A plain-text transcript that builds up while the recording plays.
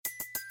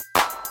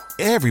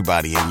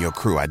Everybody in your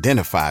crew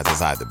identifies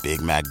as either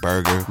Big Mac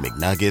Burger,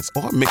 McNuggets,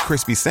 or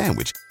McCrispy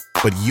Sandwich.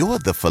 But you're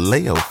the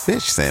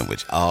Filet-O-Fish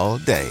Sandwich all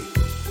day.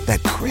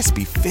 That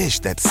crispy fish,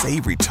 that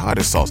savory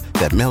tartar sauce,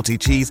 that melty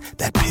cheese,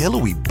 that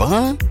pillowy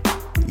bun.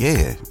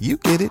 Yeah, you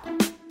get it.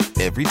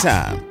 Every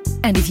time.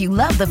 And if you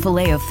love the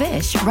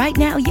Filet-O-Fish, right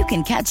now you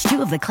can catch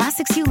two of the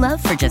classics you love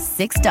for just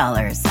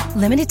 $6.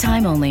 Limited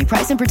time only.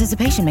 Price and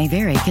participation may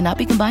vary. Cannot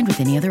be combined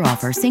with any other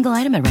offer. Single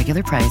item at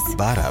regular price.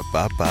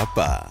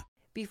 Ba-da-ba-ba-ba.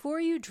 Before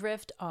you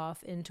drift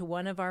off into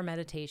one of our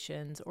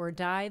meditations or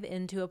dive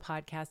into a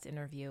podcast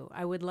interview,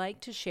 I would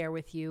like to share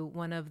with you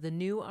one of the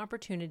new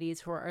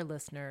opportunities for our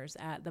listeners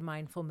at the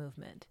Mindful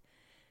Movement.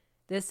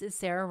 This is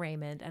Sarah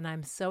Raymond, and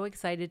I'm so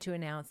excited to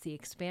announce the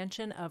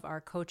expansion of our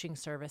coaching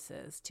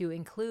services to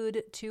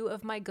include two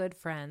of my good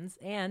friends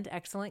and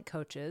excellent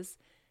coaches,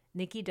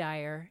 Nikki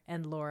Dyer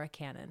and Laura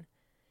Cannon.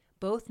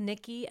 Both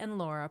Nikki and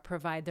Laura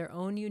provide their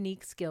own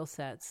unique skill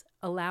sets,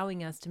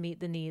 allowing us to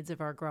meet the needs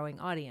of our growing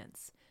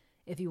audience.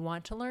 If you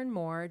want to learn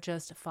more,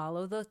 just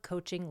follow the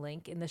coaching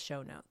link in the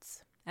show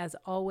notes. As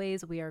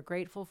always, we are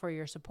grateful for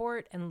your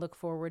support and look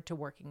forward to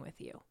working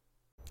with you.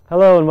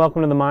 Hello and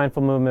welcome to the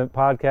Mindful Movement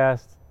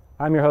podcast.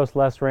 I'm your host,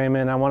 Les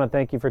Raymond. I want to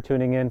thank you for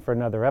tuning in for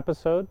another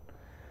episode.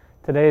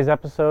 Today's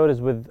episode is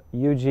with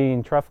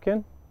Eugene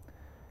Trufkin.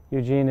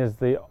 Eugene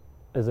is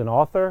an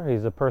author.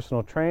 He's a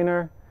personal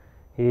trainer.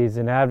 He's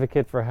an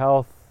advocate for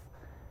health.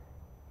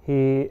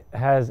 He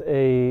has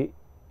a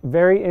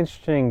very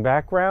interesting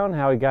background,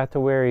 how he got to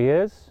where he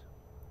is.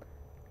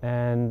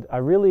 And I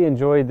really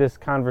enjoyed this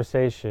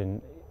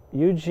conversation.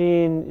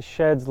 Eugene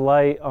sheds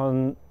light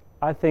on,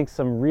 I think,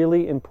 some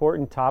really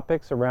important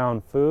topics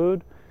around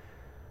food.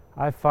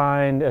 I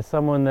find, as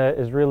someone that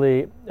is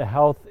really a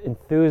health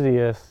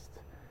enthusiast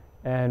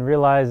and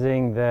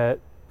realizing that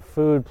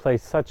food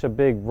plays such a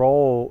big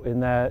role in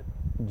that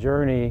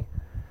journey,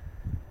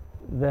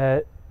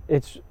 that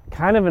it's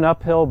kind of an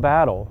uphill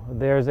battle.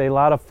 There's a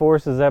lot of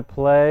forces at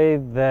play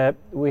that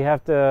we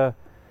have to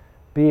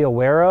be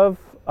aware of.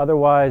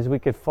 Otherwise, we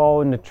could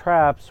fall into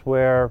traps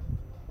where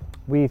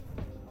we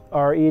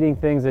are eating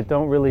things that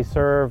don't really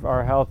serve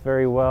our health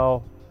very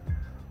well,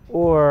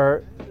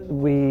 or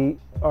we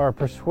are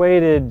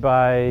persuaded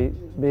by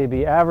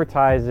maybe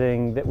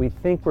advertising that we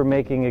think we're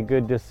making a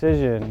good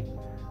decision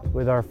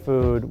with our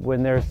food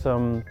when there's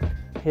some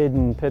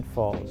hidden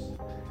pitfalls.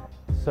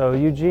 So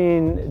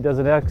Eugene does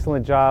an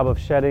excellent job of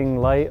shedding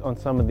light on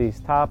some of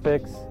these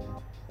topics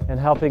and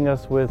helping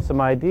us with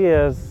some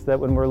ideas that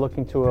when we're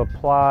looking to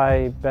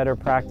apply better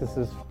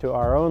practices to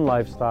our own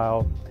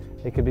lifestyle,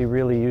 it could be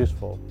really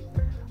useful.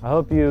 I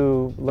hope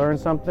you learn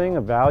something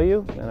of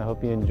value, and I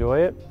hope you enjoy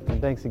it. And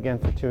thanks again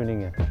for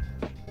tuning in.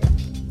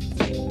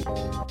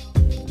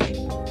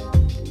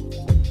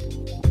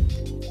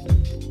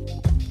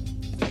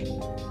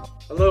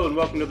 Hello and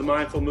welcome to the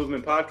Mindful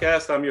Movement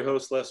Podcast. I'm your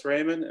host, Les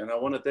Raymond, and I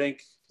want to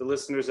thank the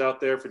listeners out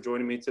there for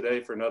joining me today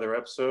for another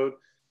episode.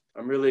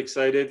 I'm really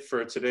excited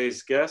for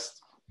today's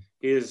guest.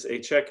 He is a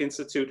Czech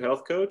Institute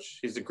health coach.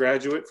 He's a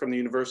graduate from the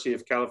University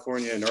of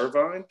California in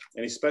Irvine,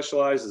 and he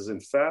specializes in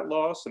fat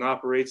loss and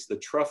operates the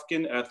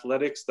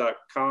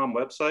TrufkinAthletics.com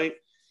website.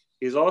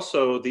 He's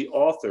also the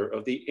author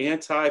of the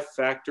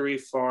Anti-Factory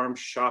Farm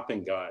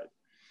Shopping Guide.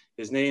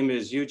 His name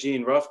is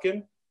Eugene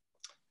Trufkin,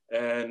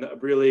 and I'm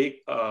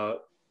really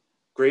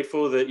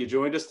grateful that you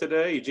joined us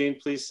today. Eugene,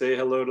 please say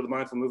hello to the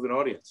Mindful Movement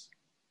audience.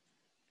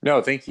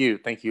 No, thank you.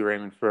 Thank you,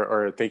 Raymond,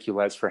 thank you,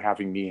 Les, for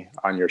having me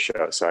on your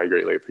show. So I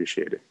greatly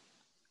appreciate it.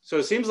 So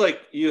it seems like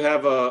you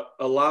have a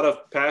lot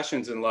of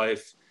passions in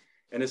life,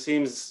 and it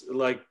seems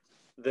like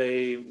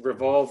they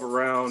revolve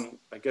around,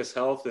 I guess,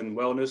 health and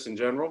wellness in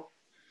general.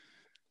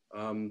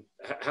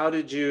 How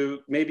did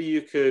maybe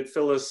you could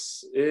fill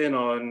us in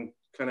on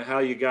kind of how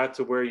you got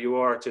to where you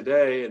are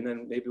today, and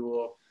then maybe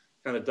we'll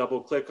kind of double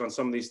click on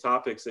some of these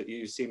topics that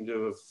you seem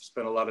to have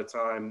spent a lot of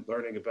time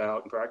learning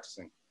about and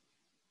practicing.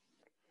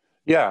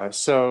 Yeah,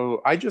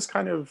 so I just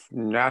kind of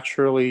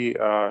naturally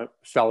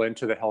fell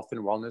into the health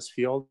and wellness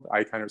field.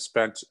 I kind of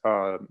spent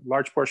a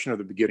large portion of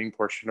the beginning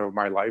portion of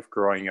my life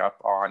growing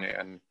up on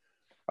an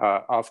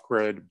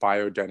off-grid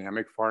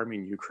biodynamic farm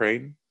in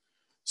Ukraine.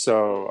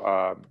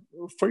 So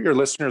for your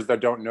listeners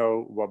that don't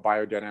know what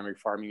biodynamic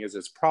farming is,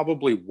 it's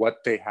probably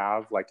what they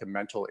have like a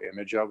mental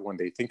image of when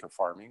they think of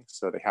farming.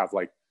 So they have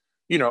like,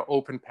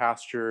 open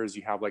pastures,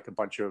 you have like a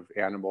bunch of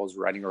animals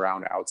running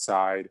around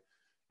outside,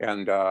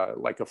 and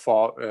like a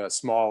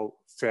small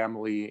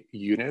family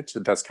unit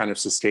that's kind of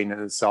sustaining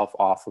itself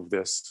off of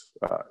this,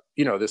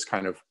 this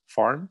kind of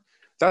farm.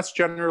 That's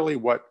generally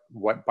what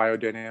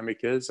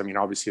biodynamic is. I mean,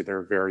 obviously there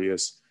are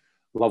various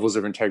levels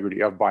of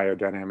integrity of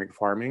biodynamic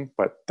farming,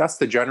 but that's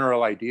the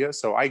general idea.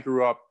 So I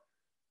grew up,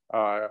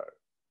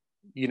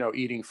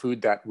 eating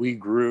food that we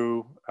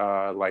grew,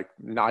 like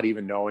not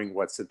even knowing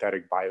what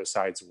synthetic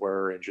biocides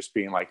were and just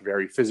being like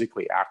very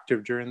physically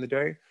active during the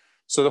day.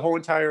 So the whole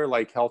entire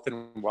like health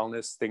and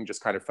wellness thing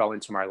just kind of fell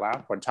into my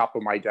lap. On top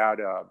of my dad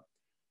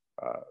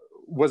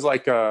was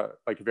like a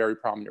very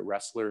prominent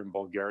wrestler in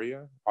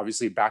Bulgaria.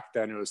 Obviously back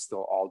then it was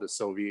still all the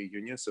Soviet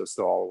Union, so it's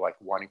still all like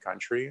one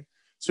country.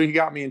 So he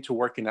got me into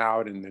working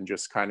out and then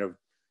just kind of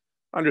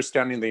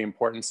understanding the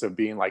importance of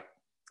being like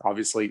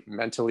obviously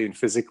mentally and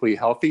physically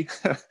healthy,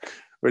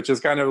 which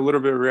is kind of a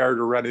little bit rare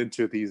to run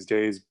into these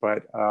days.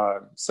 But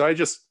so I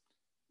just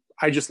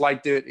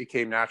liked it. It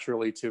came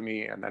naturally to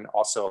me. And then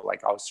also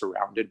like I was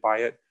surrounded by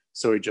it.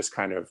 So it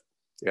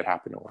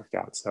happened to work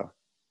out. So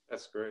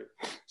that's great.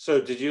 So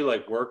did you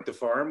like work the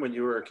farm when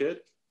you were a kid?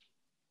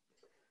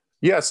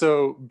 Yeah,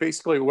 so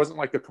basically it wasn't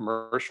like a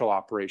commercial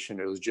operation.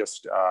 It was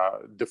just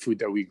the food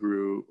that we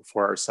grew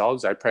for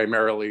ourselves. I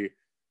primarily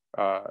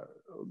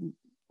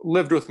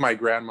lived with my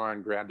grandma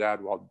and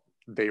granddad while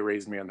they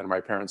raised me, and then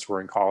my parents were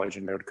in college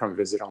and they would come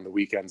visit on the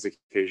weekends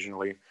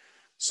occasionally.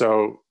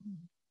 So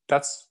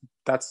that's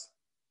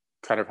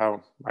kind of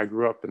how I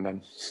grew up. And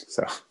then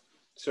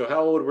So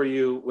how old were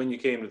you when you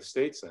came to the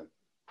States then?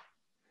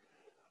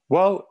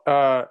 Well,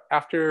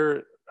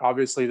 after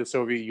obviously the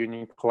Soviet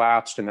Union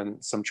collapsed and then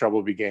some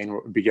trouble began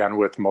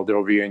with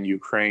Moldova and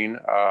Ukraine,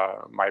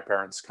 my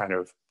parents kind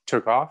of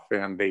took off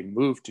and they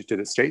moved to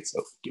the States.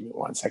 Oh, give me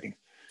 1 second.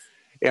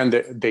 And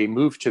they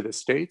moved to the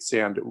States,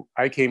 and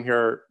I came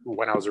here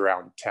when I was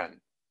around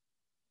 10.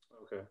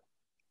 Okay.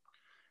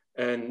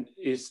 And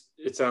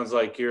it sounds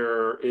like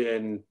you're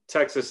in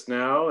Texas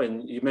now,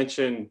 and you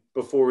mentioned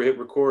before we hit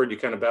record, you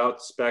kind of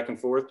bounce back and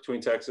forth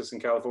between Texas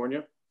and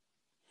California?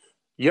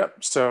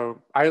 Yep.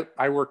 So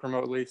I work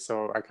remotely,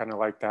 so I kind of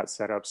like that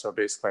setup. So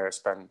basically, I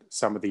spend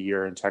some of the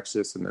year in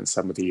Texas and then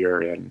some of the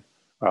year in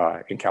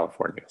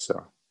California.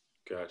 So,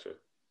 gotcha.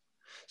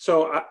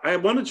 So I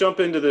want to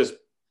jump into this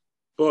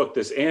book,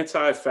 this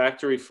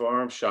Anti-Factory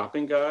Farm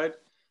Shopping Guide.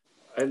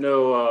 I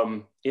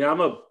know, I'm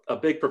a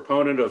big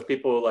proponent of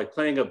people like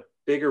playing a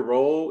bigger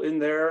role in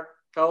their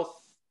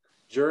health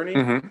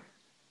journey,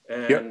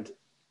 and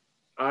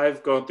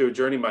I've gone through a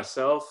journey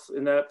myself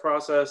in that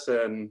process,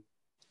 and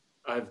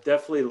I've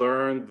definitely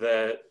learned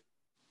that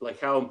like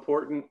how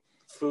important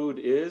food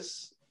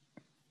is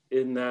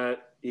in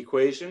that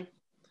equation.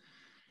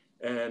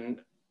 And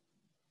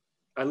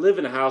I live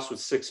in a house with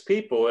 6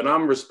 people, and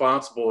I'm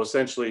responsible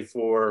essentially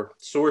for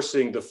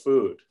sourcing the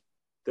food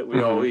that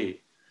we all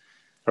eat.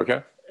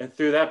 Okay. And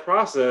through that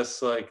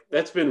process, like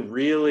that's been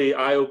really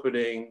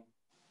eye-opening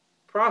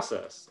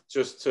process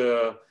just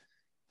to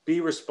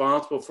be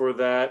responsible for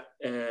that.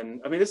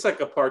 And I mean, it's like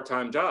a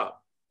part-time job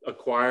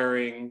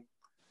acquiring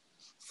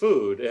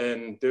food,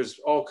 and there's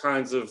all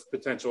kinds of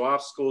potential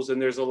obstacles,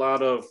 and there's a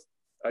lot of,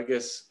 I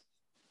guess,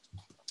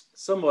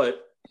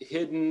 somewhat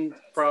hidden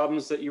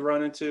problems that you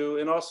run into,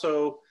 and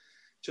also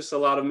just a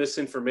lot of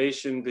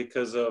misinformation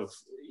because of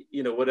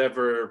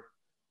whatever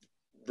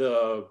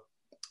the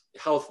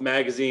health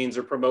magazines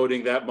are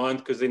promoting that month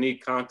because they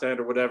need content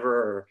or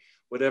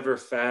whatever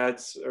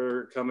fads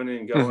are coming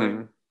and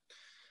going.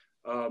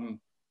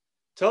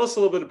 Tell us a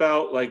little bit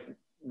about like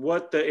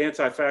what the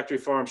Anti-Factory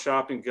Farm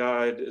Shopping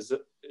Guide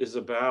is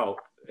about,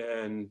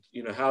 and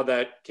how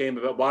that came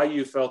about, why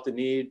you felt the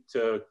need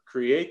to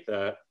create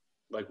that,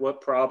 like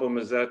what problem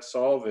is that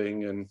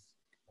solving, and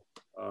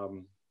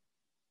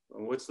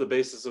what's the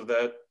basis of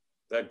that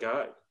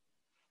guide?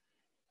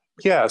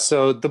 Yeah,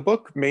 so the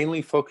book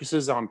mainly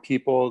focuses on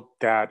people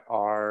that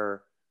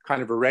are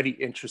kind of already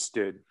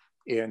interested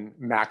in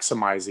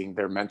maximizing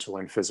their mental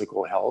and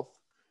physical health.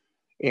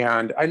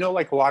 And I know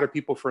like a lot of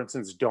people, for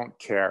instance, don't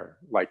care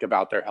like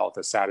about their health,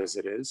 as sad as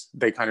it is.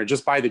 They kind of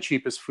just buy the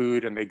cheapest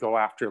food and they go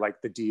after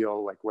like the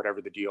deal, like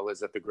whatever the deal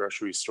is at the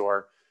grocery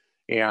store.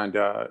 And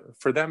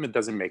for them, it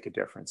doesn't make a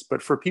difference.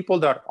 But for people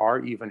that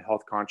are even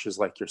health conscious,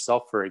 like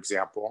yourself, for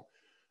example,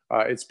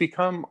 it's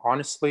become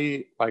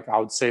honestly, like I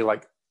would say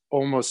like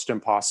almost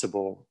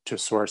impossible to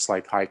source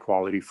like high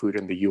quality food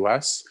in the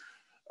US.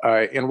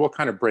 And we'll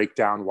kind of break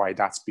down why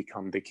that's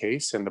become the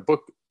case. And the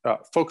book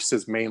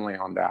focuses mainly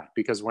on that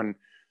because when,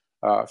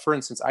 for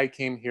instance, I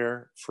came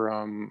here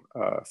from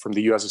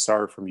the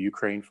USSR, from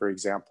Ukraine, for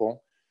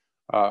example,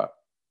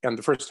 and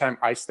the first time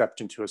I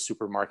stepped into a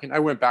supermarket, I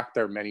went back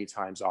there many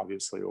times,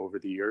 obviously, over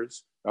the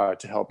years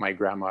to help my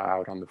grandma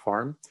out on the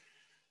farm.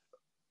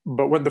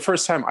 But when the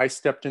first time I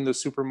stepped in the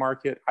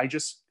supermarket, I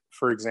just,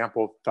 for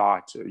example,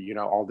 thought,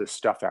 all this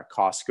stuff at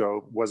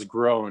Costco was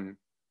grown,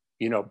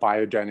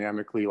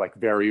 biodynamically, like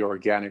very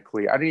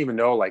organically. I didn't even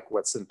know like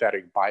what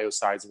synthetic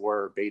biocides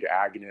were, beta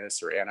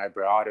agonists or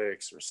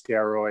antibiotics or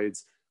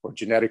steroids or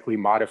genetically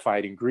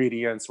modified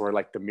ingredients or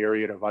like the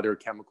myriad of other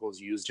chemicals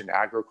used in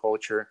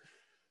agriculture.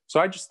 So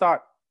I just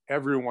thought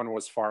everyone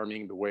was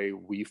farming the way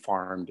we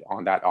farmed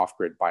on that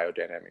off-grid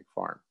biodynamic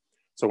farm.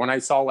 So when I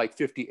saw like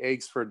 50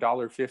 eggs for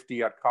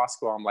 $1.50 at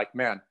Costco, I'm like,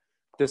 man,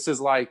 this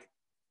is like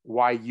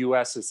why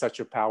US is such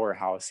a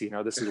powerhouse.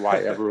 This is why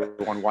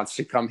everyone wants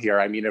to come here.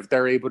 I mean, if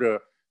they're able to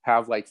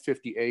have like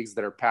 50 eggs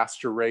that are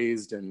pasture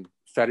raised and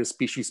fed a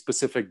species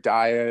specific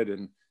diet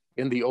and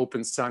in the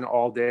open sun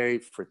all day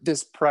for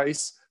this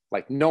price,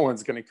 like no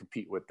one's going to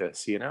compete with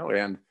this,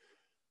 and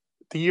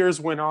the years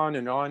went on.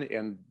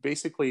 And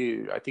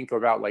basically, I think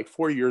about like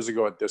 4 years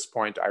ago at this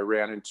point, I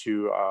ran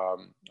into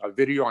a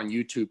video on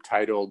YouTube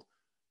titled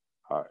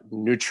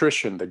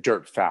Nutrition, the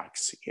Dirt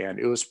Facts. And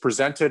it was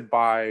presented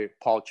by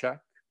Paul Chek,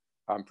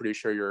 I'm pretty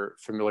sure you're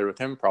familiar with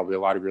him. Probably a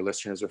lot of your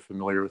listeners are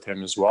familiar with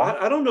him as well.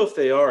 I don't know if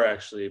they are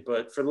actually,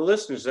 but for the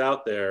listeners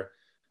out there,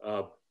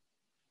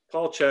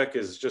 Paul Chek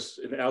is just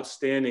an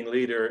outstanding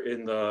leader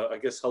in the, I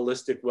guess,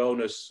 holistic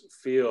wellness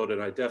field.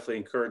 And I definitely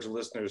encourage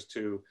listeners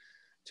to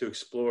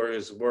explore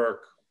his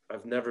work.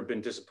 I've never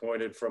been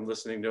disappointed from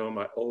listening to him.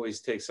 I always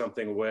take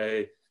something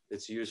away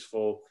that's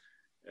useful.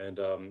 And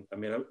I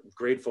mean, I'm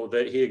grateful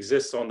that he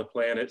exists on the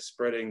planet,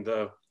 spreading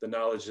the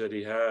knowledge that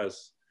he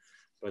has.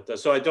 But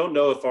so I don't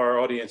know if our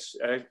audience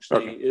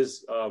actually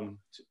is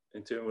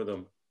in tune with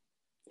him.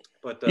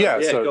 But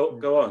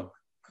go on.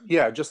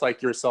 Yeah, just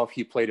like yourself,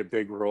 he played a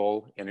big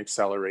role in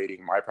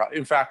accelerating my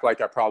in fact, like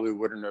I probably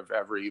wouldn't have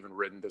ever even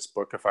written this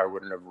book if I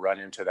wouldn't have run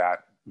into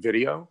that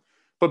video.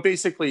 But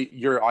basically,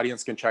 your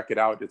audience can check it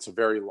out. It's a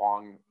very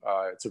long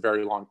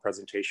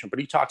presentation. But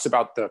he talks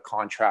about the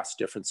contrast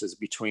differences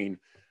between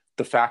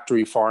the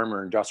factory farm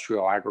or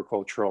industrial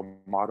agricultural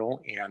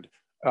model and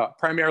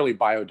primarily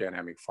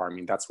biodynamic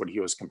farming. That's what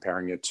he was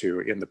comparing it to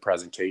in the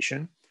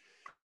presentation.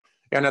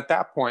 And at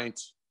that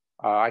point,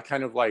 I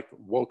kind of like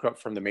woke up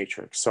from the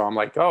matrix. So I'm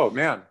like, oh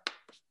man,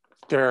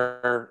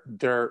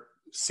 there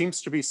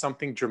seems to be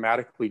something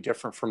dramatically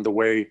different from the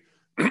way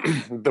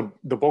the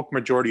bulk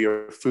majority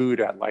of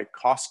food at like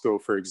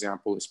Costco, for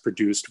example, is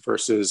produced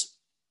versus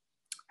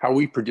how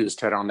we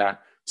produced it on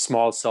that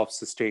small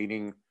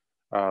self-sustaining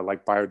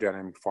like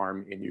biodynamic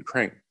farm in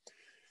Ukraine.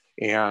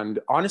 And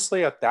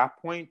honestly, at that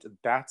point,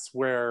 that's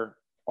where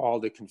all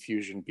the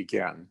confusion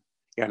began.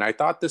 And I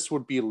thought this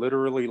would be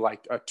literally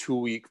like a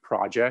 2-week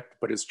project,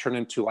 but it's turned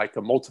into like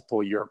a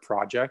multiple year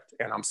project.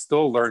 And I'm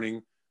still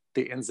learning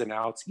the ins and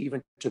outs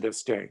even to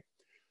this day.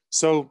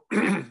 So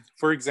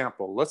for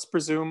example, let's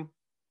presume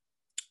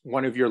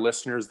one of your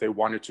listeners, they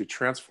wanted to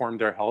transform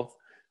their health.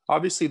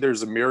 Obviously,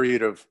 there's a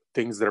myriad of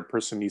things that a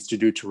person needs to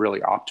do to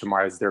really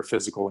optimize their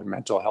physical and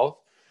mental health.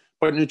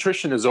 But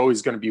nutrition is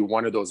always going to be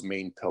one of those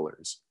main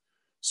pillars.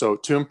 So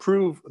to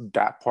improve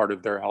that part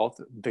of their health,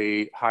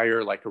 they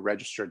hire like a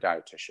registered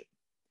dietitian.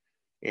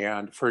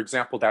 And for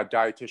example, that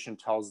dietitian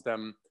tells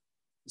them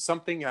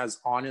something as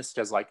honest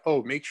as like,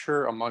 oh, make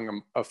sure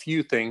among a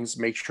few things,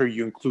 make sure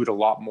you include a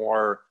lot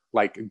more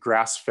like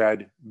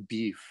grass-fed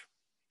beef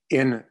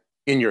in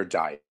your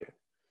diet,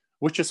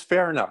 which is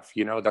fair enough.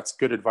 You know, that's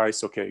good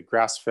advice. Okay,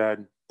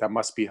 grass-fed, that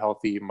must be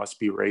healthy, must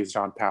be raised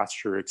on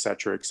pasture, et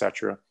cetera, et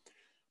cetera.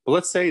 But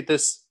let's say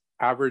this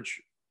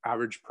average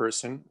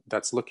person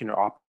that's looking to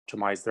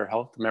optimize their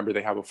health, remember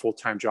they have a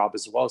full-time job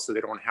as well, so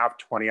they don't have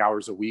 20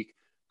 hours a week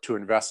to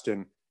invest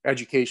in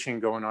education,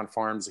 going on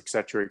farms, et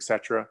cetera, et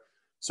cetera.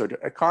 So to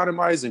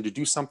economize and to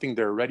do something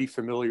they're already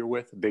familiar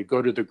with, they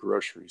go to the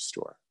grocery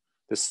store.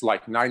 This,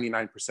 like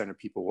 99% of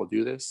people will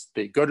do this.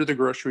 They go to the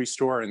grocery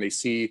store and they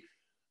see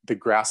the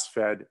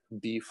grass-fed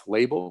beef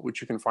label, which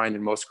you can find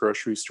in most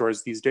grocery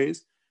stores these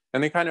days,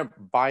 and they kind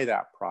of buy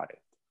that product.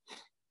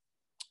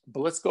 But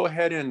let's go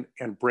ahead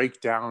and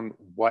break down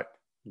what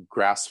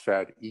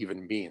grass-fed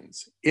even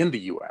means in the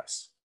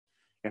US.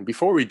 And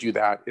before we do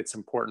that, it's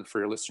important for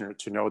your listener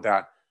to know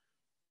that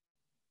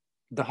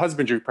the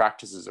husbandry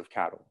practices of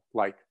cattle,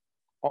 like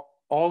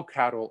all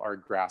cattle are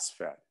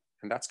grass-fed.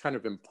 And that's kind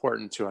of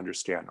important to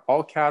understand.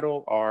 All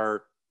cattle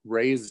are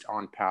raised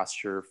on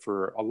pasture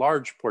for a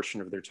large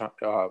portion of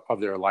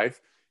their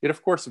life. It,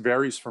 of course,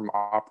 varies from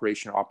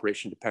operation to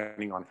operation,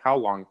 depending on how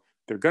long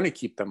they're going to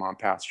keep them on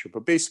pasture.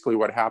 But basically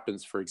what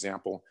happens, for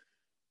example,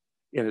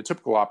 in a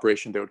typical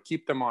operation, they would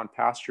keep them on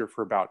pasture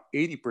for about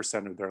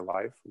 80% of their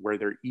life, where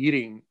they're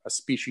eating a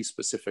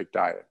species-specific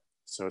diet.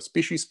 So a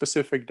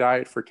species-specific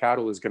diet for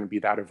cattle is going to be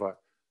that of a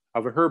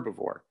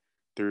herbivore.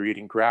 They're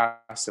eating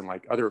grass and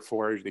like other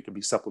forage. They could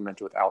be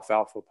supplemented with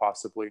alfalfa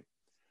possibly.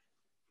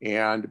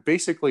 And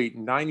basically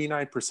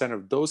 99%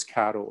 of those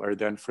cattle are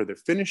then for the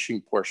finishing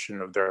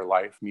portion of their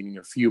life, meaning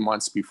a few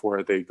months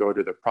before they go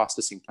to the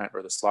processing plant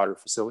or the slaughter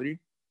facility,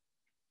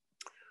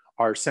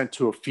 are sent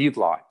to a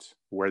feedlot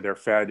where they're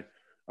fed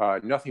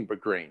nothing but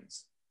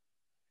grains.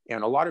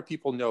 And a lot of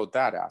people know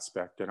that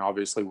aspect. And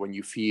obviously when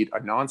you feed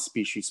a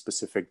non-species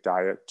specific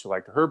diet to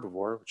like a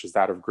herbivore, which is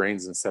that of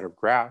grains instead of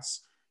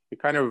grass, it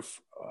kind of,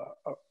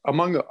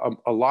 among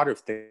a lot of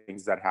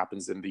things that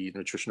happens in the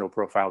nutritional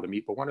profile of the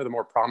meat, but one of the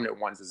more prominent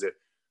ones is it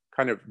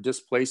kind of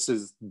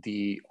displaces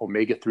the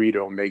omega-3 to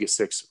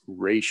omega-6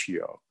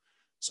 ratio.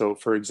 So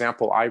for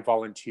example, I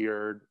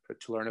volunteered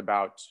to learn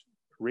about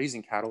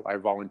raising cattle. I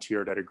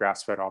volunteered at a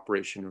grass-fed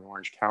operation in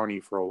Orange County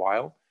for a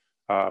while,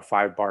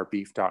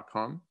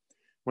 5barbeef.com.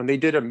 When they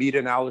did a meat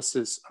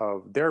analysis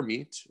of their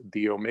meat,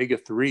 the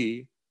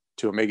omega-3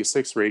 to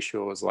omega-6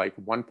 ratio is like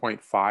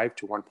 1.5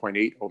 to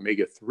 1.8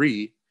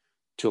 omega-3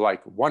 to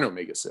like 1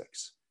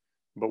 omega-6.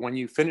 But when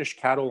you finish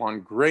cattle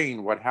on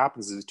grain, what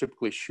happens is it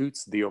typically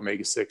shoots the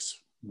omega-6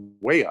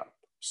 way up.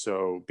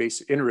 So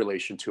in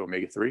relation to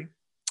omega-3.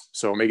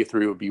 So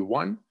omega-3 would be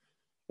 1,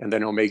 and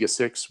then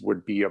omega-6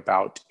 would be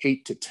about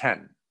 8 to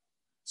 10.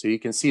 So you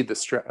can see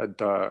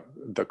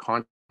the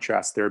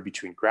contrast there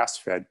between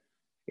grass-fed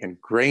and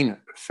grain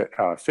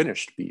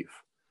finished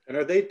beef. And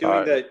are they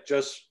doing that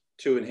just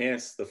to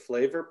enhance the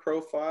flavor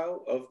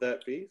profile of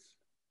that beef?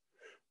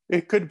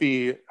 It could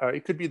be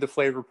the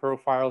flavor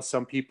profile.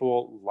 Some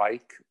people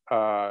like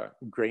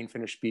grain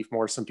finished beef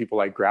more. Some people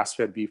like grass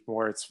fed beef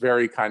more. It's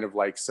very kind of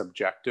like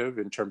subjective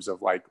in terms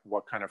of like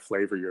what kind of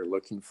flavor you're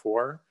looking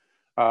for.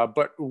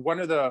 But one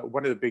of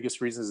the biggest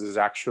reasons is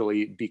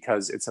actually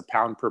because it's a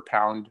pound per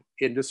pound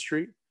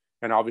industry,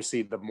 and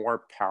obviously the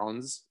more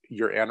pounds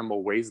your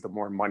animal weighs, the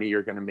more money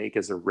you're going to make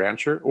as a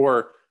rancher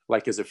or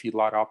like as a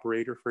feedlot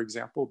operator, for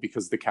example,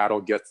 because the cattle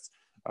gets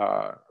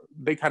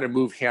they kind of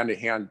move hand to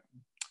hand.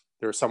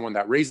 There's someone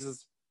that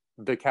raises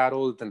the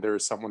cattle, then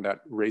there's someone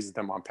that raises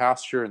them on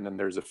pasture, and then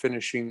there's a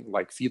finishing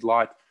like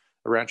feedlot,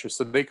 a rancher.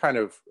 So they kind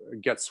of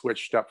get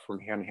switched up from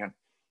hand to hand.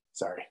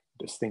 Sorry,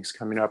 this thing's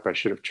coming up. I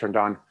should have turned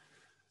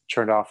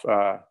off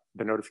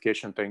the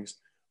notification things.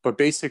 But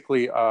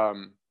basically,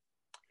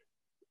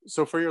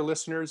 so for your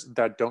listeners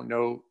that don't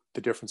know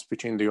the difference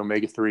between the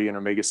omega-3 and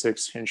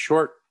omega-6, in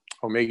short,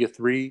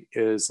 omega-3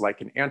 is like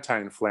an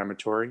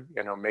anti-inflammatory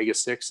and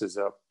omega-6 is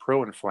a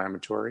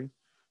pro-inflammatory.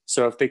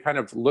 So if they kind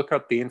of look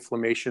up the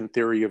inflammation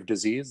theory of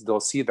disease,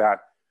 they'll see that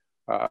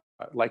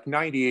like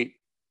 98+%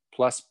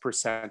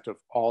 of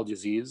all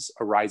disease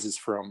arises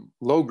from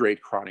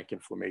low-grade chronic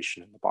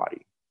inflammation in the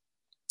body.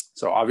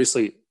 So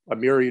obviously a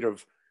myriad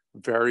of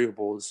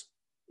variables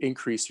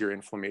increase your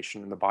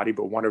inflammation in the body,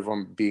 but one of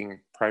them being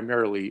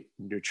primarily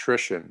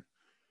nutrition.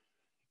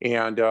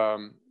 And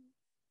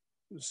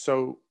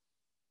so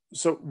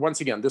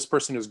once again, this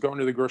person is going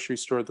to the grocery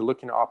store, they're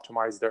looking to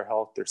optimize their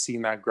health, they're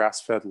seeing that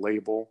grass-fed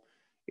label,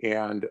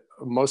 and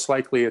most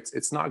likely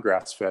it's not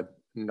grass-fed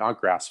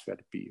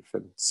beef.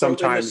 And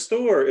sometimes in the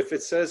store, if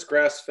it says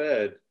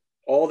grass-fed,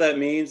 all that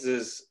means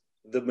is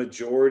the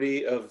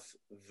majority of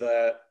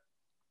that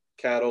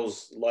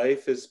cattle's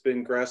life has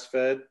been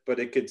grass-fed, but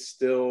it could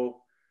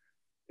still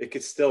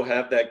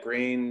have that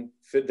grain.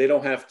 They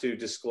don't have to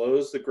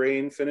disclose the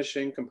grain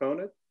finishing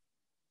component.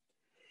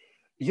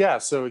 Yeah.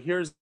 So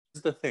here's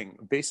the thing.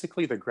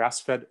 Basically, the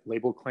grass-fed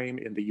label claim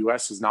in the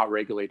U.S. is not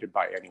regulated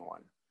by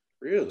anyone.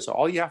 Really? So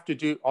all you have to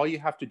do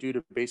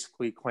to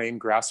basically claim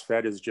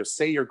grass-fed is just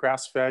say you're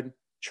grass-fed,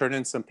 turn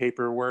in some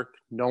paperwork.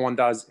 No one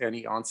does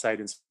any on-site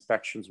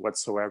inspections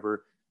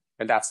whatsoever.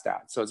 And that's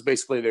that. So it's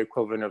basically the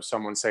equivalent of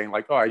someone saying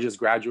like, oh, I just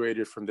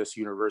graduated from this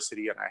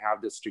university and I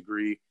have this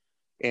degree,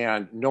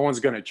 and no one's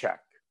going to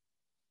check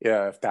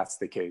if that's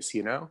the case,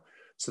 you know?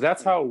 So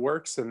that's how it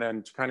works. And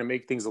then to kind of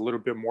make things a little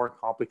bit more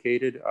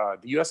complicated,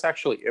 the US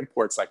actually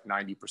imports like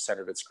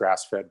 90% of its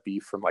grass-fed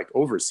beef from like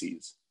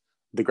overseas,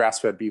 the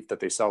grass-fed beef that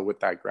they sell with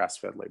that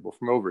grass-fed label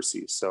from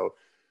overseas. So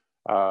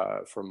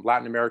from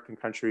Latin American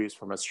countries,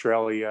 from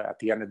Australia, at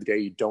the end of the day,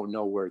 you don't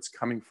know where it's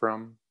coming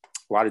from.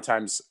 A lot of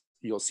times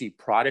you'll see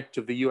product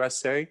of the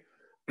USA,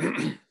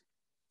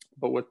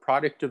 but what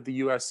product of the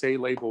USA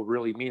label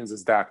really means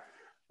is that,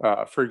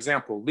 for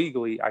example,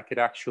 legally, I could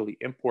actually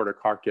import a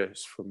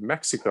carcass from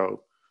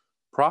Mexico,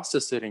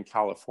 process it in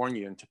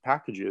California into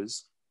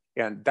packages,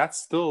 and that's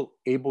still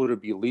able to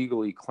be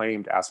legally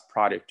claimed as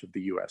product of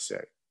the USA.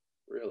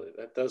 Really?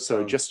 That does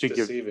sound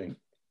deceiving.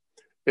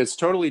 It's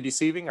totally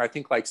deceiving. I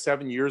think like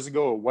 7 years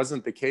ago, it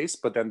wasn't the case,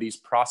 but then these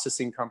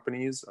processing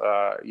companies,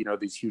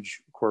 these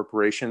huge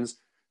corporations,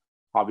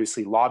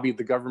 obviously lobbied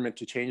the government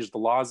to change the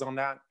laws on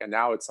that. And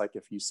now it's like,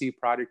 if you see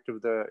product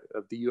of the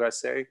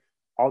USA,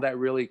 all that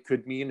really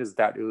could mean is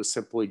that it was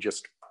simply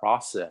just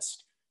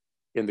processed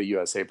in the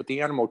USA, but the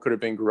animal could have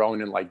been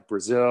grown in like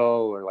Brazil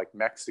or like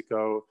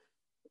Mexico,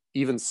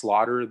 even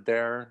slaughtered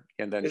there.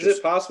 And then is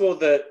it possible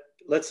that,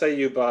 let's say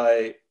you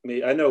buy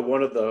meat? I know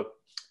one of the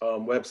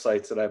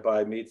websites that I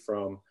buy meat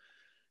from,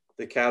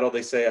 the cattle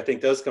they say, I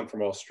think does come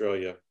from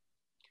Australia,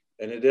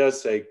 and it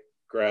does say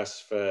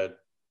grass-fed.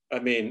 I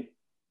mean,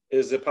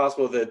 is it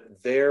possible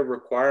that their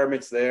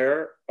requirements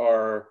there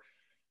are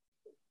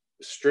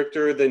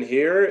stricter than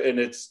here, and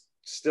it's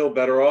still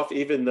better off,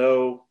 even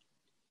though,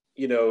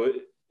 you know,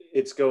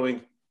 it's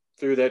going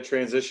through that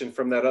transition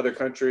from that other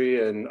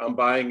country, and I'm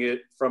buying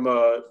it from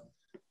a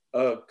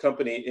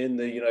company in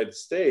the United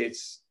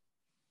States?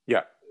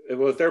 Yeah.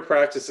 Well, if their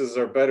practices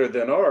are better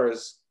than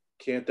ours,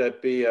 can't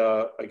that be,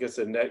 I guess,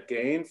 a net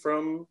gain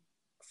from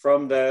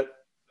that,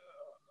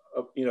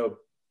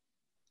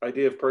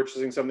 idea of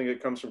purchasing something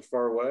that comes from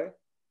far away?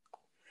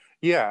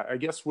 Yeah, I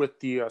guess with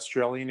the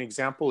Australian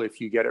example, if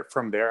you get it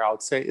from there, I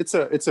would say it's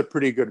a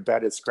pretty good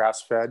bet it's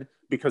grass-fed,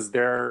 because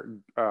their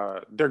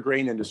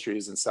grain industry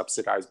isn't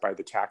subsidized by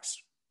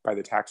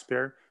the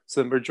taxpayer.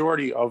 So the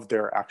majority of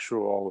their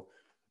actual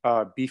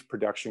beef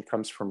production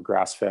comes from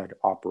grass-fed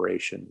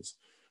operations.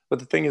 But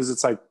the thing is,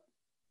 it's like,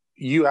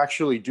 you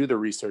actually do the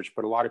research,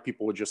 but a lot of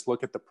people would just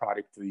look at the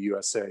product of the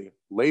USA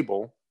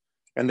label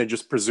and they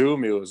just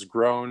presume it was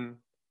grown,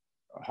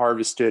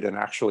 harvested, and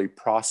actually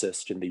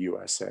processed in the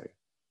USA.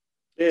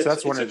 So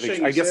that's one of the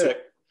things. I guess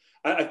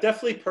I've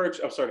definitely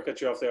purchased. I'm sorry to cut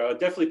you off there. I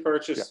definitely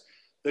purchased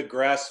the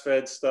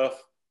grass-fed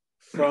stuff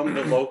from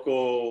the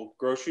local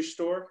grocery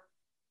store.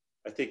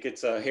 I think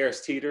it's a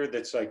Harris Teeter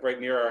that's like right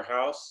near our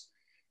house,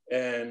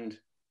 and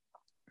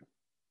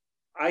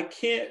I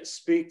can't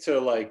speak to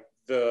like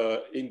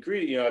the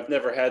ingredient. I've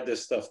never had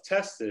this stuff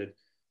tested,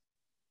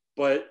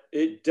 but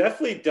it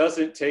definitely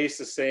doesn't taste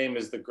the same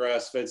as the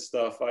grass-fed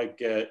stuff I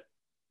get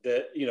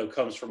that, you know,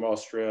 comes from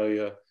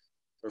Australia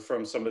or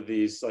from some of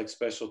these like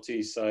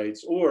specialty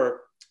sites,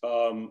 or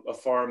a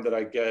farm that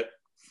I get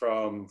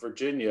from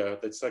Virginia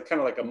that's like kind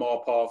of like a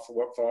maw paw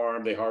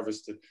farm. They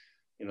harvested,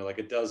 you know, like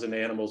a dozen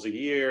animals a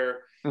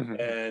year. Mm-hmm.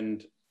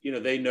 And, you know,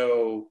 they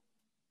know,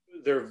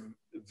 they're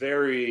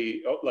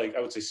very, like,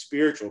 I would say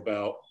spiritual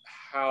about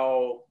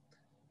how,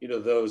 you know,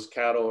 those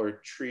cattle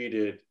are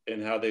treated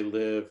and how they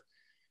live.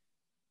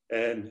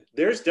 And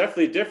there's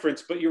definitely a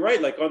difference, but you're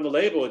right. Like on the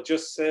label, it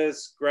just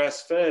says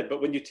grass fed,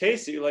 but when you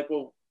taste it, you're like,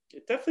 well,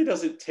 it definitely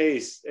doesn't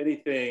taste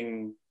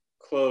anything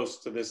close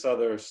to this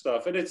other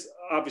stuff. And it's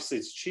obviously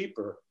it's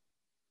cheaper.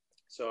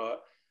 So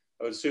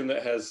I would assume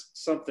that has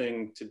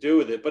something to do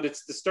with it, but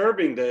it's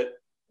disturbing that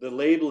the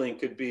labeling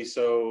could be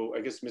so,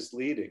 I guess,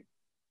 misleading.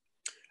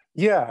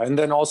 Yeah. And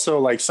then also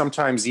like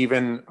sometimes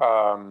even,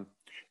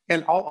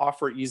 and I'll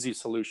offer easy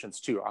solutions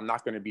too. I'm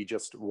not going to be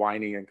just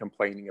whining and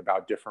complaining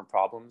about different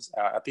problems.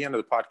 At the end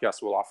of the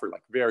podcast, we'll offer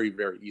like very,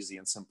 very easy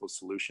and simple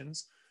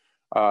solutions,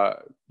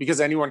 because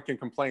anyone can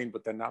complain,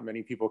 but then not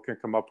many people can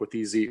come up with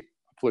easy,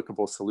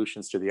 applicable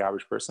solutions to the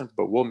average person.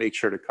 But we'll make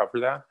sure to cover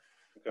that.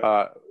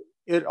 Okay.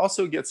 It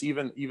also gets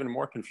even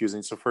more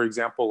confusing. So, for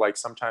example, like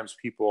sometimes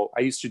people,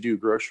 I used to do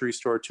grocery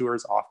store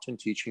tours, often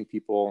teaching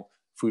people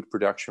food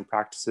production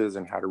practices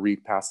and how to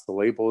read past the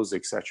labels,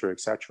 et cetera, et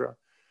cetera.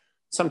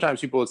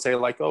 Sometimes people would say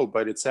like, oh,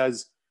 but it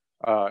says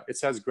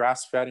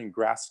grass fed and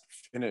grass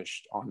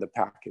finished on the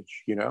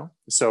package, you know?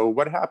 So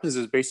what happens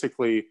is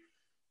basically,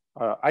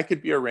 I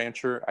could be a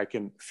rancher. I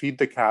can feed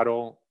the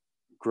cattle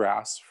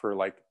grass for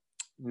like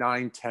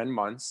 9-10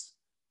 months,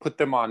 put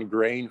them on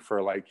grain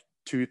for like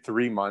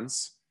 2-3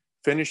 months,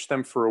 finish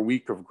them for a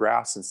week of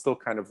grass, and still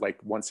kind of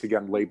like, once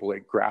again, label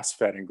it grass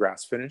fed and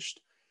grass finished.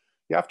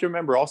 You have to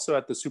remember also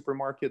at the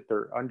supermarket,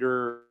 they're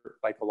under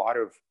like a lot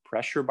of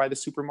pressure by the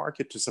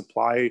supermarket to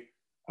supply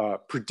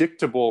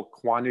predictable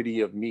quantity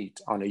of meat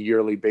on a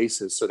yearly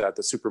basis so that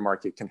the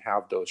supermarket can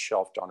have those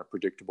shelved on a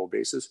predictable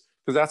basis,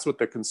 because that's what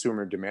the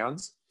consumer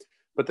demands.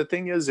 But the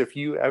thing is, if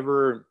you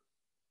ever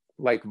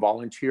like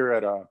volunteer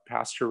at a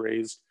pasture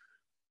raised,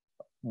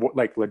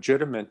 like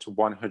legitimate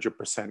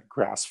 100%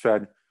 grass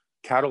fed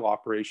cattle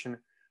operation,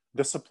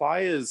 the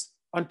supply is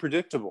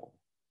unpredictable.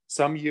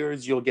 Some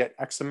years you'll get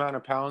X amount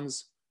of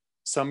pounds.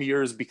 Some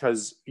years,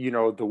 because, you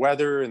know, the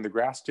weather and the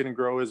grass didn't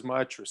grow as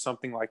much or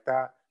something like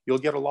that, you'll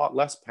get a lot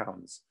less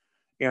pounds.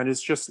 And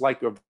it's just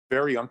like a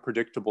very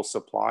unpredictable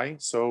supply.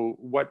 So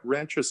what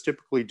ranchers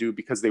typically do,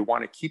 because they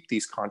want to keep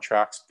these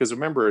contracts, because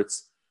remember,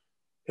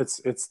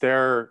 it's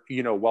their,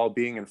 you know,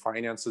 well-being and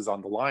finances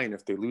on the line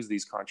if they lose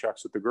these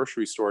contracts with the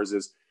grocery stores,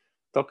 is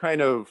they'll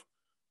kind of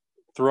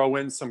throw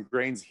in some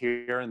grains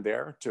here and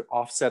there to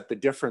offset the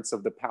difference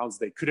of the pounds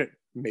they couldn't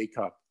make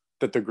up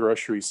that the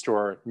grocery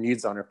store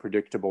needs on a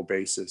predictable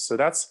basis. So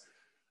that's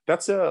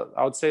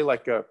I would say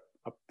like a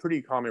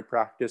pretty common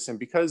practice. And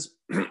because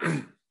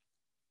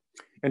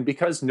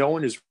no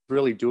one is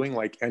really doing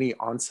like any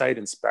on-site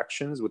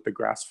inspections with the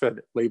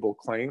grass-fed label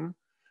claim,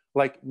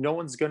 like no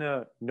one's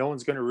gonna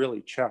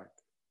really check.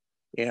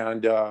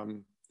 And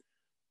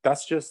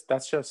that's just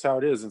how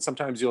it is. And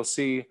sometimes you'll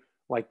see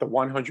like the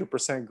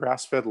 100%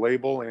 grass-fed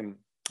label. And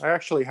I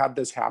actually had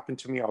this happen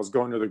to me. I was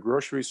going to the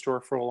grocery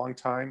store for a long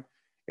time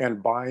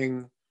and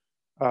buying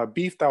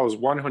beef that was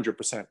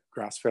 100%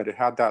 grass-fed. It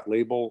had that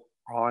label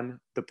on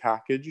the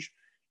package.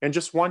 And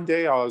just one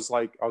day I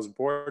was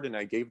bored and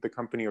I gave the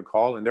company a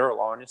call, and they're all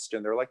honest.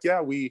 And they're like,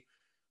 yeah, we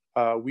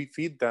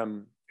feed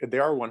them. They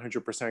are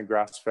 100%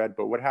 grass-fed,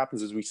 but what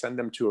happens is we send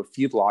them to a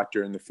feedlot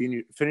during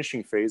the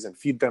finishing phase and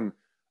feed them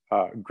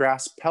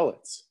grass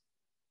pellets.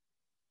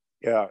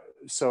 Yeah.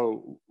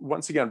 So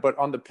once again, but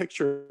on the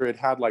picture, it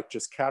had like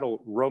just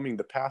cattle roaming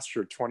the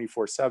pasture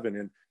 24/7.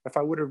 And if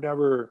I would have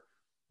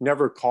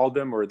never called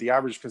them, or the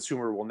average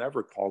consumer will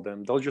never call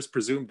them, they'll just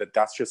presume that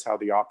that's just how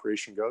the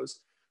operation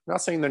goes. I'm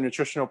not saying the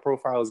nutritional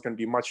profile is going to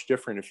be much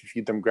different if you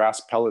feed them grass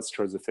pellets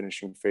towards the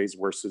finishing phase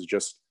versus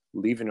just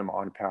leaving them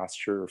on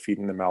pasture or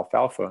feeding them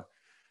alfalfa.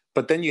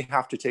 But then you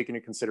have to take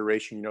into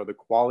consideration, you know, the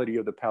quality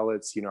of the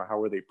pellets, you know,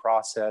 how are they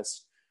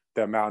processed,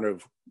 the amount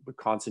of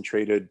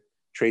concentrated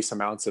trace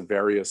amounts of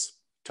various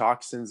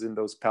toxins in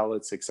those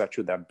pellets, et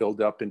cetera, that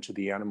build up into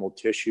the animal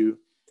tissue.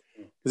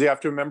 Because you have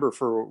to remember,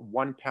 for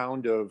 1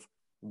 pound of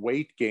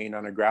weight gain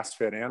on a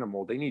grass-fed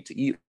animal, they need to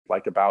eat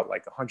about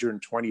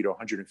 120 to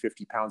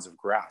 150 pounds of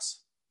grass.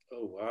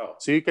 Oh, wow.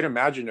 So you can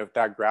imagine if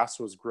that grass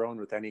was grown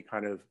with any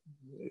kind of,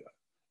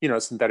 you know,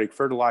 synthetic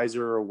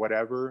fertilizer or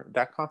whatever,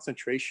 that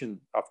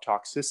concentration of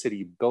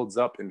toxicity builds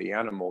up in the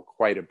animal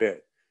quite a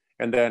bit.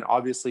 And then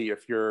obviously,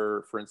 if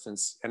you're, for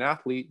instance, an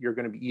athlete, you're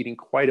going to be eating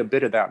quite a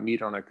bit of that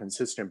meat on a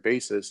consistent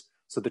basis.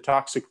 So the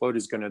toxic load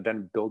is going to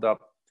then build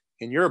up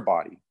in your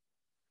body.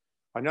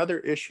 Another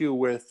issue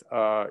with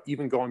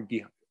even going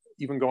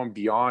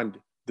beyond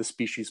the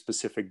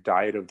species-specific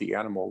diet of the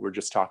animal, we're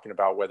just talking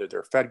about whether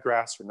they're fed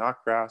grass or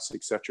not grass,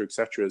 et cetera,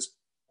 is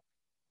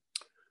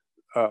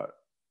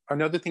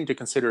another thing to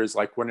consider is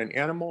like when an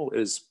animal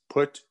is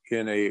put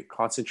in a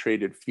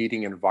concentrated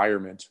feeding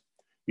environment,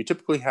 you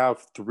typically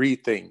have three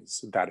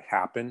things that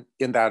happen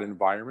in that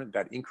environment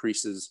that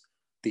increases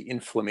the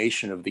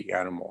inflammation of the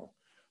animal.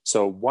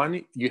 So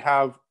one, you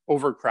have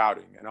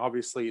overcrowding, and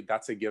obviously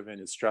that's a given.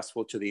 It's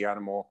stressful to the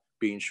animal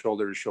being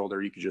shoulder to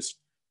shoulder. You could just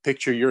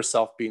picture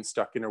yourself being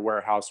stuck in a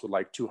warehouse with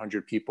like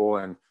 200 people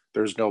and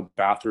there's no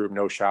bathroom,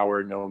 no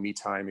shower, no me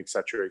time, et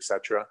cetera, et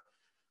cetera.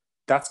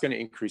 That's going to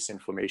increase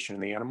inflammation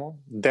in the animal.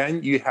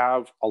 Then you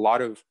have a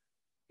lot of,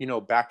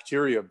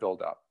 bacteria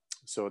buildup.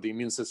 So the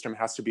immune system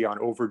has to be on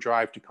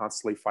overdrive to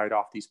constantly fight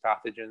off these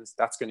pathogens.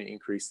 That's going to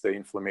increase the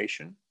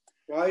inflammation.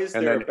 Why is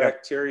there a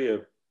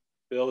bacteria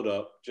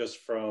buildup just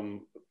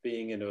from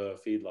being in a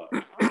feedlot?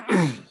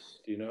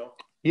 Do you know?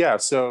 Yeah.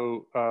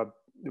 So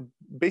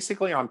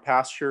basically on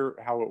pasture,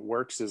 how it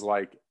works is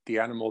like the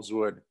animals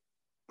would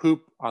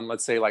poop on,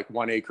 let's say, like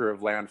 1 acre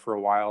of land for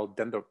a while.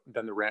 Then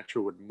the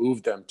rancher would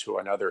move them to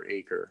another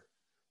acre,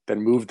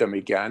 then move them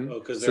again. Oh,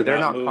 because they're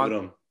not moving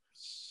them.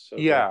 So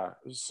yeah.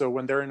 So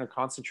when they're in a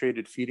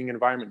concentrated feeding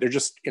environment, they're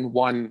just in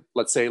one,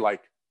 let's say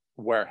like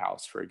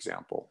warehouse, for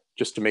example,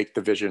 just to make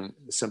the vision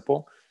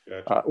simple.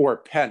 Gotcha. Or a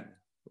pen,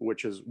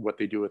 which is what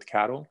they do with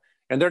cattle.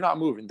 And they're not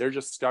moving. They're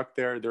just stuck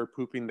there. They're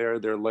pooping there.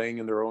 They're laying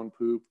in their own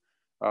poop.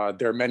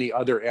 There are many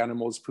other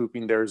animals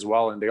pooping there as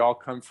well. And they all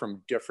come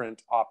from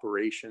different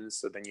operations.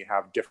 So then you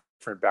have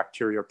different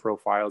bacteria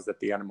profiles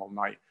that the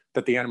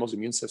animal's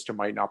immune system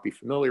might not be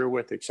familiar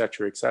with, et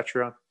cetera, et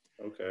cetera.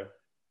 Okay.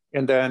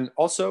 And then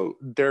also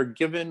they're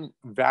given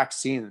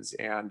vaccines,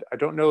 and I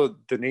don't know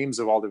the names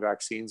of all the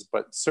vaccines,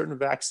 but certain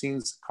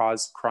vaccines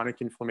cause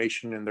chronic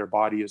inflammation in their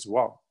body as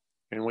well.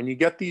 And when you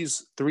get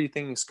these three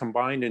things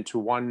combined into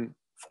one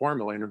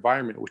formula and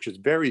environment, which is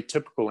very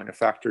typical in a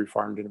factory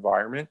farmed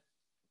environment,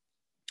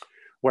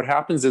 what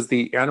happens is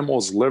the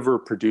animal's liver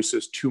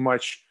produces too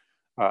much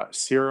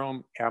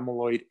serum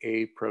amyloid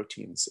A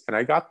proteins. And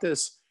I got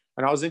this,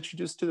 and I was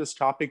introduced to this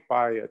topic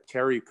by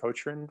Terry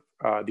Cochran,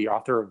 the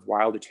author of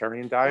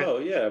Wildatarian Diet. Oh,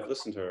 yeah, I've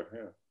listened to her,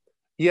 yeah.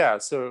 Yeah,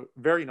 so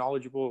very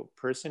knowledgeable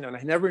person. And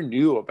I never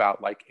knew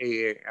about like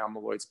AA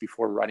amyloids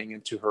before running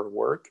into her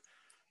work.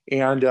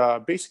 And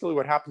basically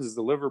what happens is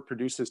the liver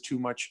produces too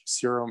much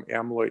serum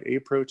amyloid A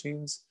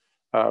proteins,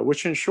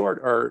 which in short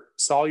are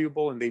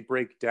soluble and they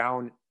break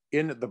down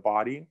in the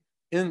body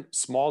in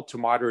small to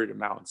moderate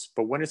amounts.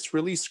 But when it's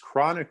released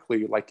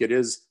chronically, like it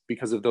is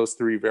because of those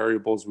three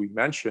variables we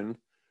mentioned,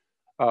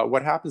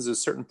 what happens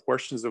is certain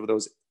portions of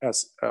those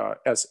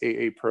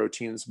SAA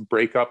proteins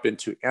break up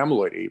into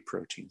amyloid A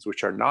proteins,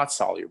 which are not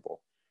soluble.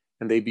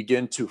 And they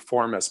begin to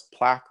form as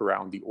plaque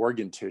around the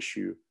organ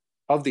tissue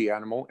of the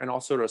animal, and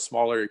also to a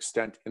smaller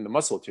extent in the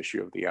muscle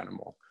tissue of the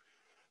animal.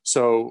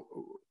 So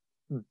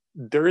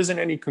there isn't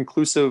any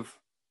conclusive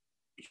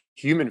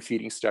human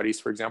feeding studies,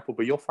 for example,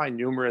 but you'll find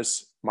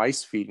numerous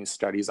mice feeding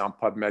studies on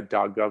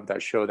PubMed.gov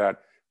that show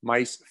that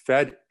mice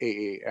fed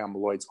AA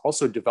amyloids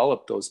also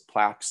develop those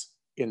plaques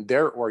in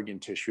their organ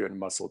tissue and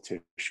muscle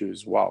tissue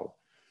as well.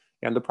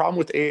 And the problem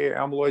with AA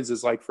amyloids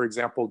is, like, for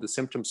example, the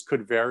symptoms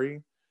could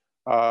vary.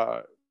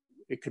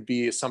 It could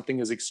be something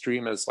as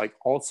extreme as like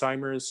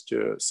Alzheimer's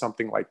to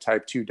something like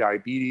type 2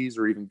 diabetes,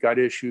 or even gut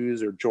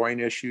issues or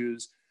joint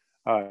issues,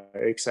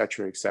 et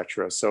cetera, et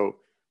cetera. So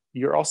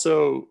you're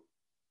also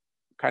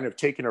kind of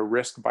taking a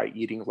risk by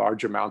eating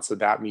large amounts of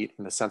that meat,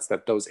 in the sense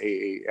that those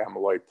AA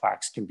amyloid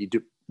plaques can be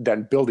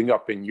then building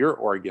up in your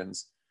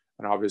organs.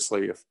 And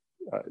obviously, if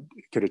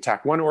it could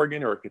attack one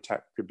organ, or it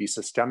could be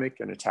systemic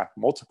and attack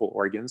multiple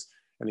organs.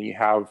 And then you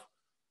have,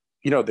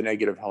 the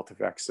negative health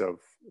effects of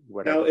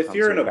whatever. Now, if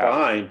you're in a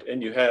bind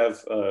and you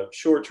have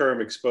short-term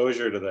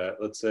exposure to that,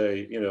 let's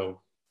say, you're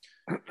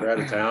out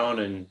of town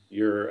and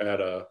you're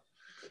at a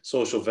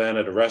social event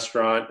at a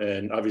restaurant,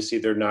 and obviously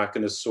they're not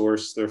going to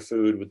source their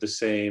food with the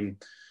same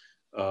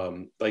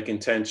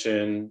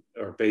intention,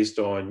 or based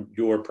on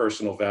your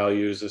personal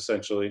values,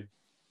 essentially.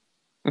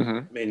 Mm-hmm.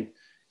 I mean,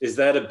 is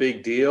that a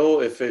big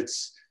deal if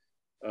it's,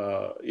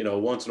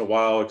 once in a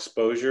while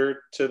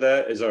exposure to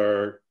that?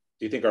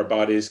 Do you think our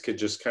bodies could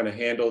just kind of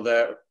handle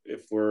that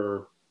if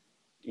we're,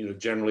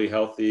 generally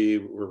healthy,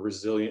 we're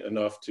resilient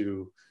enough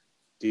to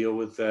deal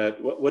with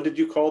that? What did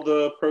you call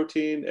the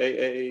protein?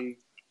 AA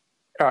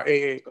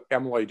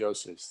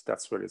amyloidosis.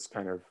 That's what it's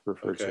kind of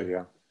referred to.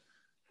 Yeah.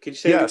 Can you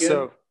say it again?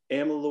 So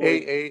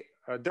amyloid.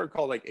 They're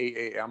called like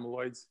AA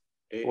amyloids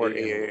or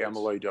AA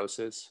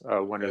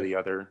amyloidosis, one or the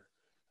other.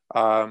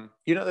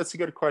 That's a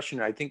good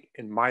question. I think,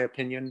 in my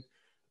opinion,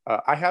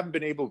 I haven't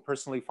been able to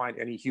personally find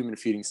any human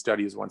feeding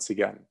studies once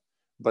again,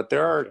 but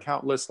there are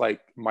countless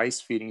mice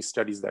feeding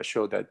studies that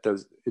show that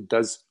it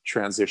does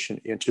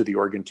transition into the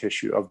organ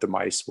tissue of the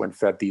mice when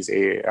fed these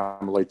AA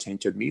amyloid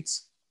tainted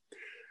meats.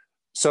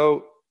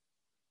 So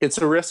it's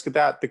a risk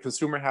that the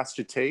consumer has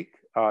to take.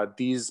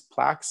 These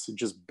plaques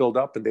just build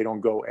up and they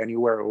don't go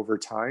anywhere over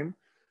time.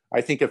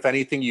 I think, if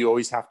anything, you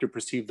always have to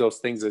perceive those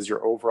things as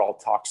your overall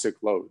toxic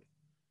load.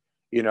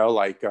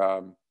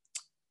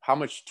 how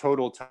much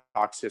total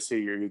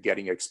toxicity are you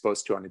getting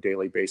exposed to on a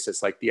daily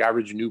basis? Like the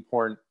average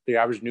newborn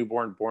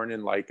born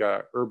in like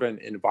a urban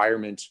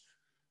environment.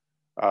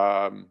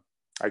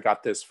 I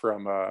got this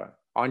from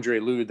Andre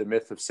Leu, The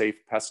Myth of Safe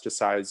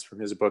Pesticides, from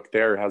his book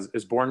there,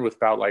 is born with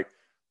about like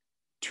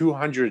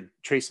 200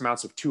 trace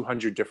amounts of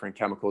 200 different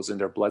chemicals in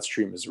their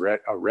bloodstream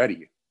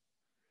already.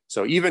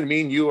 So even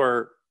me and you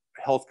are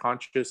health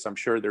conscious. I'm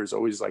sure there's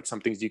always like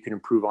some things you can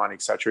improve on,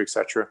 et cetera, et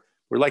cetera.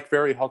 We're like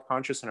very health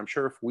conscious. And I'm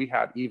sure if we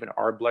had even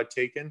our blood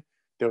taken,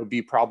 there would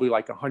be probably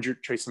like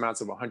 100 trace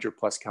amounts of 100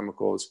 plus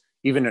chemicals,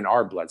 even in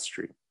our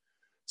bloodstream.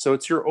 So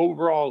it's your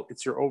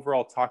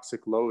overall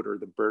toxic load, or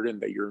the burden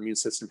that your immune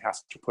system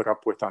has to put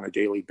up with on a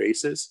daily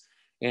basis.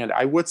 And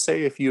I would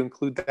say if you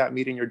include that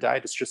meat in your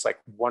diet, it's just like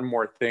one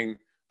more thing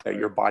that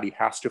your body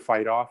has to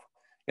fight off.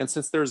 And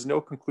since there's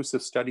no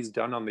conclusive studies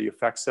done on the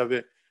effects of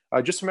it,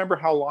 just remember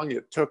how long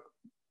it took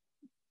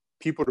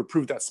people to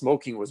prove that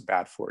smoking was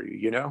bad for you,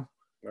 you know?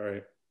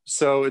 Right.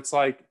 So it's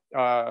like,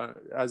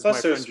 as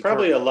plus there's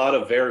probably a lot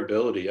of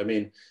variability. I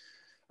mean,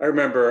 I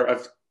remember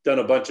I've done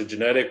a bunch of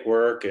genetic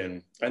work,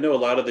 and I know a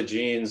lot of the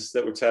genes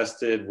that were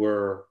tested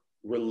were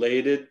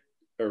related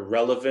or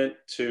relevant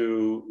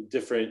to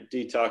different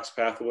detox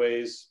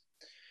pathways.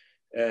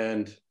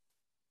 And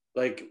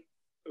like,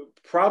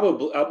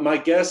 probably my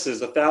guess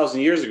is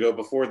 1,000 years ago,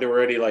 before there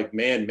were any like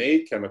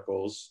man-made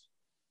chemicals,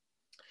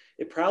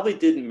 it probably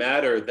didn't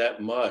matter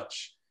that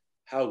much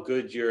how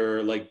good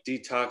your like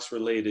detox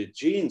related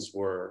genes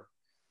were,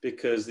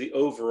 because the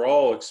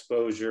overall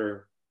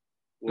exposure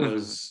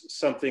was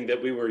something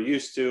that we were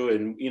used to.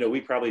 And, you know,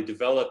 we probably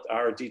developed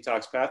our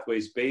detox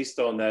pathways based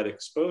on that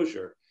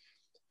exposure.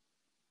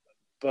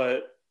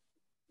 But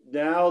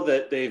now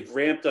that they've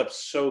ramped up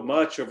so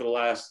much over the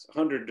last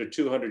 100 to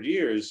 200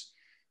 years,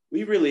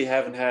 we really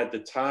haven't had the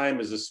time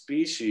as a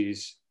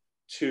species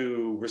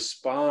to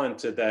respond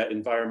to that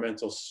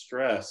environmental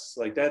stress.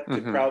 Like that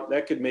could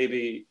that could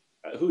maybe,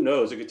 who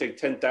knows, it could take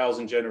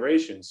 10,000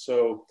 generations.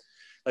 So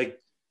like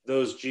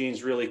those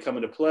genes really come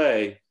into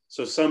play.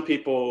 So some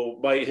people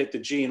might hit the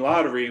gene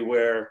lottery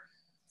where,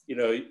 you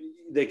know,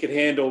 they could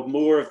handle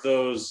more of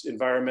those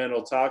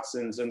environmental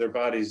toxins, and their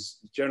body's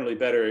generally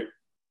better at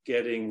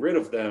getting rid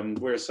of them,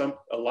 where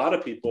a lot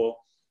of people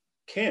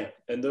can't.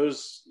 And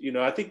those, you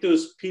know, I think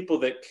those people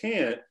that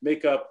can't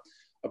make up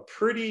a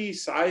pretty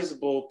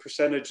sizable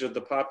percentage of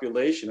the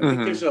population. I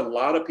think there's a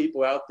lot of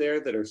people out there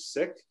that are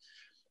sick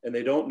and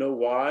they don't know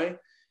why.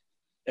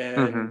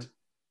 And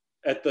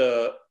at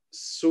the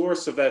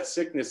source of that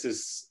sickness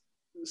is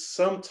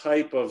some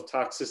type of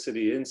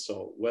toxicity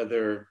insult,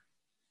 whether,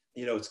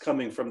 you know, it's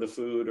coming from the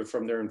food or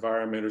from their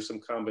environment or some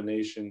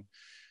combination.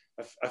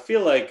 I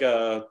feel like,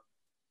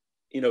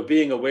 you know,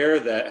 being aware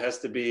of that has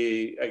to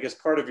be, I guess,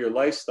 part of your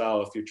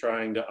lifestyle if you're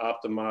trying to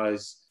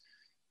optimize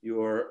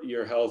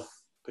your health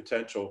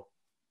potential.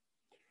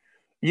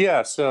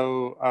 Yeah,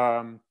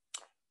 so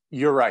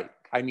you're right.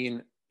 I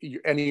mean,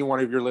 any one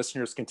of your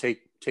listeners can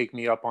take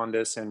me up on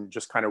this, and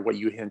just kind of what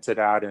you hinted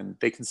at, and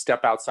they can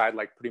step outside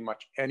like pretty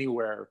much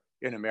anywhere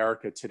in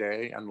America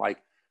today, and like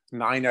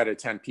 9 out of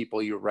 10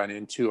 people you run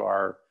into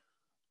are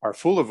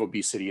full of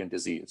obesity and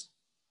disease,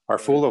 are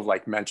full of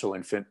like mental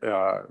and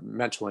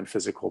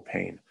physical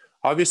pain.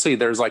 Obviously,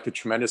 there's like a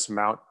tremendous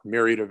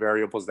myriad of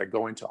variables that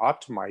go into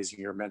optimizing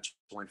your mental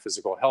and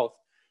physical health.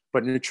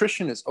 But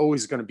nutrition is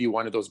always going to be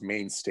one of those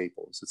main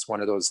staples. It's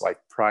one of those like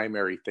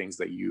primary things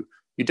that you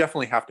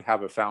definitely have to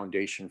have a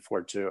foundation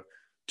for, to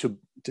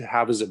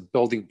have as a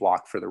building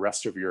block for the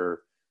rest of your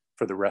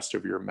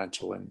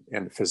mental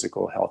and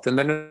physical health. And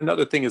then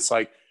another thing is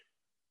like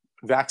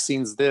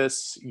vaccines,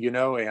 this, you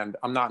know, and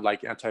I'm not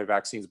like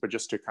anti-vaccines, but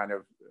just to kind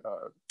of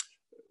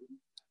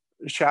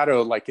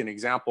shadow like an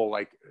example,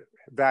 like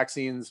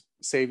vaccines,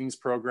 savings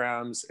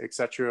programs,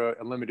 etc.,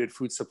 a limited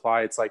food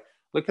supply. It's like,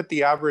 look at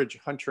the average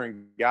hunter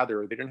and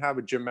gatherer. They didn't have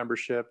a gym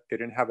membership. They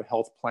didn't have a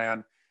health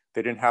plan.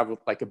 They didn't have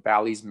like a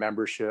Bally's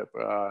membership.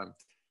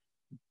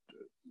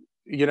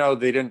 You know,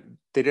 they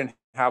didn't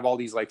have all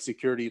these like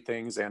security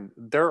things, and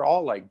they're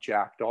all like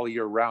jacked all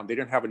year round. They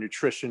didn't have a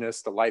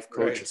nutritionist, a life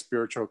coach, a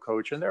spiritual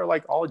coach, and they're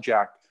like all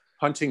jacked,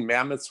 hunting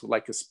mammoths with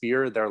like a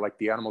spear. They're like,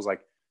 the animal's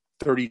like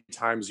 30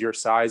 times your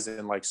size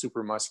and like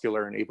super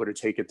muscular and able to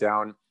take it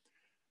down.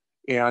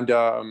 And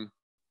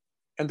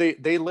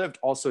they lived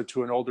also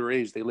to an older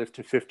age. They lived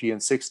to 50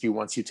 and 60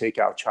 once you take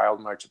out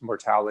child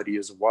mortality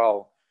as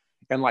well,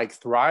 and like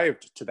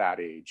thrived to that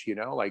age, you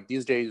know. Like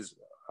these days,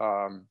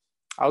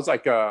 I was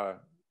like,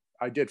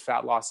 I did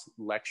fat loss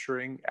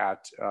lecturing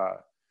at,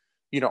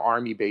 you know,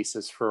 Army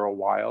bases for a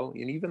while.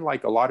 And even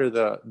like a lot of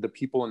the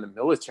people in the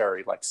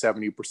military, like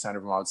 70%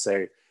 of them, I would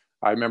say,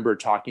 I remember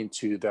talking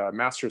to the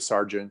master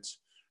sergeant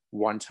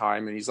one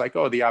time, and he's like,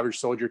 oh, the average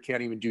soldier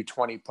can't even do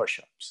 20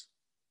 push-ups.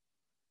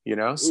 You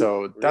know,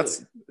 so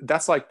really?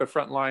 that's like the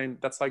front line.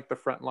 That's like the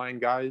frontline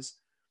guys.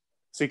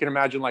 So you can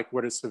imagine like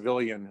what a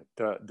civilian,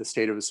 the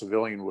state of a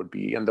civilian would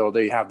be. And though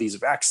they have these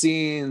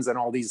vaccines and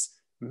all these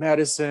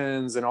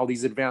medicines and all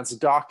these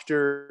advanced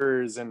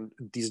doctors and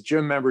these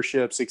gym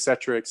memberships, et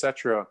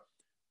cetera,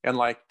 and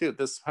like, dude,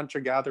 this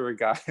hunter-gatherer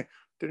guy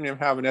didn't even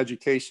have an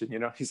education,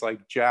 he's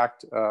like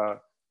jacked,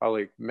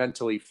 probably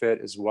mentally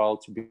fit as well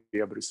to be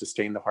able to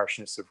sustain the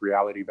harshness of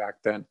reality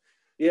back then.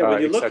 Yeah,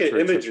 when you look at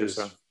images,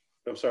 so.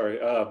 I'm sorry,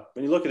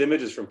 when you look at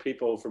images from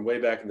people from way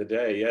back in the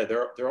day, yeah,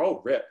 they're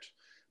all ripped.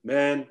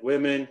 Men,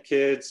 women,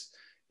 kids.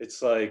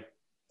 It's like,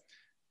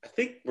 I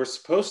think we're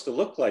supposed to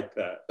look like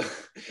that.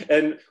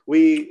 And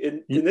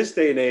in this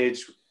day and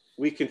age,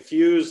 we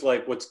confuse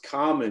like what's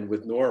common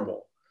with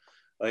normal.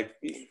 Like,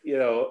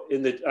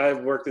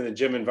 I've worked in the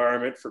gym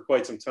environment for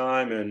quite some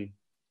time. And,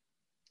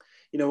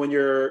 when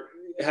you're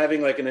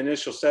having like an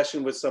initial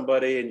session with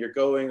somebody and you're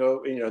going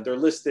over,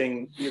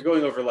 you're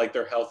going over like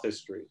their health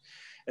history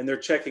and they're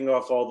checking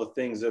off all the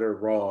things that are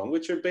wrong,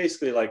 which are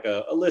basically like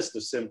a list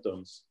of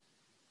symptoms.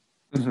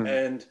 Mm-hmm.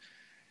 And,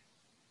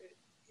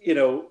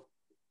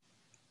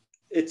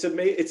 it's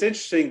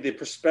interesting the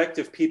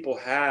perspective people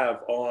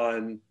have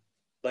on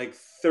like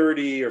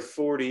 30 or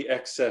 40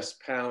 excess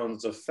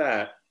pounds of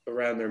fat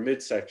around their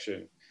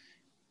midsection.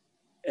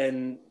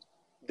 And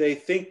they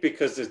think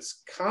because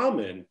it's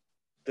common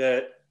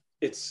that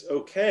it's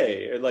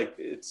okay, or like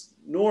it's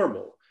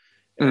normal.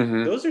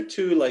 Mm-hmm. Those are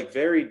two like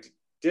very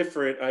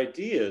different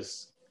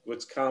ideas.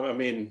 What's common, I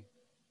mean,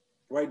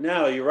 right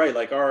now you're right,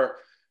 like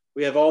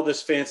we have all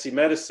this fancy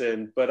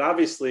medicine, but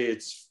obviously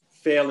it's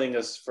failing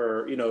us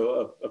for,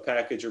 a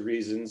package of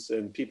reasons,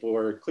 and people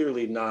are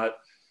clearly not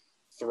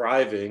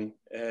thriving.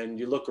 And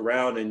you look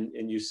around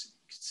and you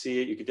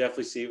see it, you could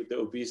definitely see the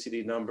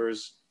obesity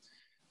numbers.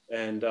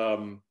 And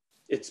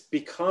it's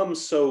become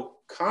so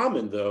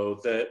common though,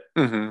 that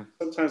mm-hmm.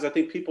 sometimes I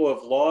think people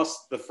have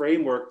lost the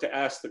framework to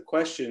ask the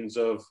questions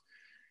of,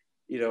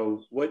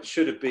 what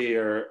should it be,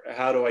 or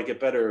how do I get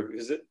better?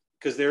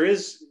 Because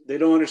they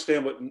don't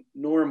understand what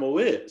normal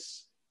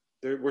is.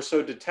 We're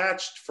so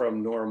detached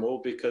from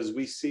normal because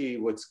we see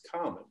what's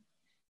common.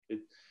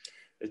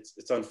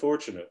 It's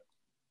unfortunate.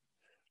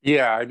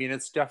 Yeah, I mean,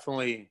 it's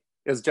definitely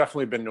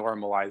been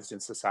normalized in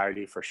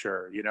society for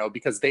sure,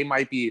 because they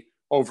might be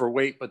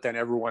overweight, but then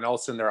everyone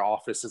else in their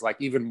office is like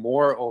even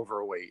more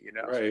overweight,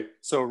 Right.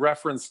 So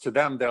reference to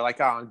them, they're like,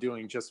 oh, I'm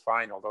doing just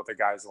fine. Although the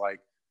guy's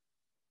like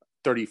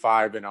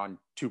 35 and on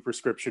 2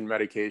 prescription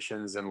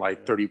medications and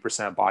like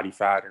 30% body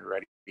fat and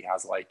already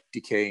has like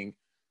decaying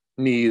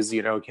knees,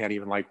 can't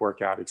even like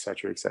work out, et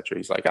cetera, et cetera.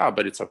 He's like,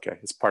 but it's okay.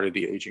 It's part of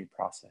the aging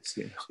process.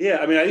 Yeah.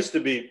 I mean, I used to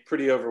be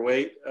pretty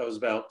overweight. I was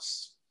about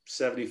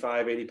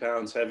 75, 80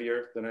 pounds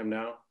heavier than I am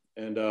now.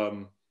 And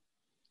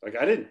like,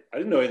 I didn't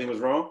know anything was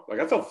wrong. Like,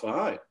 I felt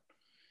fine.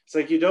 It's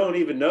like, you don't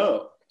even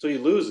know until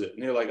you lose it.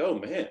 And you're like, oh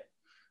man,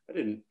 I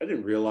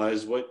didn't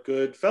realize what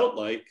good felt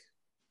like,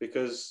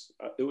 because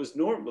it was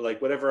normal.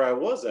 Like whatever I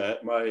was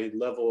at, my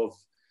level of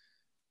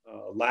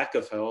lack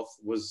of health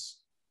was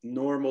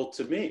normal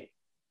to me.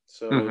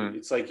 So mm-hmm.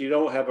 It's like you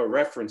don't have a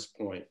reference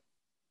point.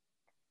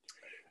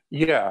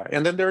 Yeah,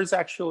 and then there is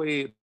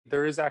actually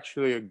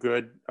a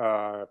good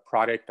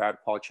product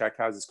that Paul Chek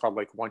has. It's called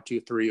like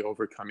 1-2-3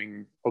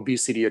 Overcoming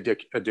Obesity,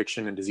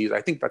 Addiction, and Disease.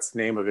 I think that's the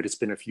name of it. It's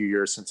been a few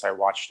years since I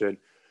watched it,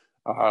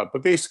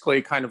 but basically,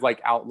 it kind of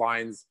like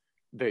outlines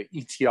the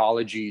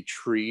etiology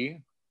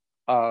tree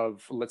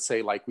of, let's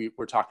say, like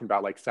we're talking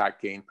about like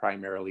fat gain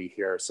primarily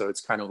here. So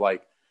it's kind of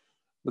like,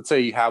 let's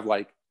say you have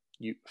like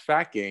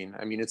fat gain.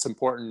 I mean, it's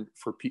important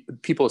for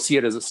people to see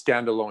it as a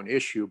standalone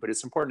issue, but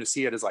it's important to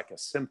see it as like a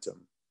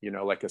symptom,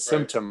 like a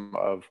symptom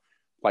of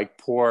like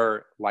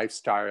poor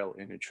lifestyle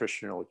and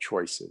nutritional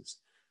choices.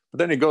 But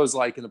then it goes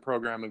like in the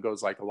program, it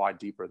goes like a lot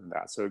deeper than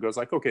that. So it goes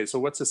like, okay, so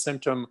what's a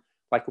symptom?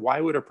 Like, why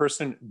would a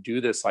person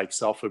do this like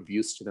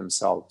self-abuse to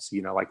themselves?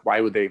 Like why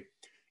would they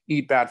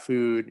eat bad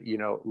food,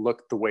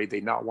 look the way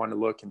they not want to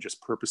look and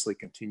just purposely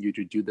continue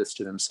to do this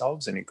to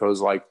themselves? And it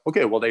goes like,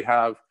 okay, well, they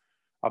have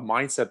a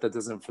mindset that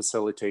doesn't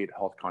facilitate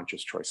health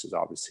conscious choices,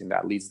 obviously. And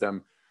that leads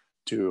them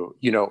to,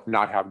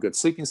 not have good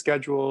sleeping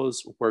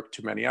schedules, work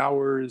too many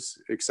hours,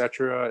 et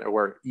cetera,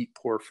 or eat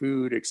poor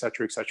food, et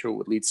cetera,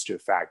 what leads to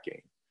fat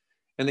gain.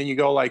 And then you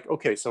go like,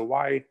 okay, so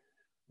why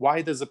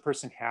does a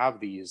person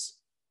have these,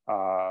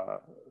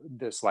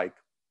 this like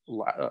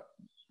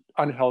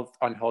unhealthy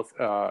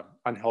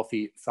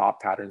thought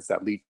patterns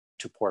that lead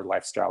to poor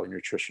lifestyle and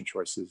nutrition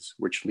choices,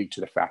 which lead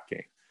to the fat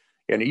gain?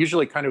 And it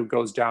usually kind of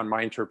goes down,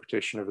 my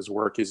interpretation of his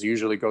work is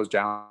usually goes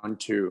down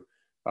to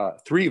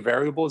 3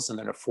 variables. And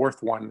then a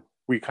 4th one,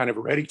 we kind of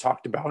already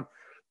talked about.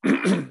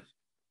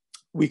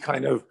 we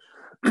kind of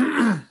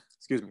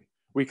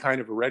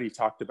already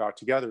talked about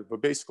together.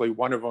 But basically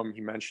one of them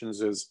he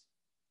mentions is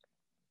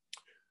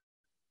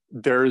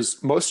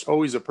there's most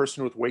always a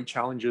person with weight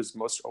challenges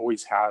most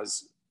always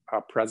has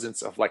a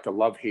presence of like a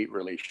love-hate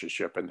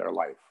relationship in their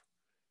life.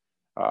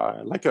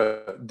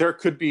 There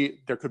could be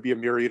a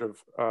myriad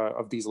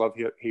of these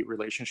love-hate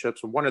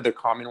relationships. And one of the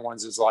common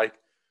ones is like,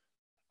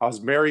 I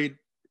was married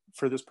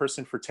for this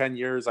person for 10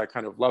 years. I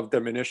kind of loved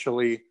them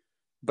initially,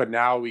 but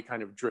now we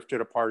kind of drifted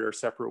apart our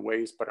separate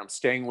ways, but I'm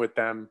staying with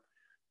them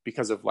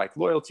because of like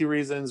loyalty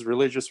reasons,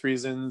 religious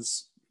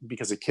reasons,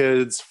 because of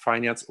kids,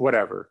 finance,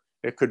 whatever.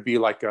 It could be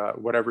like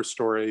whatever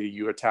story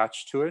you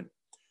attach to it.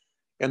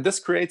 And this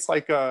creates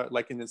like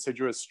an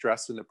insidious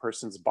stress in the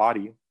person's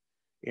body.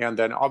 And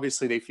then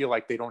obviously they feel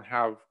like they don't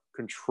have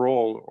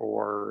control,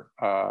 or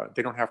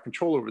they don't have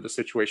control over the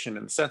situation,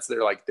 in the sense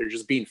they're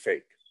just being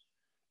fake.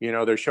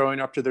 They're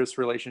showing up to this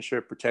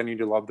relationship pretending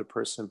to love the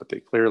person, but they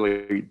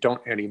clearly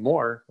don't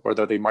anymore, or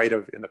though they might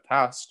have in the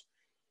past.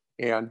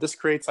 And this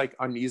creates like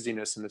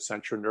uneasiness in the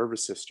central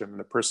nervous system. And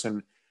the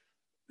person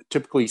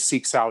typically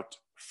seeks out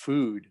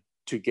food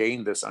to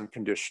gain this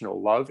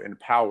unconditional love and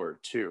power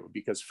too,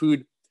 because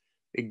food,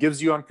 it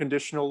gives you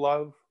unconditional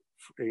love,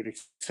 it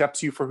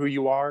accepts you for who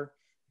you are.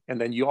 And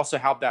then you also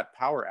have that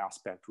power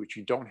aspect, which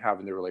you don't have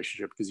in the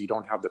relationship, because you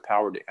don't have the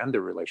power to end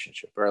the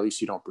relationship, or at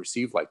least you don't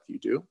perceive like you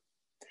do.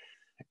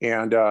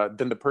 And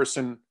then the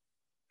person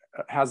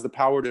has the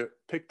power to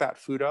pick that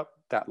food up,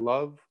 that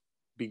love,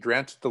 be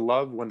granted the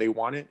love when they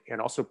want it,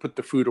 and also put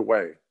the food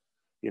away.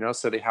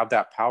 So they have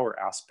that power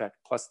aspect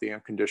plus the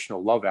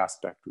unconditional love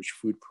aspect, which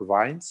food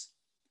provides.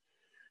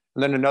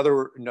 And then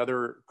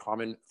another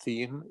common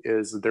theme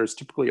is there's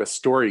typically a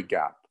story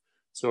gap.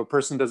 So a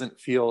person doesn't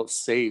feel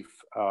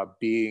safe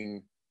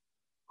being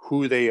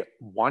who they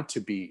want to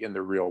be in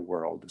the real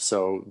world.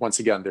 So once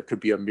again, there could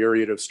be a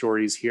myriad of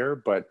stories here,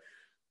 but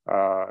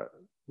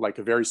like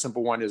a very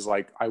simple one is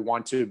like, I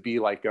want to be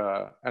like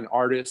an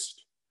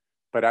artist,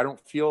 but I don't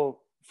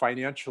feel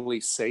financially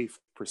safe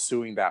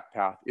pursuing that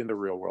path in the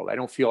real world. I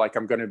don't feel like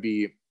I'm going to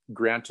be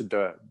granted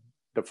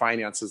the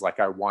finances like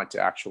I want to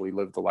actually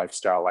live the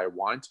lifestyle I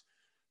want.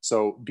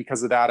 So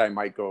because of that, I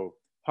might go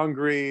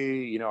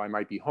hungry, I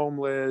might be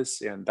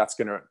homeless, and that's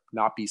going to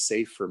not be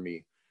safe for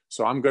me.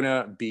 So I'm going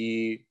to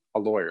be a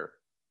lawyer,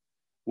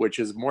 which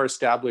is a more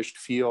established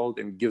field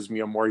and gives me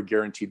a more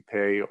guaranteed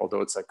pay,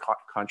 although it's a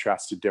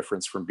contrasted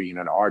difference from being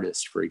an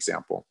artist, for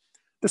example.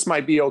 This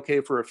might be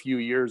okay for a few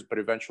years, but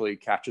eventually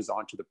it catches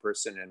on to the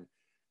person, and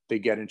they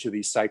get into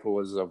these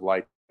cycles of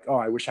like, oh,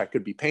 I wish I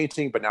could be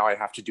painting, but now I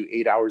have to do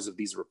 8 hours of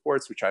these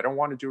reports, which I don't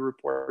want to do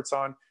reports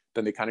on.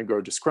 Then they kind of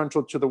grow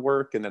disgruntled to the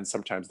work. And then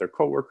sometimes their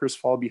coworkers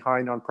fall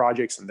behind on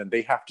projects, and then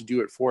they have to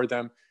do it for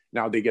them.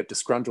 Now they get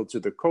disgruntled to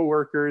the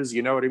coworkers.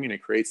 You know what I mean?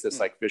 It creates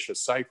this like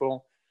vicious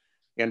cycle.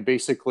 And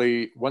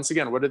basically, once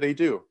again, what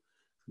do?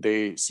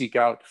 They seek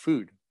out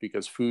food,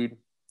 because food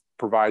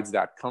provides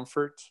that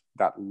comfort,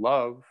 that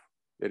love.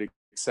 It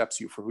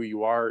accepts you for who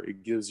you are.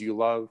 It gives you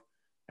love.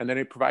 And then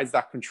it provides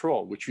that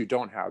control, which you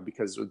don't have,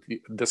 because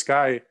this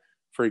guy,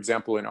 for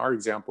example, in our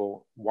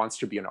example, wants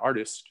to be an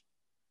artist,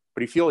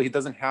 but he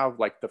doesn't have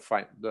like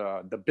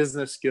the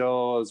business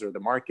skills or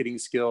the marketing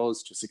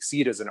skills to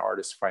succeed as an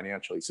artist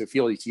financially. So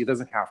he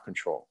doesn't have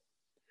control,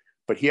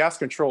 but he has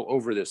control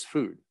over this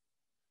food.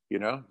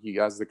 He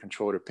has the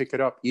control to pick it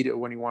up, eat it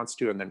when he wants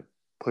to, and then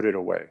put it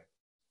away.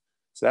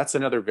 So that's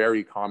another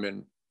very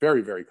common,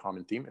 very, very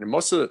common theme. And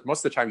most of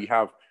the time you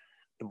have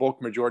the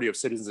bulk majority of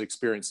citizens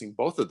experiencing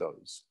both of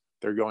those.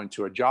 They're going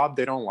to a job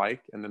they don't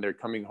like, and then they're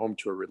coming home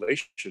to a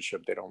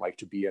relationship they don't like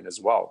to be in as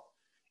well.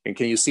 And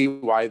can you see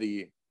why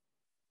the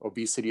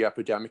obesity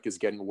epidemic is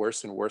getting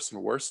worse and worse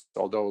and worse?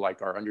 Although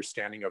like our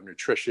understanding of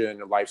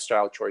nutrition,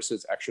 lifestyle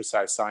choices,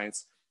 exercise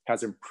science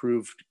has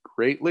improved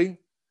greatly,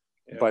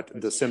 but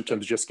the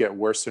symptoms just get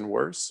worse and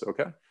worse.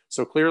 Okay.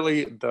 So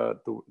clearly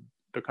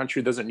the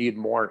country doesn't need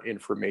more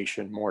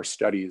information, more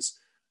studies.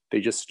 They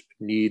just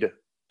need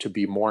to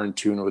be more in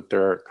tune with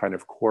their kind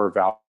of core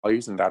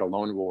values, and that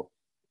alone will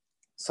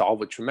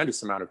solve a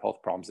tremendous amount of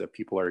health problems that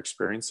people are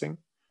experiencing.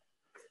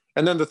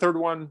 And then the third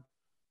one,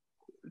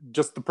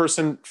 just the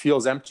person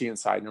feels empty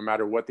inside no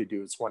matter what they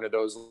do. It's one of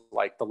those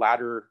like the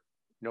ladder,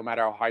 no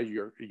matter how high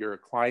you're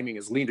climbing,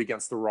 is leaned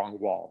against the wrong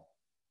wall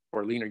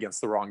or lean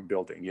against the wrong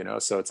building,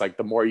 So it's like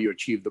the more you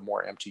achieve, the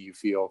more empty you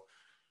feel,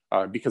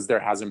 because there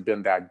hasn't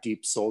been that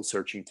deep soul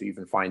searching to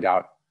even find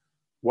out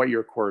what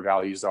your core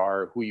values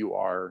are, who you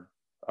are,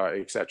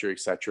 et cetera, et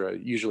cetera.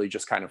 Usually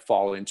just kind of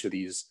fall into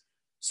these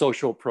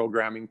social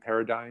programming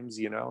paradigms,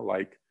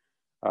 like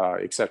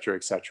et cetera,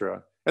 et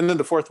cetera. And then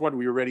the fourth one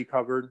we already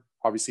covered.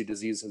 Obviously,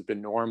 disease has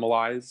been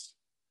normalized.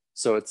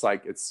 So it's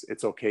like,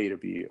 it's okay to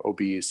be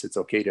obese. It's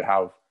okay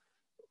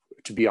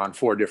to be on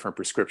 4 different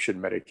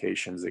prescription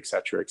medications, et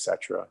cetera, et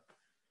cetera.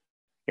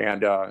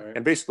 And,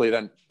 and basically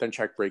then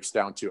Czech breaks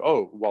down to,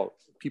 oh, well,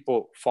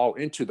 people fall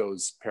into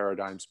those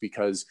paradigms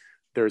because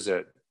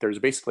there's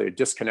basically a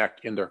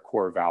disconnect in their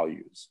core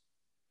values.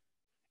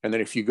 And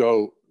then if you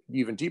go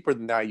even deeper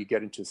than that, you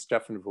get into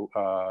Stefan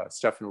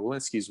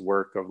Wolinski's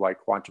work of like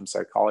quantum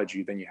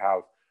psychology. Then you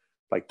have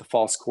like the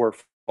false core,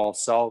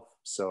 false self.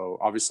 So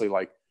obviously,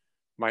 like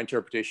my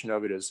interpretation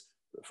of it is,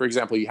 for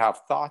example, you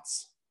have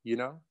thoughts,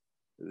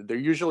 they're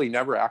usually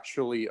never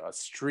actually a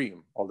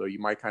stream, although you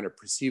might kind of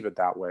perceive it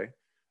that way.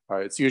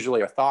 It's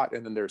usually a thought,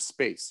 and then there's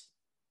space,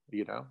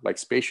 like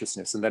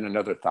spaciousness, and then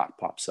another thought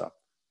pops up.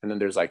 And then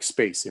there's like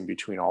space in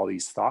between all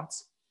these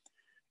thoughts.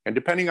 And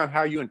depending on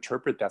how you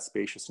interpret that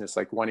spaciousness,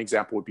 like one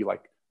example would be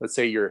like, let's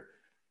say you're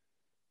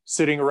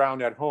sitting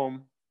around at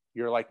home,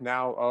 you're like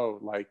now, oh,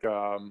 like,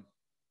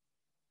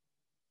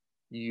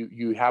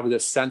 you have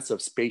this sense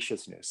of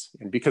spaciousness.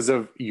 And because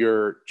of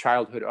your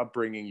childhood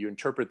upbringing, you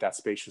interpret that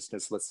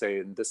spaciousness, let's say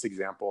in this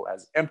example,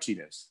 as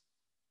emptiness.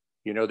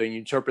 Then you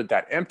interpret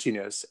that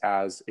emptiness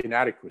as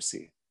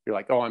inadequacy. You're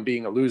like, oh, I'm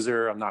being a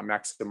loser. I'm not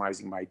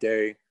maximizing my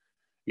day,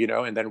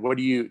 and then what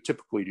do you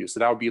typically do? So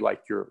that would be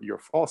like your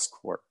false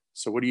core.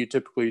 So what do you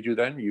typically do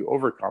then? You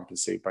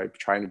overcompensate by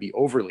trying to be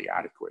overly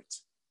adequate,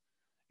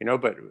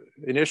 but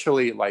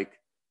initially, like,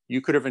 you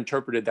could have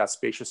interpreted that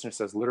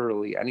spaciousness as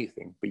literally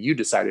anything, but you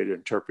decided to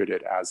interpret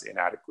it as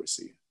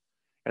inadequacy.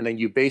 And then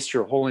you base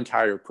your whole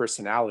entire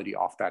personality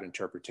off that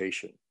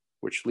interpretation,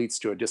 which leads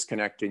to a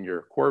disconnect in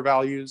your core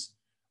values,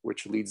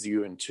 which leads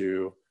you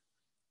into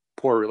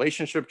poor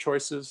relationship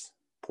choices,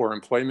 poor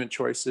employment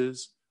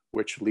choices,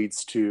 which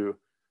leads to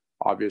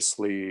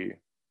obviously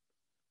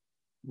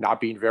not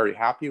being very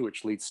happy,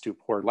 which leads to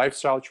poor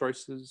lifestyle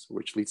choices,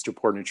 which leads to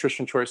poor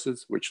nutrition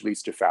choices, which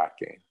leads to fat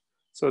gain.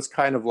 So it's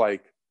kind of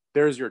like,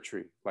 there's your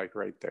tree, like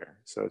right there.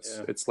 So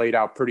it's laid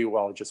out pretty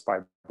well just by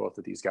both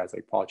of these guys,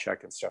 like Paul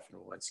Chek and Stefan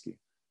Walensky.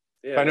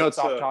 Yeah, I know it's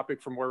off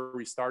topic from where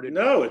we started.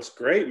 No, it's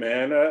great,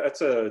 man. That's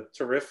a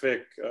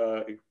terrific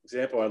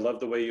example. I love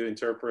the way you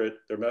interpret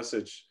their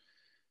message.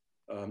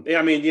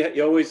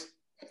 You always,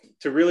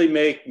 to really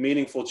make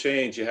meaningful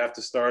change, you have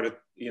to start at,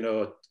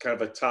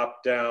 kind of a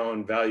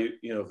top-down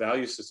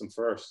value system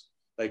first.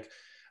 Like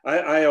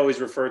I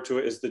always refer to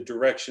it as the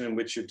direction in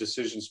which your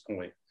decisions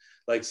point.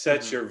 Like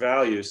set your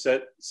values,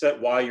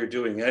 set why you're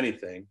doing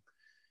anything.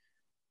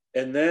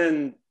 And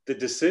then the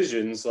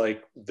decisions,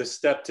 like the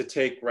step to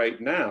take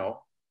right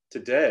now,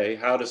 today,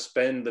 how to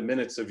spend the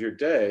minutes of your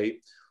day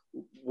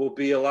will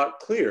be a lot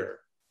clearer,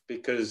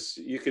 because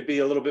you could be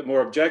a little bit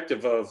more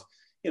objective of,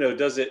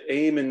 does it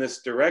aim in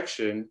this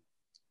direction,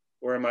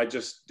 or am I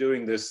just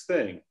doing this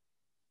thing?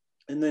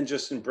 And then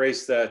just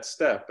embrace that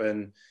step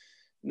and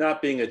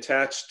not being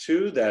attached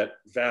to that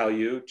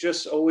value,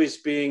 just always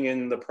being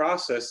in the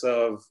process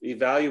of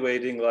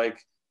evaluating, like,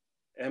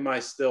 am I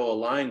still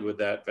aligned with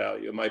that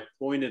value? Am I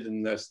pointed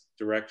in this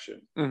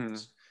direction? Mm-hmm.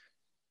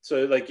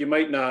 So like, you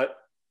might not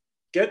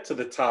get to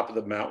the top of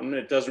the mountain.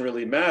 It doesn't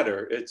really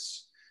matter.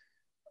 It's,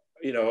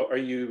 are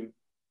you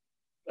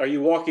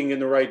walking in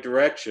the right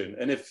direction?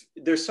 And if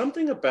there's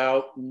something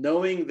about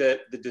knowing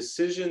that the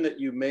decision that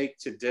you make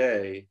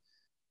today,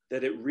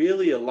 that it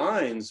really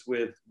aligns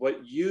with what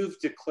you've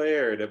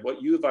declared and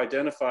what you've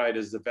identified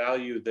as the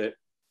value that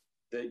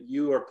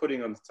you are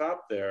putting on the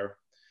top there,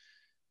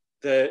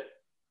 that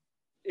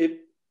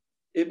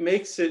it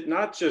makes it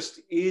not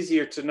just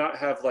easier to not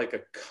have like a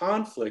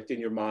conflict in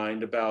your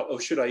mind about, oh,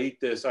 should I eat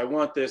this? I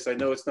want this. I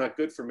know it's not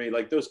good for me.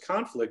 Like, those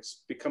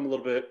conflicts become a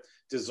little bit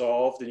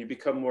dissolved and you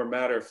become more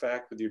matter of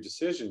fact with your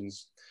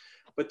decisions.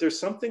 But there's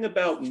something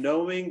about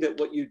knowing that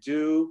what you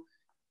do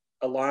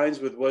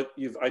aligns with what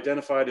you've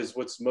identified as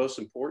what's most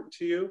important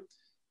to you,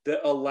 that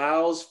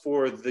allows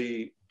for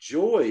the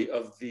joy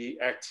of the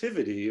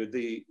activity or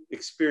the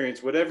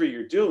experience, whatever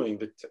you're doing,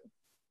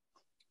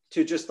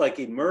 to just like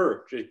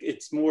emerge.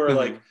 It's more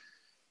like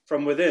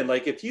from within.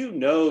 Like, if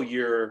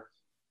you're,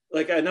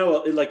 like, I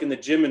know, like in the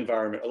gym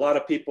environment, a lot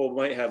of people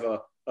might have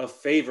a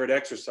favorite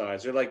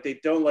exercise, or like they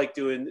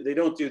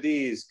don't do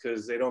these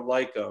because they don't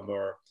like them,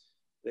 or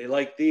they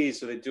like these,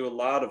 so they do a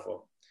lot of them.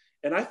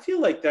 And I feel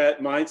like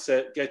that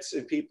mindset gets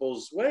in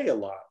people's way a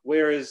lot.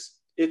 Whereas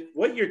if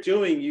what you're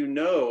doing,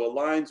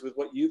 aligns with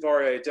what you've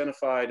already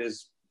identified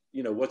as,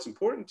 what's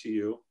important to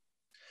you,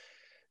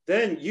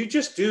 then you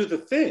just do the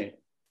thing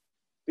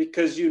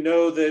because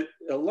that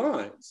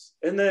aligns.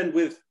 And then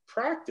with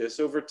practice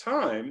over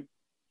time,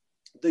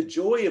 the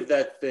joy of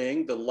that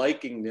thing, the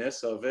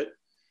likingness of it,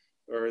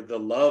 or the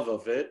love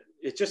of it,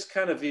 it just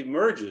kind of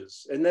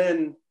emerges. And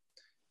then,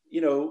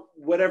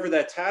 whatever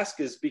that task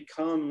is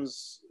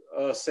becomes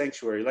a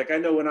sanctuary. Like, I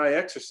know when I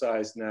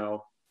exercise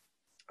now,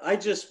 I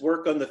just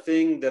work on the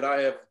thing that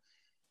I have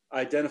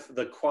identified,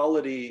 the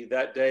quality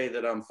that day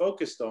that I'm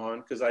focused on,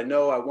 because I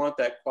know I want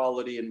that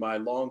quality in my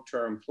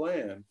long-term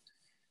plan.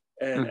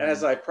 And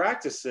as I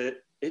practice it,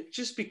 it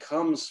just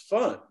becomes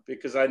fun,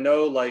 because I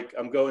know, like,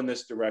 I'm going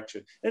this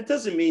direction. And it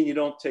doesn't mean you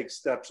don't take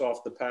steps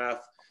off the path,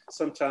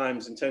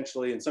 sometimes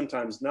intentionally and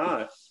sometimes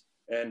not.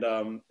 And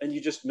you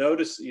just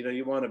notice,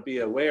 you want to be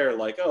aware,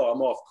 like, oh,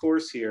 I'm off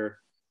course here.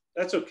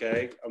 That's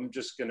okay.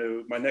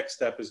 My next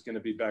step is going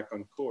to be back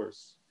on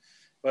course.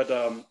 But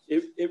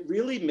it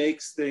really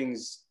makes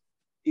things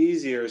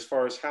easier as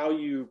far as how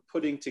you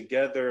putting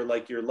together,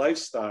 like, your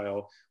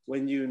lifestyle,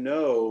 when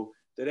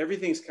that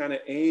everything's kind of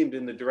aimed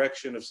in the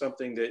direction of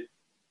something that,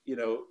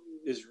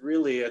 is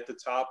really at the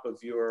top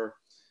of your,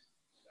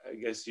 I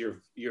guess,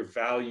 your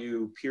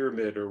value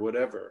pyramid or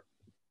whatever.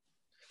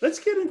 Let's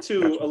get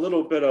into a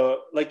little bit of,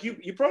 like,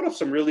 you brought up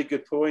some really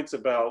good points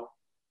about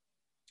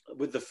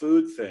with the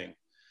food thing,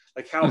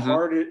 like how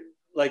hard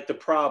like the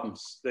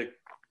problems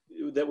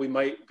that we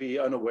might be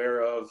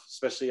unaware of,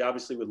 especially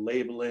obviously with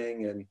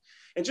labeling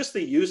and just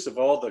the use of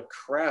all the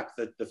crap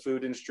that the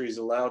food industry is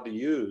allowed to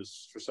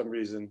use for some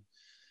reason.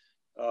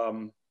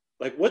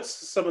 Like, what's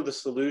some of the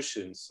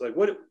solutions? Like,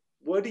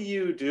 what do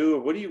you do, or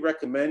what do you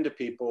recommend to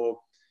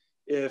people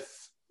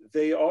if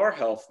they are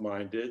health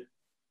minded.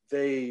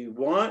 They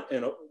want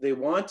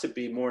to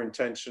be more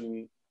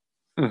intention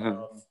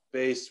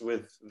based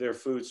with their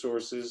food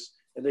sources,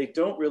 and they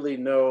don't really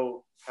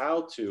know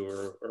how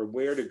to or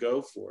where to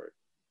go for it.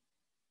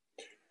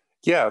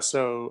 Yeah,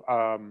 so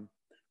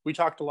we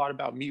talked a lot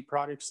about meat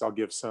products. I'll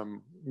give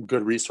some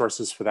good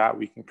resources for that.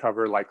 We can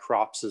cover like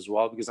crops as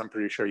well, because I'm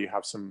pretty sure you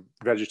have some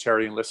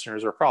vegetarian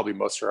listeners, or probably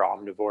most are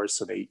omnivores,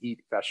 so they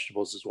eat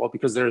vegetables as well,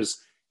 because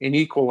there's an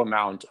equal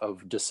amount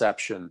of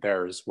deception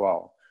there as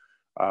well.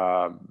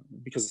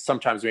 Because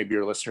sometimes maybe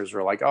your listeners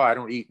are like, oh, I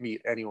don't eat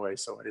meat anyway,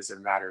 so it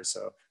doesn't matter.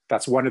 So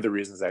that's one of the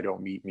reasons I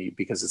don't eat meat,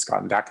 because it's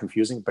gotten that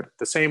confusing. But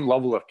the same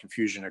level of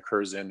confusion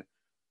occurs in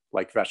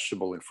like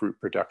vegetable and fruit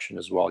production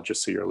as well,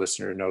 just so your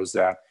listener knows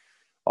that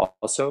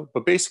also.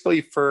 But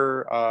basically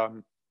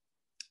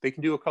they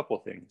can do a couple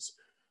of things.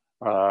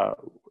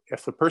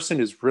 If the person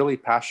is really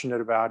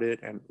passionate about it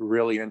and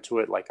really into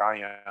it, like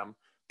I am,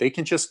 they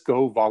can just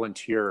go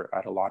volunteer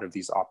at a lot of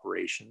these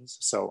operations.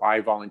 So I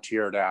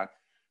volunteered at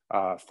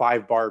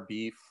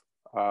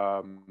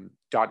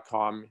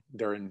 5barbeef.com.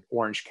 They're in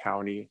Orange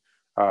County,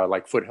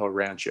 like Foothill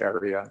Ranch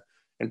area.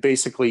 And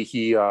basically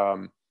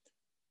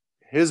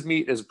his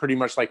meat is pretty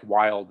much like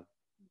wild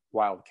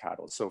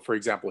cattle. So for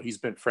example, he's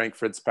been Frank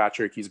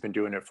Fitzpatrick. He's been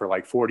doing it for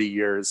like 40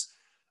 years.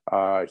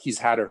 He's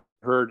had a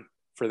herd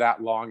for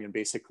that long, and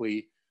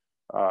basically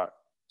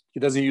he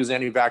doesn't use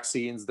any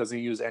vaccines, doesn't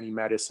use any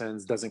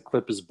medicines, doesn't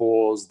clip his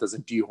bulls,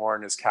 doesn't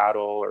dehorn his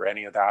cattle or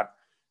any of that.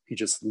 He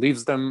just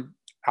leaves them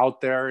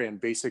out there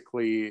and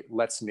basically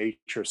lets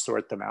nature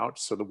sort them out.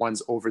 So the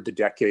ones over the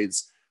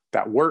decades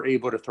that were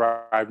able to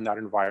thrive in that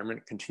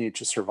environment continue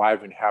to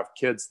survive and have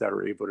kids that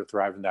are able to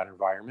thrive in that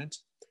environment.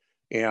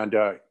 And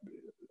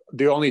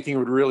the only thing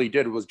we really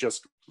did was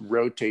just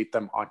rotate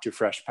them onto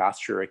fresh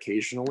pasture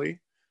occasionally.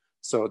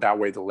 So that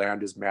way the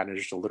land is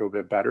managed a little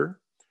bit better.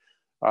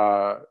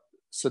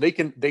 So they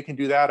can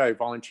do that. I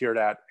volunteered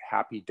at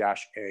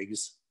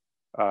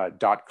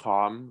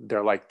happy-eggs.com.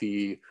 They're like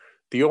the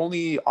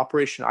only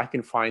operation I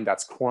can find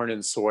that's corn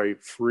and soy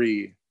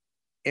free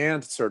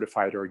and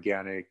certified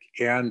organic,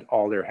 and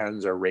all their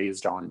hens are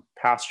raised on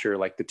pasture.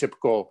 Like the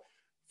typical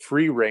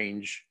free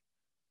range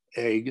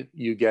egg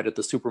you get at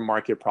the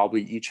supermarket,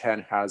 probably each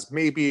hen has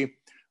maybe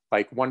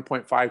like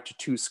 1.5 to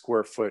 2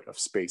 square foot of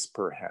space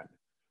per hen,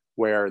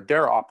 where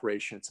their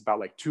operation, it's about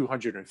like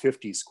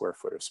 250 square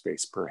foot of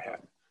space per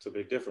hen. It's a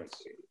big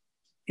difference.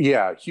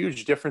 Yeah,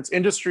 huge difference.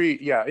 Industry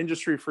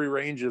free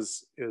range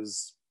is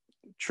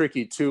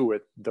tricky too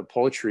with the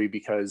poultry,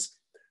 because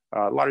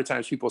a lot of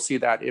times people see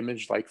that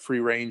image like free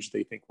range,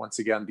 they think once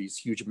again these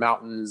huge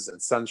mountains and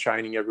sun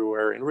shining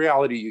everywhere. In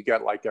reality, you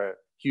get like a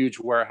huge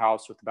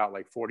warehouse with about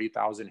like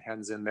 40,000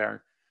 hens in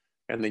there,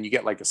 and then you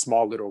get like a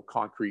small little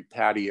concrete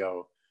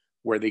patio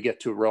where they get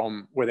to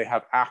roam, where they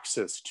have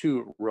access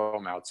to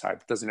roam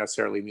outside. It doesn't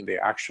necessarily mean they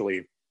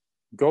actually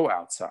go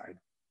outside.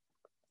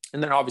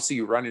 And then obviously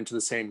you run into the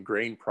same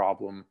grain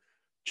problem.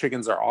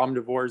 Chickens are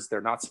omnivores.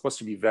 They're not supposed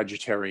to be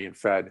vegetarian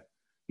fed.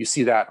 You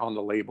see that on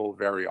the label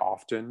very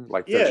often,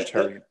 like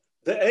vegetarian.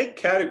 The egg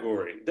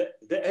category,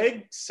 the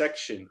egg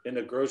section in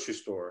a grocery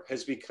store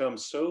has become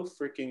so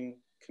freaking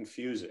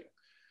confusing.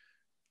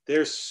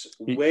 There's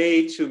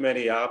way too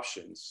many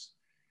options.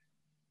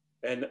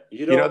 And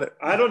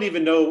I don't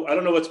even know. I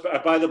don't know I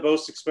buy the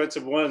most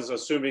expensive ones,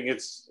 assuming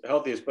it's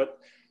healthiest. But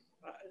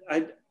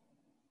I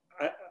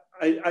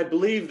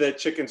believe that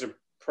chickens are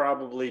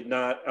probably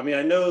not. I mean,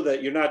 I know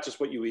that you're not just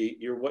what you eat;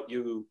 you're what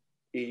you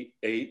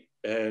ate,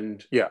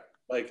 and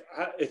like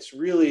it's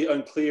really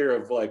unclear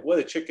of like what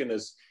a chicken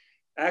is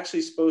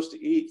actually supposed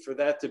to eat for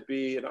that to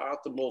be an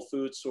optimal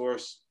food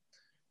source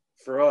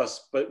for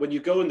us. But when you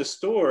go in the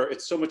store,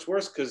 it's so much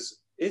worse, because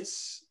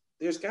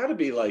there's got to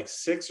be like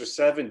 6 or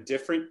 7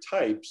 different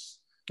types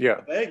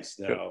of eggs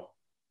now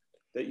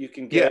that you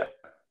can get. Yeah.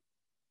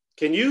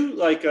 Can you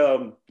like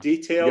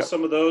detail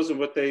some of those and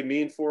what they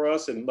mean for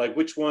us, and like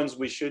which ones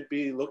we should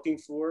be looking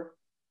for?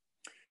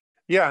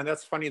 Yeah, and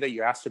that's funny that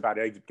you asked about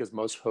eggs, because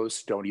most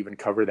hosts don't even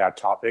cover that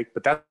topic.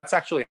 But that's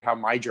actually how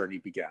my journey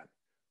began.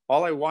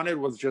 All I wanted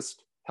was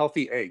just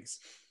healthy eggs.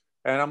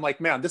 And I'm like,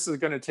 man, this is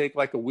going to take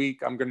like a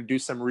week. I'm going to do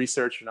some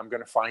research and I'm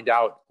going to find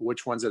out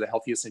which ones are the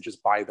healthiest and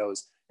just buy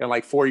those. And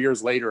like 4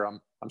 years later,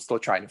 I'm still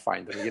trying to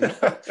find them,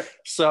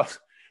 So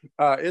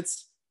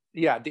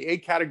the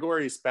egg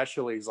category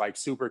especially is like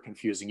super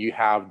confusing. You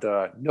have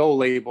the no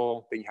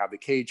label, then you have the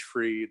cage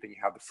free, then you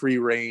have the free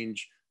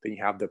range, then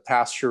you have the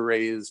pasture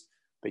raised,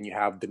 then you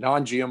have the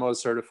non-GMO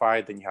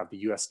certified, then you have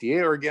the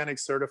USDA organic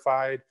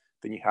certified,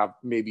 then you have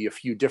maybe a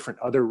few different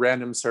other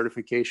random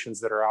certifications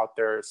that are out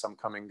there. Some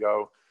come and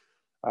go.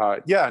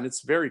 And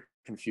it's very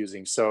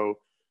confusing. So,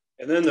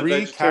 and then the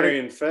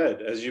vegetarian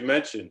fed, as you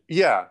mentioned.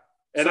 Yeah.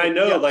 And so, I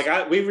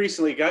know, we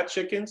recently got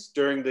chickens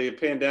during the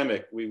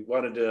pandemic. We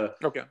wanted to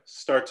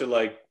start to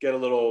like get a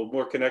little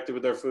more connected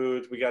with our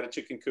foods. We got a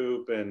chicken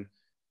coop, and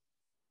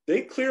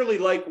they clearly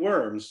like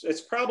worms.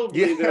 It's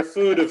probably their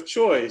food of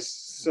choice.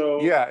 So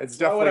it's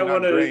definitely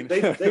not grain.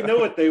 They know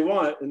what they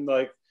want, and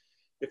like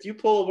if you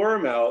pull a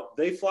worm out,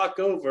 they flock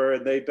over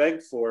and they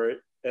beg for it.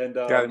 And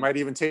yeah, they might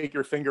even take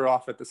your finger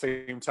off at the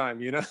same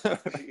time, you know?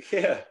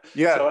 Yeah.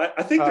 Yeah. So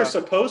I think they're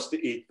supposed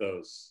to eat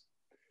those.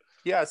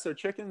 Yeah. So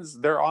chickens,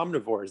 they're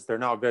omnivores. They're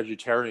not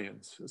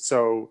vegetarians.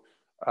 So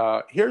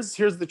here's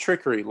the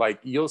trickery. Like,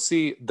 you'll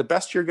see the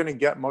best you're going to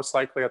get most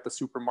likely at the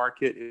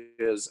supermarket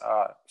is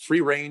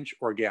free range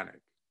organic.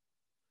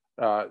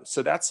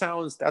 So that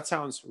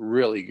sounds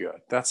really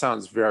good. That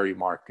sounds very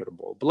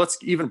marketable. But let's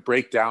even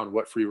break down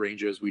what free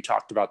range is. We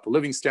talked about the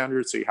living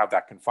standards. So you have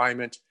that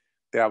confinement.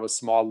 They have a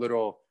small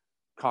little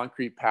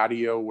concrete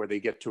patio where they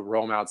get to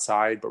roam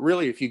outside. But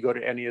really, if you go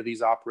to any of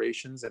these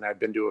operations, and I've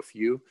been to a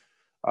few,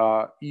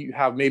 you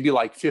have maybe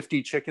like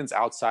 50 chickens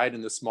outside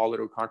in the small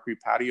little concrete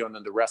patio, and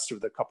then the rest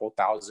of the couple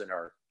thousand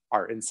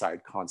are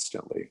inside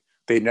constantly.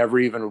 They never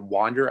even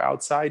wander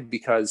outside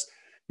because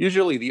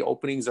usually the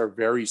openings are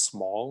very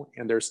small,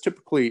 and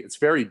it's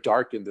very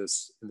dark in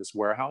this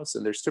warehouse,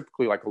 and there's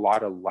typically like a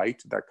lot of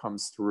light that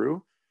comes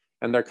through,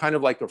 and they're kind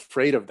of like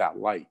afraid of that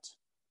light.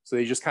 So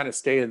they just kind of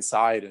stay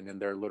inside and in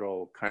their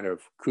little kind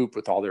of coop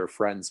with all their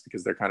friends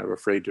because they're kind of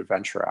afraid to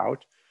venture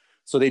out.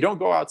 So they don't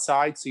go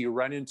outside. So you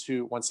run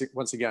into, once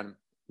again,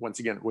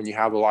 when you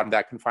have a lot of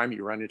that confinement,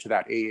 you run into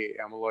that AA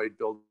amyloid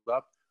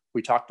buildup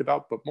we talked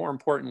about. But more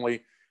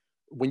importantly,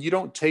 when you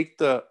don't take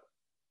the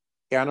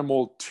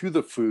animal to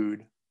the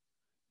food,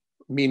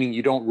 meaning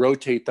you don't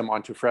rotate them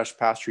onto fresh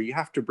pasture, you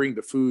have to bring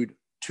the food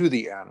to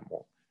the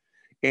animal.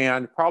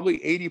 And probably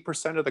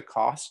 80% of the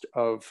cost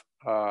of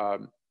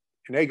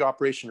an egg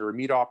operation or a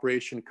meat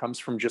operation comes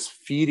from just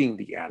feeding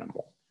the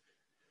animal.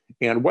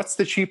 And what's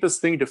the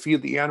cheapest thing to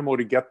feed the animal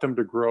to get them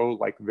to grow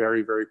like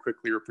very, very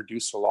quickly or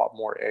produce a lot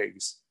more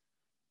eggs?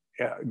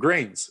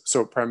 Grains,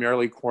 so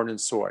primarily corn and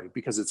soy,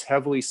 because it's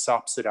heavily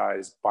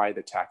subsidized by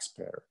the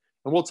taxpayer.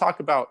 And we'll talk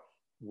about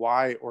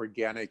why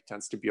organic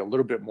tends to be a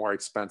little bit more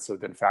expensive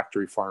than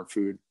factory farm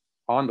food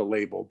on the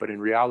label. But in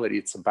reality,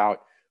 it's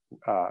about,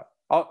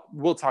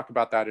 we'll talk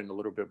about that in a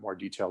little bit more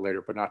detail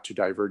later, but not to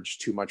diverge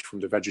too much from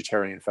the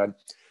vegetarian fed.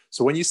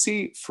 So when you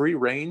see free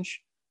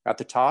range at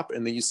the top,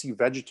 and then you see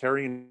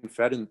vegetarian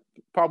fed and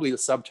probably the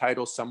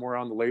subtitle somewhere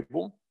on the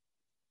label,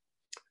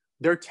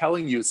 they're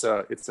telling you it's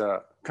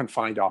a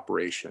confined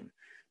operation.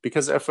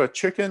 Because if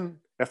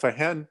a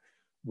hen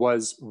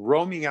was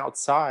roaming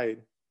outside,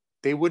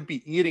 they would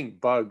be eating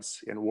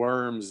bugs and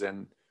worms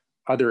and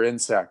other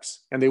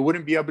insects, and they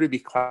wouldn't be able to be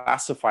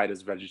classified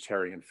as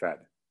vegetarian fed.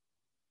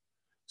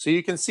 So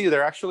you can see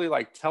they're actually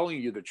like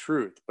telling you the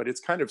truth, but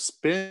it's kind of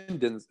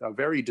spinned in a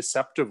very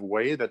deceptive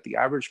way that the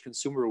average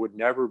consumer would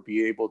never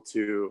be able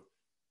to,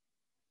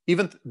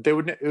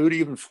 it would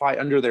even fly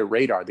under their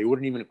radar. They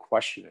wouldn't even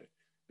question it,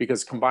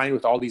 because combined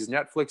with all these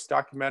Netflix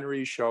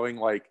documentaries showing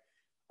like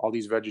all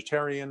these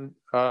vegetarian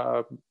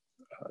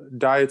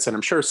diets, and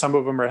I'm sure some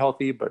of them are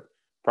healthy, but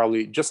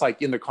probably just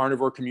like in the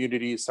carnivore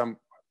community, some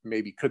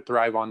maybe could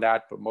thrive on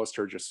that, but most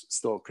are just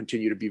still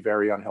continue to be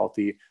very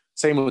unhealthy.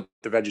 Same with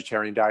the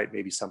vegetarian diet,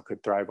 maybe some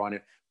could thrive on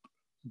it,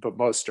 but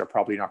most are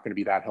probably not going to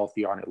be that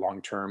healthy on it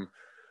long term.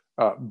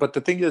 But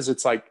the thing is,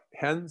 it's like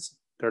hens,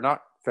 they're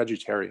not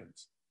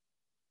vegetarians.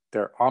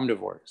 They're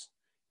omnivores.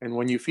 And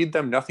when you feed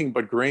them nothing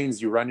but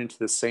grains, you run into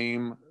the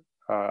same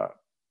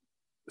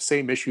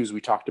issues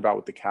we talked about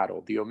with the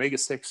cattle. The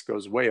omega-6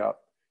 goes way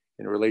up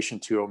in relation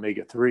to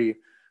omega-3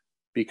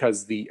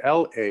 because the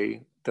LA,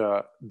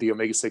 the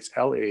omega-6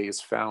 LA is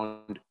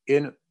found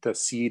in the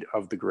seed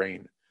of the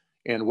grain.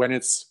 And when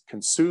it's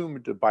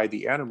consumed by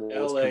the animal,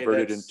 it's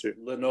converted into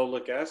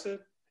linoleic acid.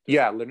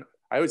 Yeah,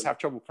 I always have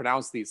trouble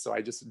pronouncing these, so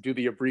I just do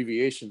the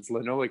abbreviations: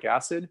 linoleic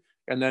acid,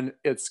 and then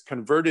it's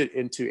converted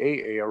into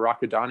AA,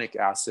 arachidonic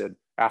acid,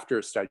 after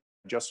it's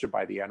digested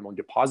by the animal and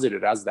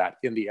deposited as that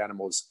in the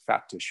animal's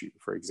fat tissue,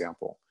 for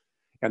example.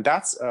 And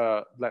that's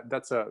a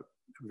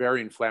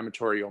very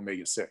inflammatory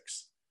omega-6.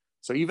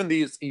 So even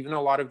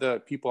a lot of the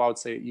people, I would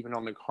say, even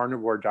on the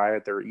carnivore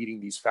diet, they're eating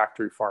these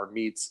factory farm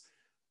meats.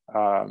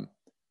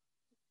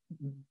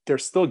 They're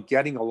still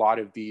getting a lot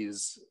of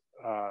these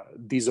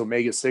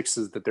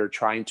omega-6s that they're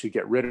trying to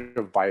get rid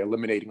of by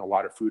eliminating a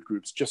lot of food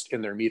groups just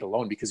in their meat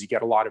alone, because you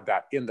get a lot of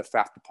that in the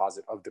fat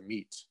deposit of the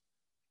meat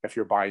if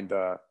you're buying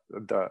the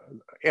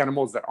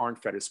animals that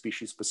aren't fed a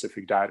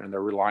species-specific diet and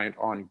they're reliant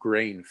on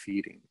grain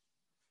feeding.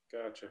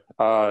 Gotcha.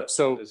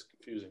 So that is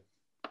confusing.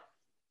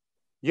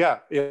 Yeah,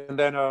 and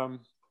then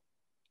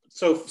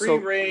so free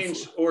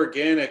range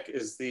organic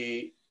is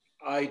the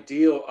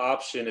ideal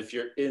option if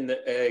you're in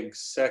the egg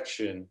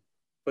section,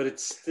 but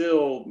it's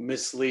still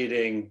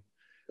misleading.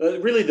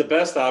 Really, the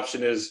best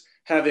option is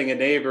having a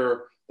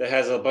neighbor that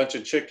has a bunch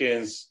of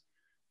chickens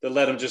that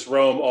let them just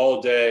roam all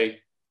day,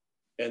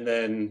 and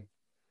then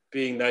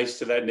being nice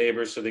to that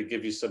neighbor so they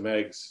give you some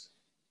eggs.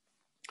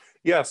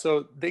 Yeah,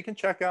 so they can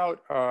check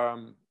out, I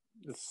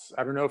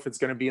don't know if it's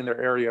going to be in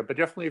their area, but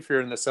definitely if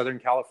you're in the Southern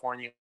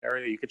California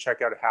area, you could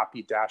check out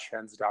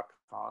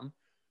happy-hens.com.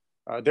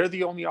 They're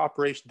the only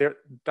operation there.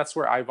 That's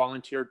where I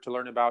volunteered to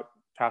learn about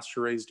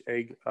pasture-raised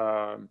egg,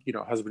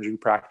 husbandry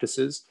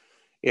practices.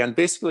 And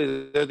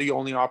basically, they're the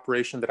only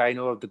operation that I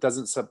know of that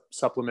doesn't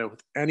supplement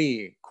with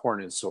any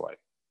corn and soy.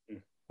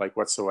 like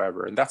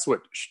whatsoever. And that's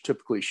what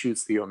typically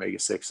shoots the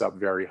omega-6 up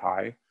very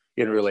high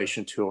in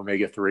relation to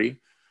omega-3.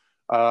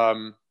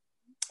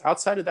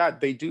 Outside of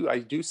that, I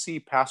do see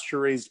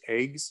pasture-raised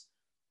eggs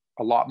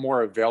a lot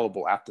more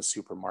available at the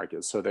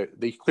supermarket. So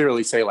they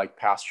clearly say like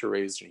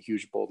pasture-raised in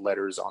huge bold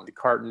letters on the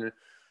carton.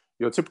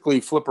 You'll typically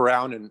flip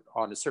around, and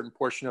on a certain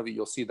portion of it,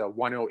 you'll see the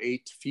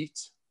 108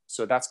 feet.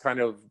 So that's kind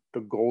of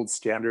the gold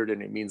standard.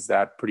 And it means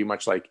that pretty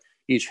much like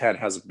each head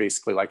has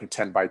basically like a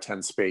 10 by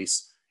 10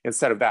 space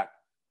instead of that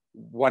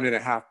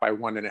 1.5 by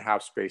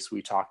 1.5 space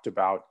we talked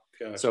about.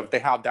 Gotcha. So if they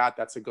have that,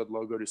 that's a good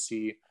logo to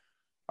see.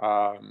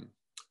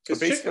 So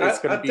basically,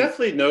 I've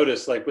definitely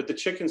noticed, like with the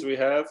chickens we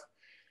have,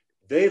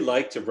 they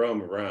like to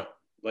roam around.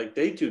 Like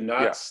they do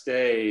not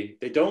stay.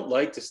 They don't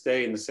like to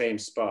stay in the same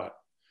spot.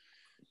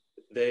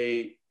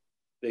 They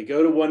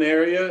go to one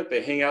area,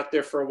 they hang out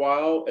there for a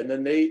while, and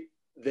then they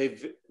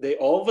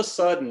all of a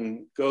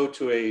sudden go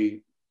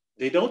to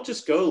they don't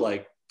just go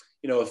like,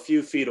 a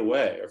few feet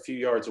away or a few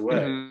yards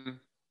away. Mm-hmm.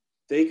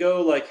 They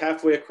go like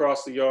halfway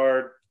across the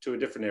yard to a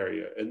different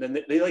area, and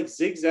then they like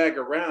zigzag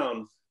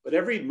around. But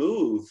every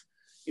move,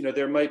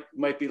 there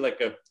might be like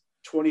a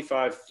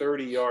 25,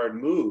 30 yard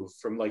move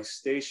from like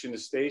station to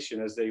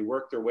station as they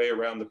work their way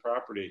around the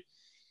property.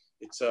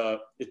 It's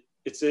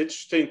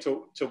interesting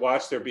to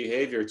watch their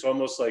behavior. It's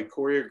almost like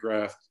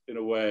choreographed in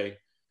a way.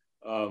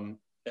 And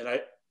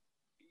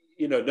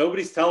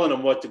nobody's telling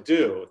them what to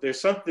do.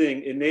 There's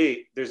something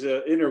innate. There's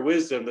an inner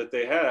wisdom that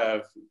they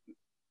have.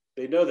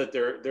 They know that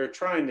they're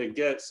trying to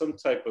get some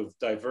type of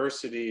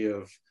diversity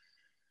of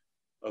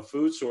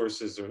food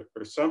sources or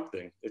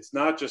something. It's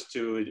not just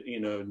to,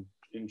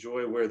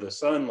 enjoy where the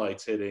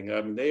sunlight's hitting.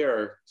 I mean, they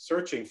are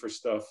searching for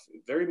stuff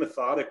very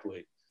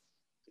methodically.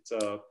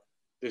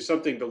 There's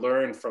something to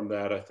learn from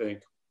that, I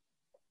think.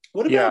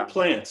 What about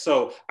plants?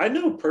 So I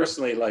know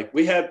personally, like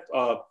we had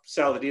Paul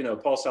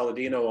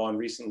Saladino on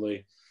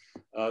recently,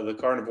 the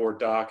carnivore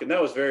doc, and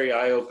that was very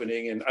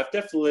eye-opening. And I've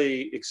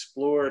definitely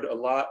explored a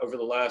lot over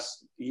the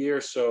last year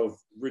or so of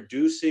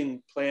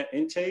reducing plant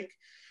intake,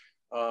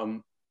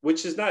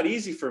 which is not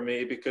easy for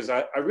me because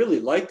I really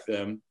like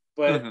them,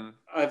 but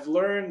I've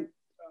learned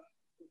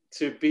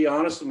to be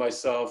honest with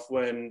myself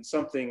when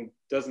something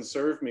doesn't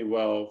serve me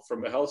well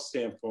from a health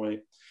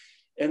standpoint.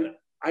 And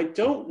I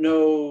don't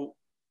know,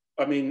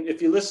 I mean,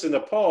 if you listen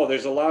to Paul,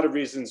 there's a lot of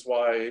reasons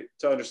to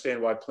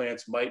understand why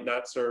plants might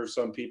not serve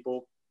some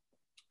people.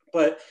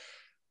 But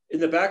in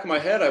the back of my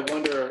head, I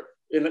wonder,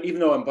 even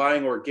though I'm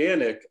buying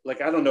organic,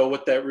 like, I don't know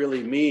what that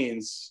really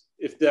means,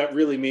 if that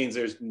really means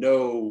there's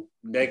no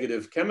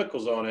negative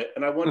chemicals on it.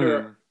 And I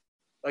wonder,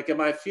 like, am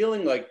I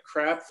feeling like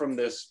crap from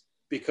this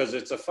because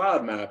it's a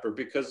FODMAP or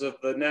because of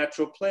the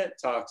natural plant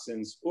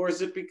toxins? Or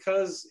is it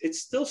because it's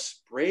still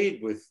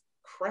sprayed with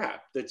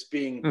crap that's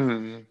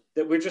being,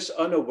 that we're just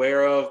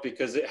unaware of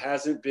because it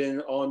hasn't been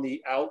on the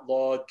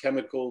outlawed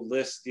chemical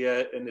list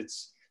yet? And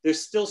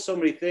there's still so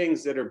many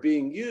things that are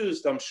being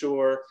used, I'm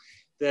sure,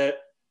 that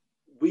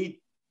we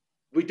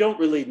don't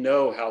really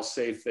know how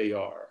safe they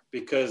are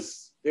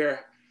because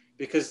there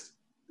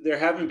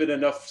haven't been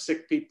enough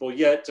sick people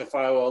yet to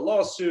file a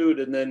lawsuit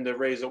and then to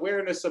raise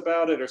awareness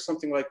about it or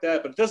something like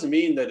that. But it doesn't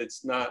mean that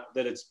it's benign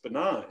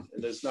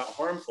and that it's not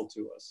harmful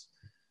to us.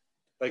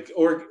 Like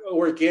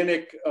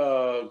organic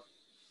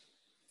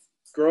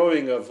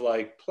growing of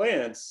like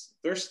plants,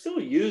 they're still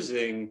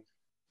using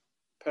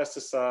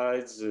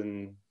pesticides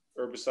and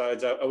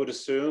herbicides, I would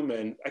assume.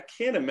 And I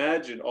can't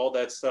imagine all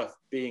that stuff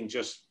being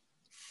just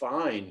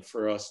fine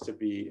for us to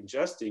be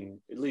ingesting,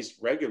 at least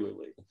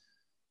regularly.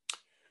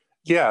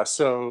 Yeah.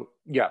 So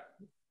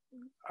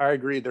I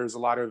agree. There's a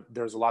lot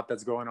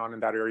that's going on in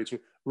that area too.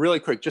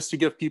 Really quick, just to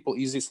give people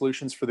easy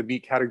solutions for the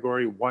meat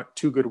category,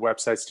 two good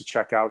websites to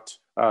check out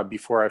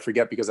before I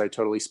forget, because I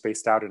totally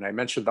spaced out. And I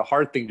mentioned the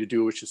hard thing to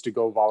do, which is to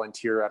go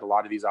volunteer at a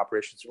lot of these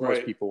operations, which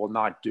most people will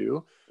not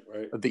do.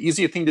 Right. The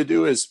easier thing to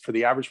do is, for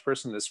the average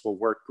person, this will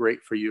work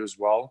great for you as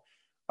well.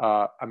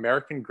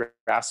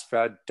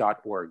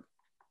 AmericanGrassFed.org.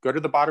 Go to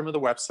the bottom of the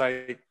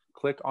website,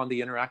 click on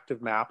the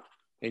interactive map,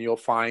 and you'll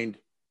find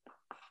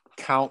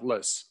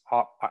countless,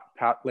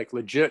 like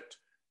legit,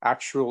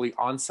 actually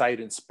on-site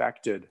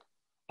inspected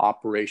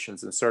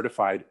operations and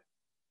certified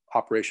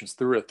operations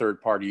through a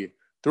third party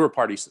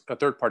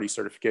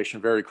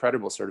certification, very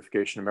credible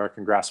certification,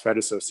 American Grass Fed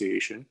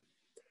Association.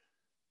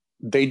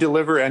 They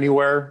deliver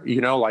anywhere,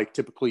 like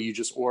typically you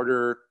just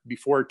order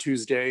before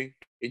Tuesday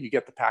and you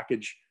get the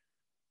package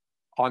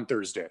on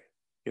Thursday.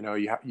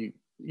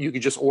 You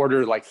could just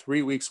order like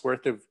 3 weeks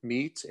worth of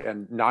meat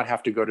and not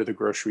have to go to the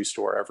grocery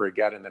store ever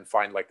again. And then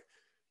find, like,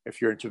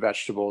 if you're into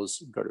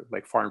vegetables, go to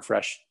like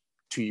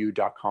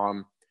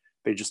farmfresh2u.com.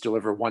 They just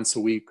deliver once a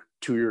week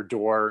to your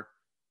door,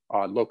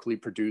 locally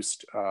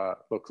produced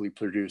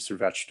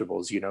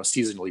vegetables,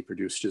 seasonally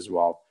produced as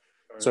well.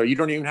 Right. So you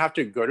don't even have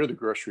to go to the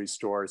grocery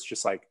store. It's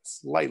just like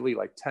slightly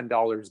like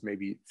 $10,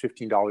 maybe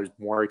 $15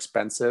 more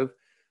expensive.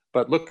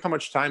 But look how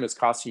much time it's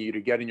costing you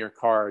to get in your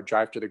car,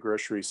 drive to the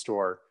grocery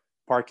store,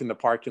 park in the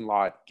parking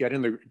lot,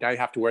 now you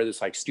have to wear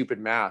this like stupid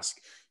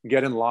mask,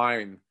 get in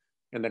line,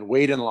 and then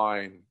wait in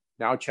line,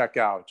 now check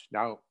out,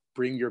 now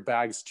bring your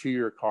bags to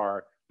your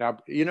car. Now,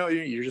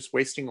 you're just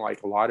wasting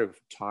like a lot of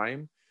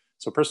time.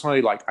 So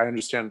personally, like I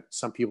understand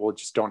some people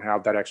just don't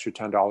have that extra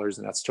 $10,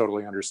 and that's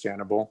totally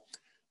understandable.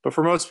 But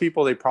for most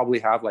people, they probably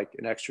have like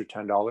an extra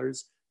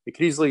 $10. They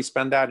could easily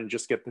spend that and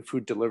just get the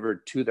food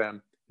delivered to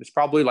them. It's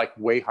probably like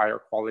way higher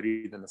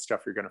quality than the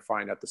stuff you're going to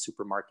find at the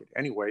supermarket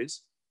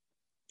anyways.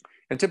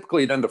 And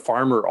typically then the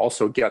farmer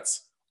also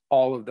gets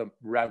all of the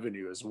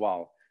revenue as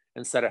well,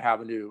 instead of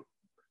having to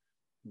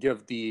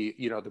give the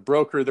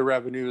broker the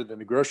revenue, then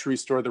the grocery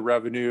store the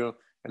revenue,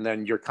 and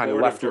then you're kind of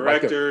left with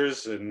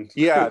directors and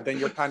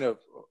then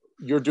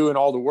you're doing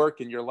all the work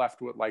and you're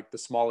left with like the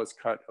smallest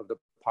cut of the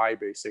pie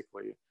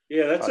basically.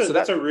 Yeah,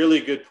 that's a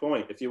really good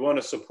point. If you want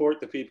to support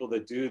the people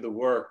that do the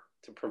work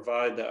to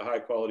provide that high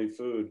quality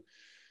food,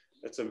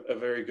 that's a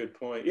very good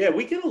point. Yeah,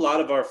 we get a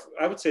lot of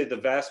I would say the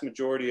vast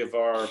majority of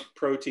our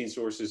protein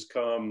sources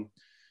come,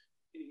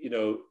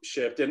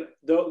 shipped. And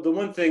the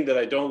one thing that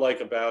I don't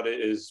like about it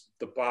is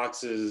the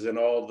boxes and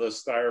all the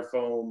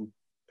styrofoam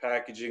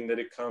packaging that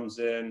it comes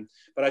in.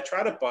 But I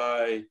try to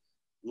buy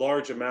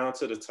large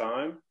amounts at a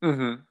time.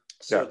 Mm-hmm.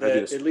 So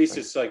that at least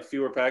it's like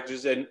fewer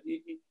packages. And,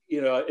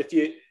 if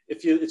you,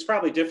 it's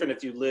probably different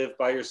if you live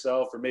by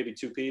yourself or maybe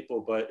two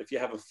people, but if you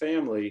have a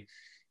family,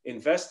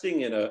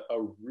 investing in a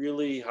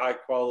really high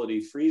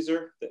quality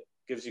freezer that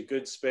gives you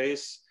good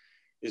space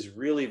is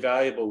really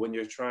valuable when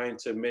you're trying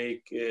to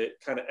make it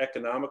kind of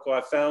economical.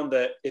 I found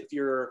that if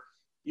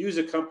use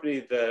a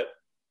company that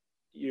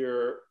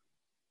you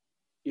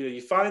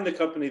find the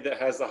company that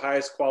has the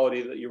highest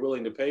quality that you're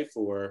willing to pay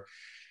for,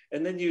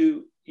 and then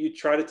you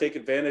try to take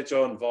advantage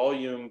on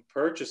volume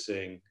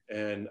purchasing.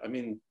 And I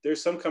mean,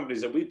 there's some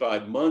companies that we buy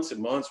months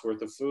and months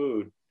worth of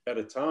food at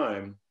a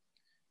time,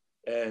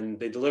 and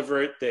they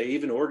deliver it. They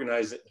even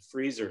organize it in the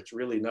freezer. It's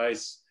really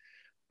nice,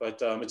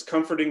 but it's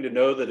comforting to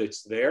know that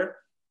it's there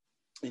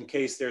in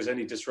case there's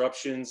any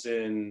disruptions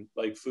in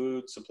like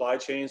food supply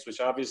chains, which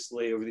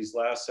obviously over these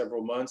last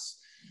several months,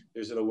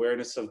 there's an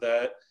awareness of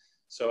that.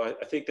 So I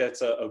think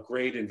that's a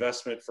great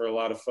investment for a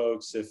lot of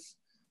folks.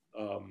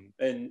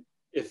 And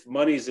if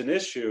money's an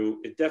issue,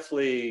 it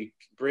definitely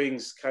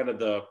brings kind of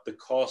the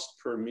cost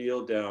per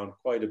meal down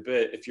quite a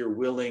bit if you're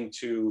willing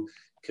to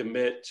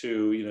commit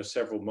to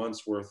several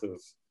months worth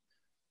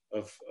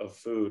of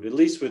food. At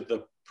least with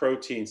the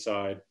protein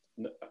side,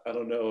 I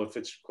don't know if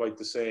it's quite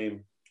the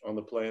same on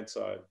the plant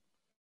side.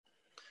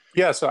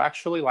 Yeah, so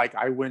actually, like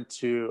I went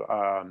to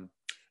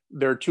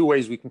there are two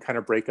ways we can kind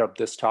of break up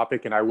this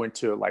topic, and I went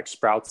to like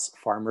Sprouts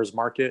Farmers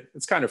Market.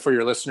 It's kind of for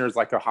your listeners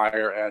like a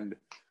higher end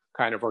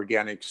kind of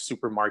organic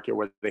supermarket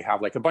where they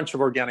have like a bunch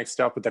of organic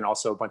stuff, but then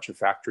also a bunch of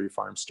factory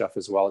farm stuff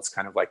as well. It's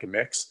kind of like a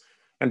mix.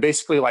 And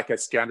basically like a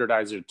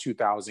standardized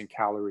 2,000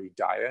 calorie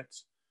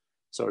diet.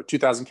 So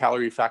 2,000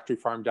 calorie factory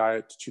farm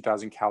diet,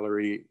 2,000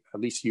 calorie, at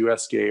least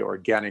USDA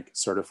organic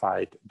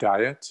certified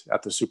diet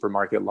at the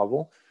supermarket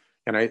level.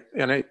 And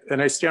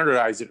I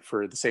standardize it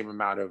for the same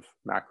amount of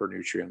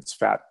macronutrients,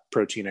 fat,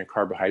 protein, and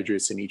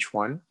carbohydrates in each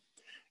one.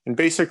 And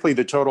basically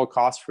the total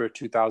cost for a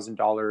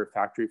 $2,000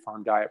 factory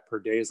farm diet per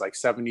day is like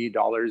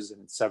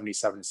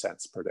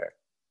 $70.77 per day.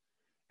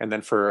 And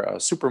then for a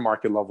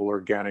supermarket level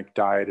organic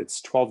diet, it's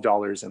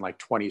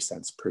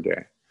 $12.20 per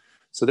day.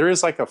 So there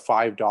is like a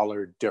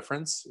 $5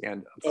 difference.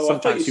 And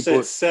sometimes I thought you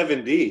said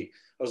 70. I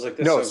was like,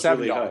 that sounds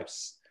really high.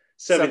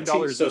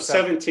 17. So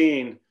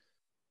 17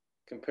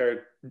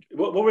 compared.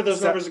 What were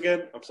those numbers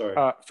again? I'm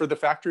sorry. For the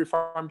factory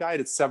farm diet,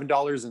 it's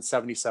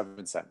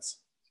 $7.77.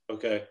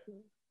 Okay.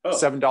 Oh.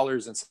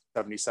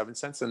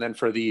 $7.77. And then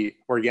for the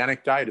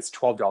organic diet, it's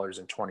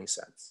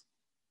 $12.20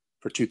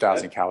 for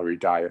 2,000 calorie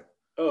diet.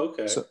 Oh,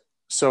 okay.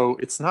 So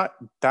it's not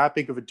that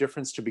big of a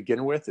difference to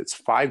begin with. It's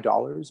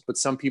 $5, but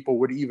some people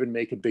would even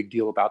make a big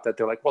deal about that.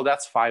 They're like, well,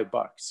 that's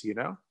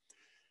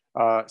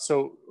 $5,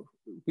 So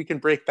we can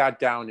break that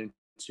down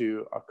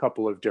into a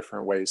couple of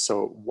different ways.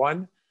 So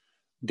one,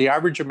 the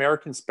average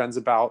American spends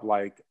about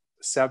like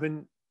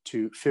 $7,000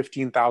 to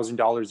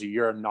 $15,000 a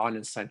year on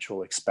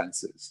non-essential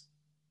expenses.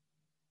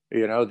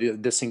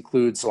 This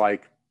includes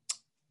like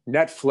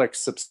Netflix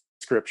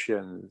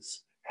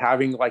subscriptions,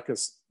 having like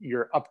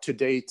you're up to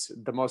date,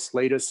 the most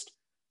latest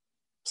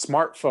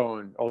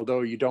smartphone, although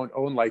you don't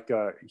own like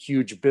a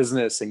huge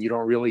business and you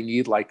don't really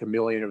need like a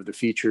million of the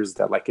features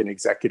that like an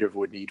executive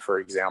would need, for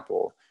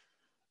example.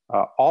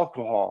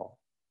 Alcohol,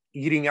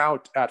 eating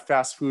out at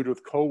fast food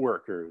with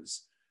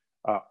coworkers,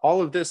 all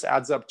of this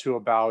adds up to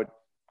about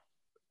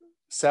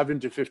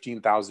 $7,000 to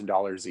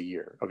 $15,000 a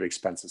year of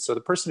expenses. So the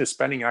person is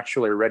spending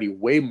actually already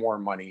way more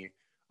money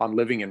on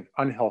living an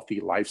unhealthy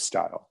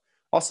lifestyle.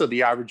 Also,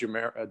 the average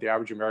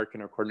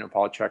American, according to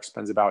Polycheck,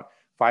 spends about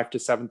 $5,000 to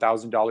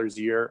 $7,000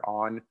 a year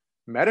on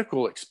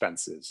medical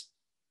expenses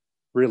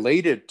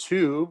related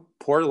to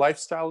poor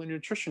lifestyle and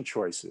nutrition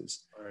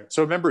choices. Right.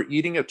 So remember,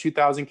 eating a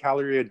 2,000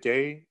 calorie a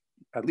day,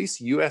 at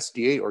least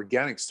USDA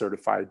organic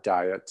certified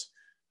diet,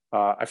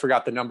 I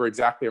forgot the number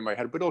exactly in my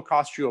head, but it'll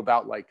cost you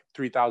about like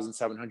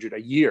 $3,700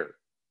 a year.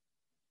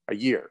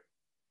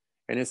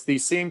 And it's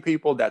these same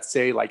people that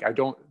say like,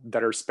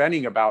 that are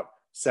spending about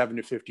 7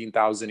 to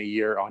 15,000 a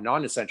year on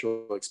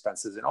non-essential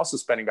expenses, and also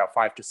spending about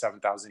 5 to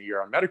 7,000 a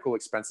year on medical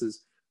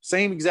expenses,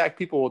 same exact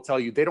people will tell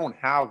you they don't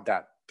have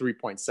that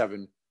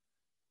 3.7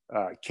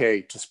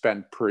 K to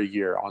spend per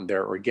year on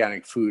their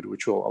organic food,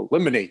 which will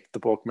eliminate the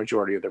bulk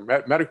majority of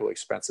their medical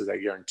expenses. I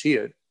guarantee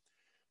it.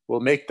 Will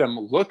make them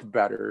look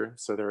better,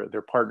 so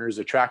their partner's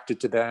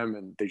attracted to them,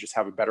 and they just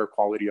have a better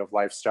quality of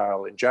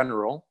lifestyle in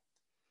general.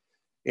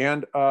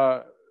 And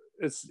so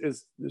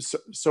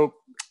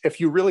if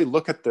you really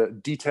look at the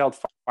detailed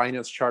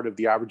finance chart of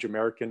the average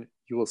American,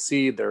 you will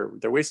see they're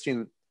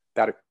wasting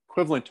that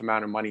equivalent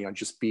amount of money on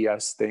just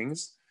BS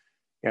things.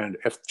 And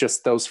if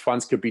just those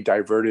funds could be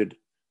diverted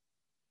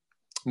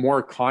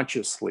more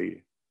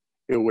consciously,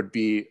 it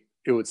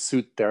would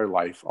suit their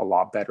life a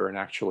lot better and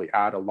actually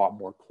add a lot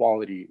more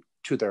quality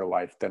to their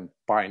life than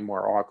buying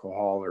more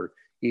alcohol or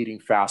eating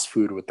fast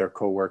food with their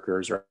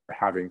coworkers or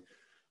having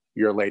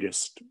your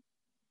latest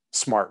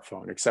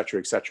smartphone, et cetera,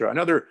 et cetera.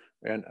 Another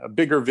and a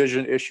bigger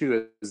vision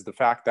issue is the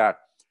fact that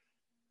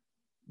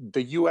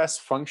the US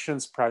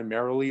functions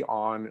primarily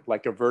on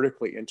like a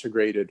vertically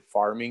integrated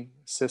farming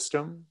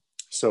system.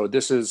 So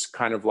this is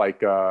kind of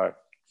like a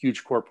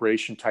huge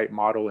corporation type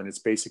model. And it's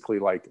basically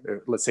like,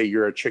 let's say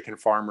you're a chicken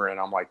farmer and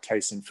I'm like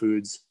Tyson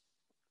Foods.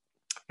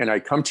 And I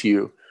come to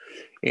you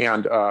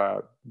and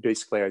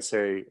basically I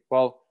say,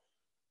 well,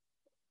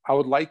 I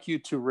would like you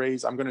to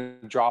raise, I'm going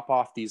to drop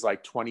off these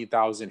like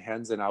 20,000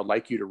 hens and I would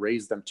like you to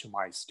raise them to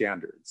my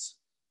standards.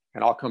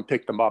 And I'll come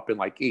pick them up in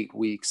like 8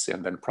 weeks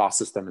and then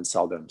process them and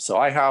sell them. So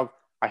I have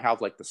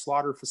like the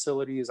slaughter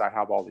facilities, I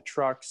have all the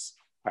trucks,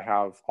 I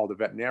have all the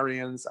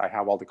veterinarians, I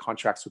have all the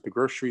contracts with the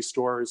grocery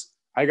stores.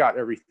 I got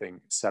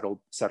everything settled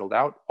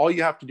out. All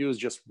you have to do is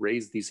just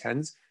raise these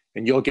hens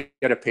and you'll get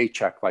a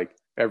paycheck like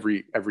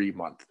every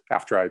month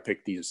after I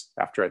pick these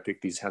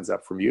hens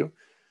up from you.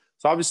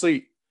 So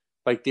obviously,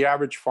 like the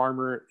average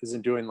farmer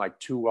isn't doing like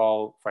too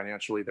well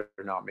financially. They're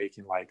not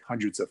making like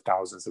hundreds of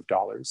thousands of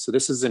dollars. So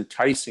this is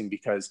enticing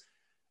because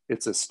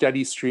it's a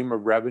steady stream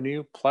of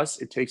revenue. Plus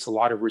it takes a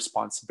lot of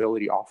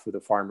responsibility off of the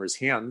farmer's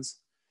hands.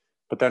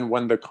 But then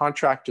when the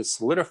contract is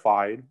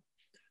solidified,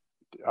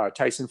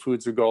 Tyson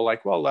Foods would go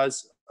like, well,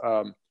 Les,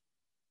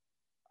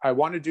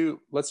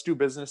 let's do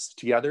business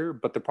together.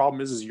 But the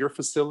problem is your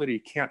facility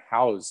can't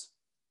house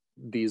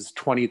these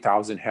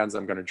 20,000 hens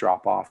I'm going to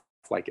drop off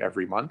like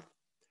every month.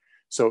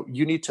 So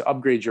you need to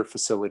upgrade your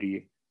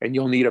facility and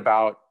you'll need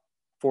about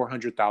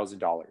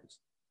 $400,000.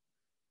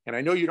 And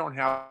I know you don't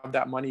have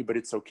that money, but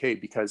it's okay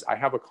because I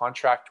have a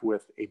contract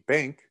with a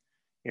bank.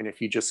 And if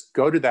you just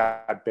go to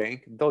that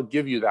bank, they'll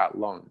give you that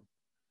loan.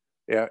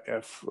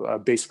 If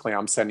basically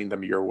I'm sending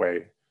them your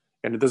way.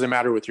 And it doesn't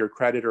matter with your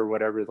credit or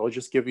whatever, they'll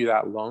just give you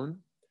that loan.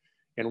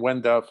 And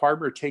when the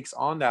farmer takes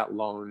on that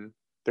loan,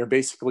 they're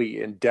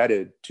basically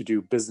indebted to do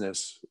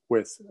business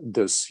with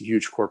this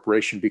huge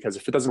corporation, because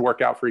if it doesn't work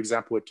out, for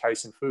example, with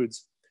Tyson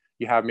Foods,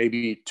 you have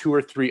maybe 2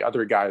 or 3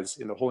 other guys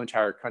in the whole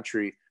entire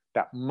country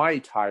that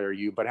might hire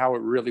you. But how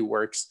it really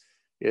works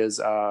is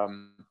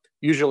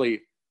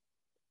usually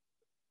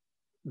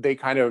they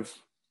kind of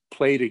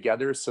play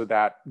together so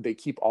that they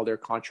keep all their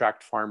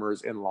contract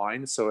farmers in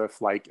line. So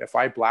if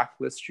I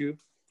blacklist you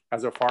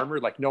as a farmer,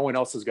 like no one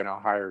else is going to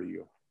hire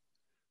you.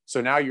 So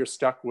now you're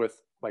stuck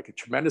with like a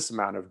tremendous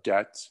amount of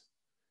debt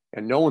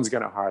and no one's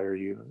going to hire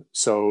you.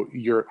 So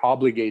you're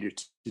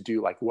obligated to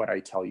do like what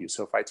I tell you.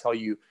 So if I tell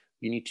you,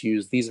 you need to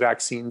use these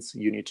vaccines,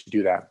 you need to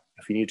do that.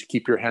 If you need to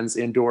keep your hens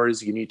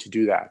indoors, you need to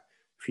do that.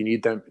 If you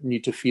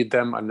need to feed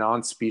them a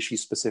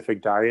non-species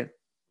specific diet,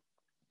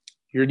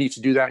 you need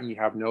to do that, and you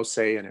have no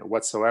say in it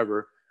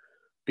whatsoever,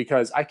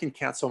 because I can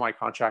cancel my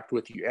contract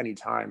with you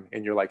anytime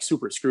and you're like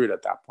super screwed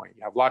at that point.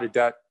 You have a lot of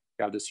debt,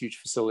 you have this huge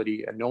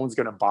facility, and no one's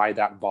going to buy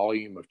that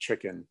volume of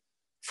chicken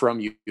from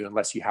you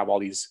unless you have all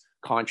these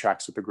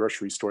contracts with the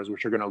grocery stores,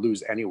 which you're going to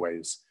lose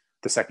anyways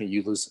the second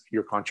you lose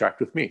your contract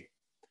with me.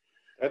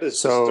 That is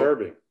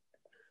disturbing.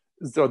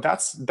 So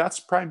that's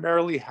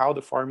primarily how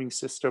the farming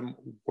system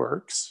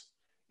works.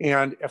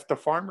 And if the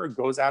farmer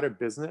goes out of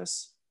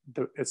business,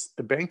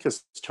 the bank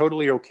is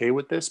totally okay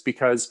with this,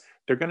 because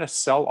they're going to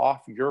sell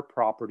off your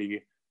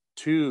property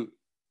to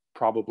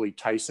probably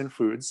Tyson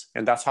Foods.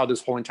 And that's how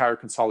this whole entire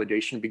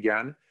consolidation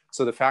began.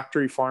 So the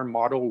factory farm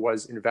model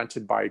was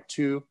invented by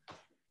 2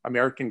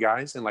 American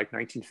guys in like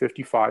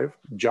 1955,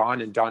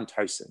 John and Don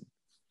Tyson.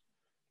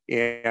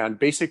 And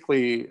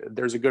basically,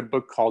 there's a good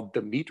book called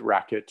The Meat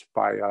Racket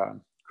by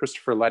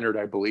Christopher Leonard,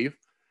 I believe.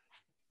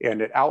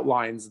 And it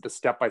outlines the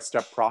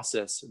step-by-step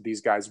process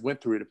these guys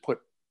went through to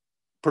put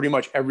pretty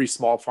much every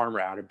small farmer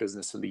out of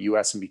business in the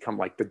US and become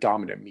like the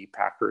dominant meat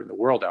packer in the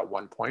world at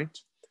one point.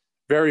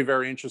 Very,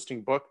 very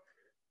interesting book.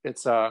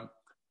 It's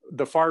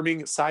the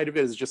farming side of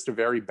it is just a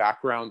very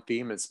background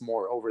theme. It's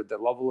more over the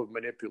level of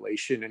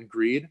manipulation and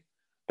greed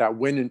that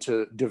went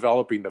into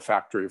developing the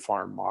factory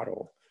farm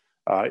model.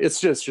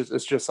 It's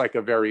just like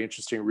a very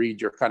interesting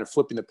read. You're kind of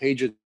flipping the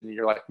pages and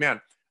you're like,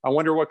 man, I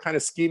wonder what kind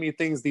of scheming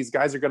things these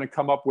guys are going to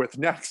come up with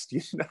next,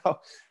 you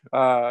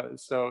know?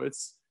 So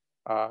it's,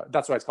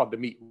 that's why it's called The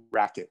Meat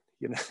Racket,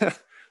 you know?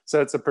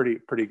 So it's a pretty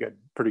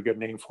good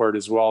name for it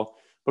as well.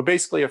 But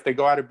basically, if they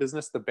go out of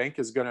business, the bank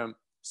is going to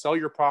sell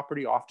your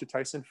property off to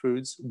Tyson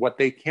Foods. What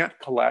they can't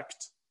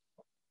collect,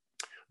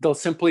 they'll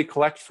simply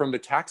collect from the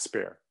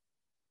taxpayer.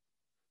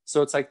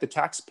 So it's like the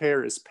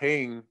taxpayer is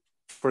paying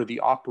for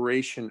the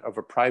operation of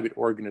a private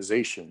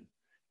organization.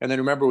 And then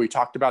remember, we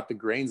talked about the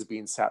grains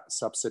being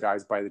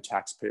subsidized by the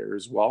taxpayer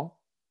as well.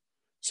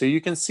 So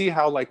you can see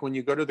how, like, when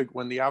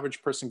the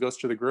average person goes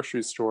to the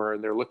grocery store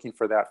and they're looking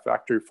for that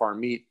factory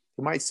farm meat,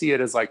 you might see it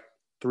as like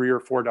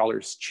 $3 or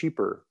 $4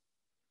 cheaper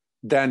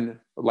than,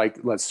 like,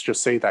 let's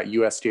just say that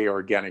USDA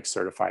organic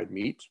certified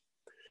meat.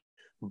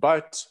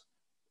 But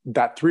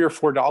that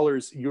 $3 or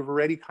 $4 you've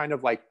already kind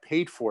of like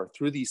paid for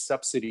through these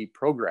subsidy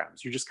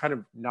programs. You're just kind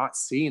of not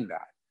seeing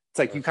that. It's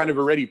like you kind of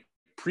already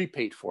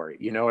prepaid for it.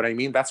 You know what I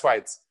mean? That's why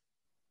it's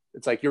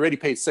like you already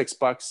paid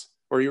 $6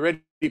 or you already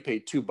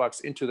paid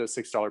 $2 into the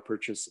 $6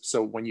 purchase.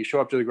 So when you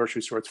show up to the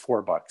grocery store, it's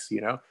 $4, you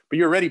know, but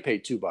you already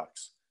paid $2.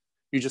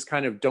 You just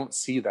kind of don't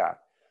see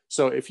that.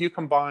 So if you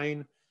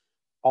combine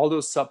all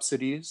those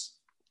subsidies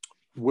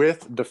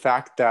with the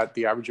fact that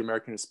the average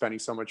American is spending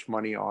so much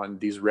money on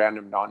these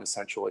random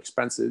non-essential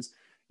expenses,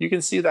 you can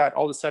see that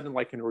all of a sudden,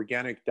 like, an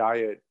organic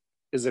diet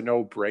is a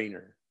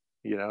no-brainer.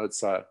 You know,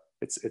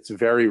 it's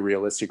very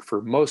realistic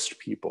for most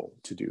people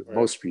to do. Right.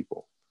 Most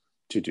people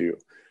to do.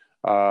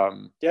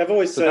 Yeah, I've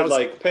always said,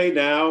 like, pay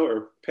now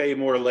or pay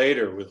more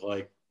later with,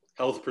 like,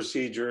 health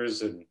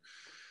procedures and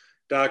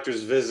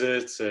doctor's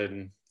visits,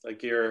 and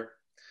like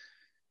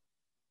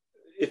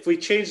if we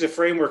change the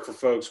framework for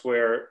folks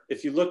where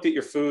if you looked at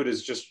your food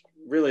as just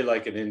really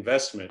like an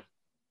investment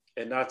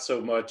and not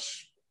so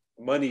much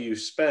money you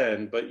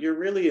spend, but you're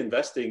really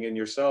investing in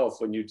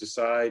yourself when you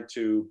decide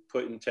to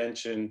put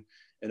intention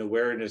and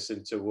awareness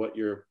into what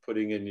you're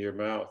putting in your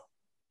mouth.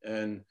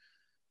 And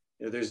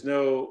you know,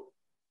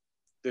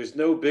 there's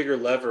no bigger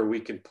lever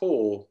we can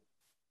pull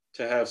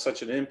to have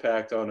such an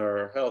impact on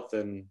our health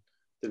than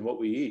what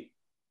we eat.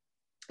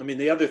 I mean,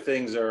 the other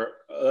things are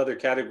other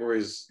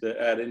categories that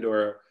add into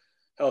our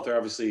health are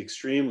obviously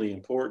extremely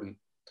important,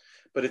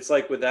 but it's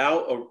like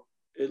without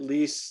at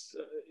least,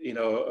 you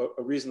know,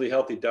 a reasonably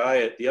healthy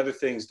diet, the other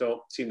things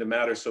don't seem to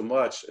matter so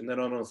much. And then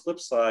on the flip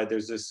side,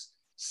 there's this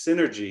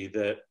synergy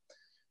that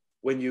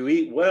when you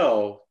eat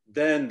well,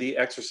 then the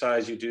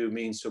exercise you do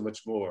means so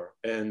much more,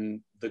 and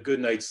the good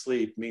night's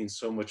sleep means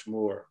so much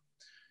more.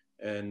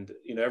 And,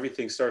 you know,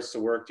 everything starts to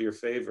work to your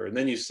favor. And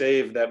then you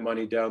save that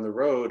money down the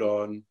road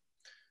on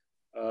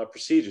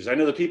procedures. I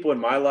know the people in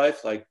my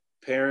life, like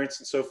parents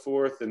and so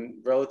forth and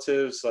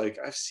relatives, like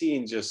I've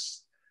seen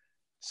just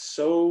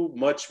so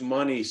much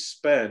money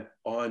spent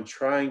on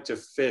trying to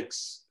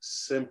fix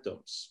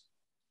symptoms.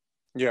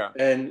 Yeah.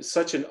 And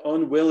such an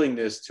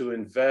unwillingness to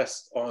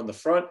invest on the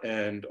front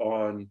end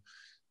on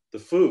the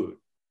food.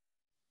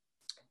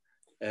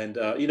 And,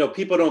 you know,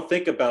 people don't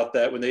think about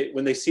that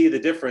when they see the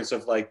difference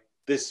of like,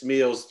 this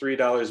meal's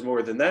 $3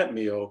 more than that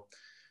meal.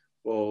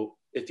 Well,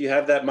 if you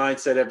have that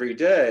mindset every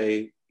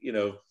day, you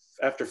know,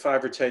 after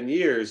 5 or 10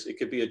 years, it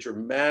could be a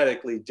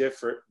dramatically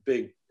different,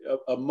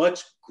 a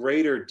much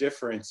greater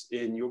difference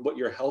in what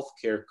your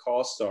healthcare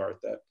costs are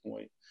at that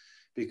point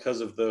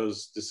because of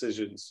those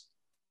decisions.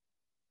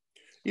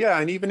 Yeah.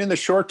 And even in the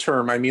short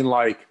term, I mean,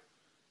 like,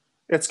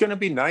 it's going to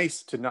be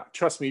nice to not,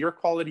 trust me, your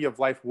quality of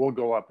life will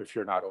go up if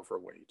you're not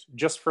overweight,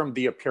 just from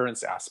the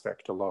appearance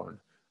aspect alone.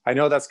 I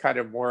know that's kind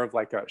of more of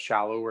like a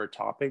shallower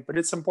topic, but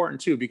it's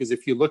important too, because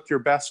if you look your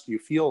best, you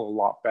feel a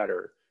lot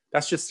better.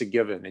 That's just a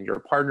given. And your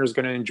partner is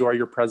going to enjoy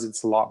your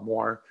presence a lot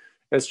more.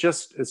 It's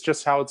just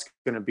how it's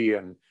going to be.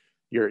 And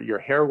your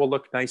hair will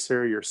look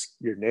nicer. Your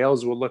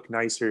nails will look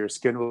nicer. Your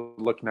skin will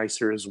look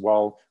nicer as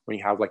well when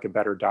you have like a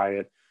better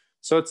diet.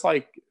 So it's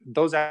like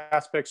those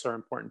aspects are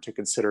important to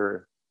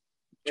consider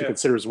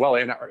as well.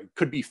 And it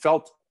could be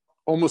felt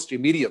almost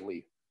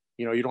immediately.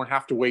 You know, you don't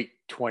have to wait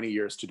 20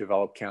 years to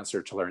develop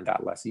cancer to learn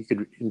that lesson. You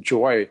could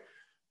enjoy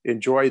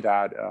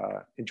that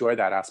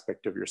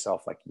aspect of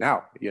yourself, like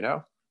now, you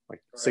know,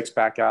 like right.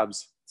 Six-pack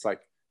abs. It's like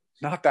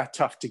not that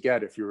tough to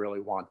get if you really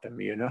want them,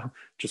 you know,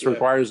 just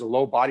requires a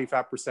low body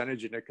fat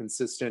percentage and a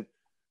consistent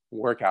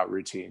workout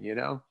routine, you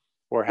know,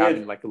 or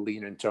having like a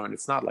lean and tone.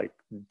 It's not like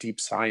deep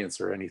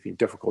science or anything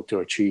difficult to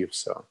achieve.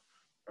 So,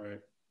 all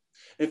right.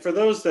 And for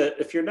those that,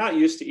 if you're not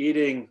used to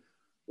eating,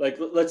 like,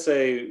 let's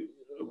say,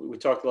 we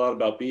talked a lot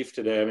about beef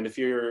today. I mean, if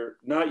you're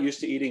not used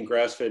to eating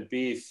grass-fed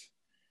beef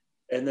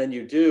and then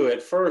you do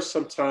at first,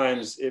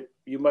 sometimes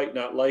you might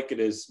not like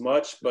it as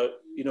much, but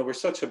you know, we're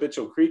such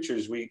habitual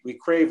creatures. We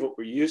crave what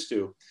we're used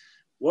to.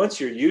 Once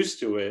you're used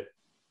to it,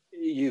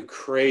 you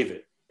crave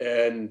it.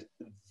 And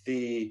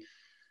the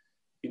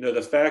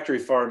factory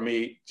farm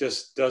meat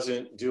just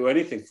doesn't do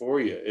anything for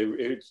you.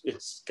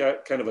 It's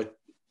got kind of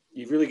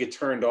you really get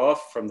turned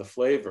off from the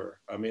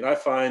flavor. I mean, I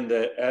find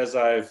that as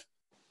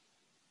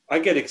I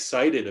get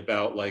excited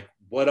about like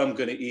what I'm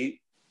going to eat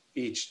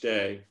each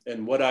day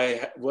and what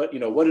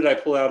did I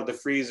pull out of the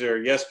freezer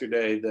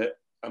yesterday that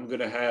I'm going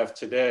to have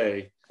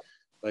today.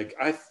 Like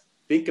I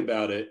think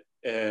about it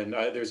And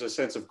there's a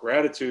sense of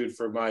gratitude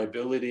for my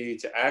ability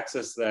to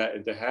access that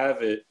and to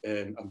have it.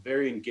 And I'm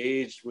very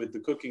engaged with the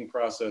cooking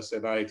process,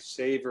 and I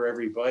savor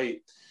every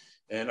bite,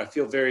 and I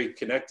feel very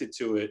connected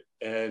to it.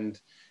 And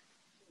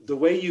the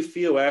way you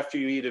feel after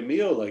you eat a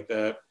meal like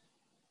that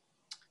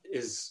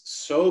is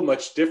so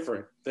much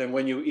different than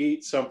when you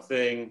eat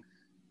something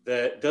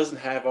that doesn't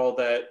have all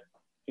that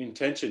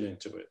intention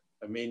into it.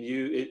 I mean,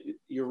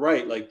 you're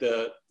right. Like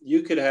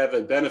you could have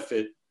a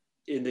benefit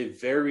in the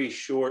very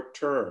short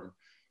term,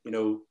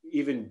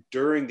 even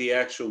during the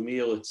actual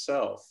meal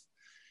itself.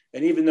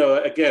 And even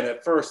though, again,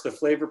 at first the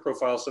flavor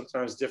profile is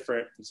sometimes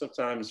different, and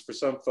sometimes for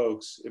some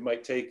folks it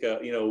might take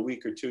a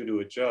week or two to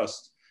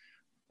adjust.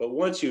 But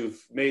once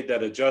you've made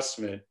that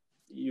adjustment,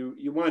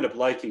 you wind up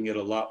liking it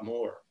a lot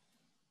more.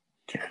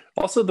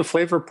 Also, the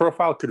flavor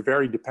profile could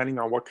vary depending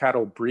on what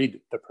cattle breed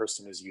the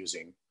person is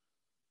using.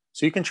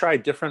 So you can try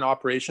different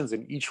operations,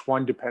 and each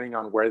one, depending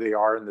on where they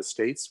are in the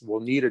States,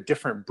 will need a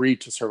different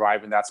breed to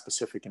survive in that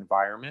specific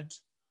environment.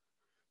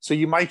 So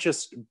you might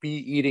just be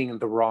eating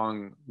the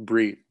wrong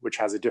breed, which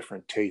has a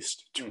different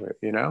taste to it,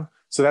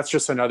 So that's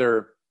just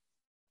another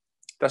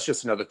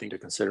thing to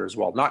consider as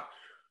well.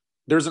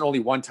 There isn't only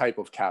one type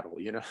of cattle,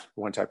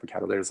 one type of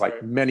cattle. There's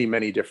like many,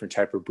 many different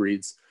type of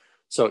breeds.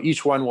 So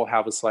each one will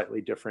have a slightly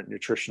different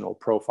nutritional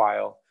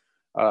profile.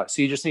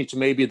 So you just need to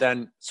maybe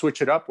then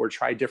switch it up or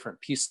try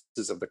different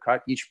pieces of the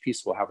cut. Each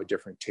piece will have a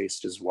different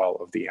taste as well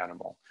of the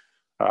animal.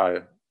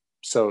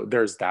 So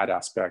there's that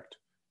aspect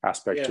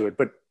to it.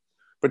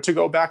 But to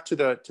go back to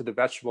the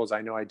vegetables,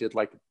 I know I did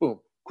like,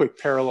 quick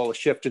parallel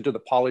shift into the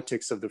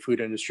politics of the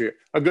food industry.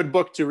 A good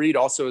book to read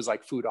also is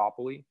like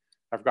Foodopoly.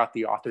 I forgot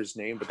the author's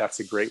name, but that's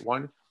a great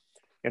one.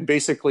 And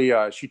basically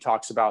she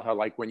talks about how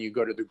like when you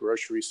go to the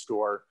grocery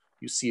store,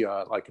 you see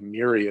like a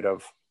myriad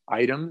of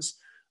items,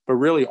 but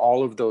really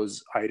all of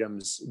those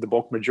items, the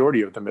bulk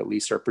majority of them at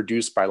least, are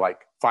produced by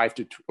like 10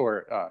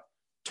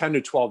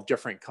 to 12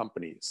 different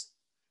companies.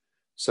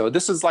 So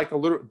this is like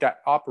that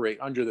operate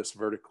under this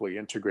vertically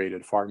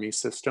integrated farming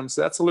system.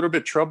 So that's a little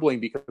bit troubling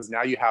because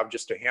now you have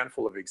just a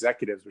handful of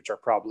executives, which are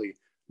probably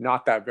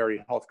not that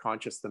very health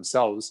conscious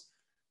themselves,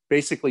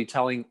 basically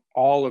telling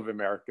all of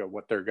America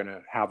what they're going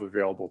to have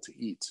available to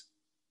eat.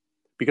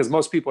 Because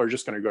most people are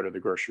just going to go to the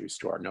grocery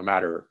store, no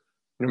matter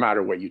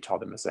what you tell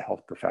them as a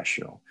health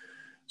professional.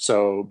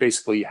 So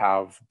basically you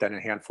have then a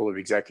handful of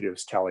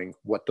executives telling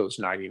what those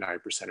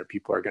 99% of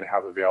people are going to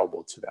have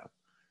available to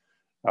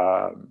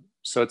them.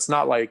 So it's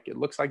not like, it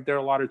looks like there are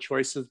a lot of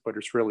choices, but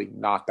it's really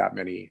not that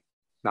many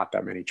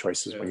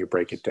choices when you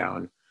break it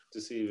down.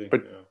 Deceiving.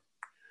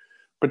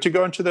 But to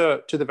go into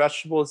the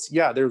vegetables,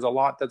 there's a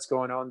lot that's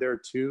going on there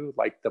too.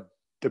 Like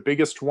the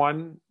biggest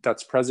one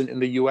that's present in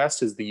the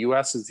US is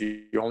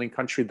the only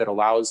country that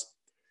allows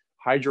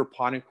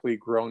hydroponically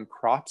grown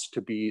crops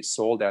to be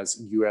sold as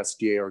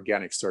USDA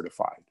organic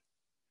certified.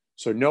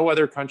 So no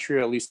other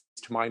country, at least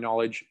to my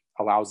knowledge,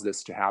 allows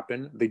this to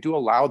happen. They do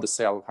allow the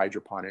sale of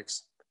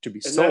hydroponics to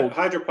be sold.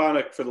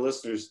 Hydroponic, for the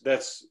listeners,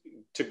 that's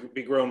to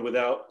be grown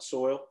without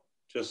soil.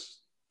 So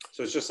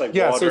it's just like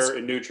water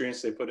and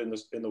nutrients they put in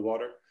the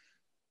water.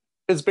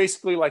 It's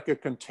basically like a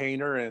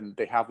container, and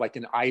they have like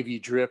an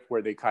IV drip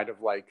where they kind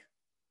of like,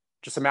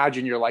 just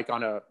imagine you're like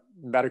on a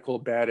medical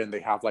bed and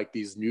they have like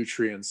these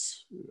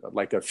nutrients,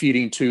 like a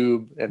feeding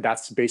tube, and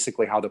that's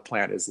basically how the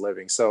plant is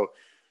living. So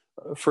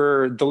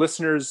for the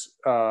listeners,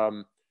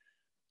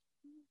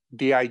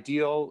 the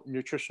ideal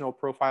nutritional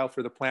profile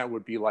for the plant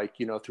would be like,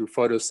 through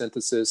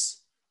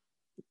photosynthesis,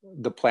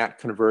 the plant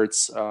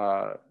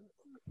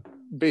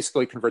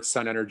basically converts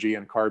sun energy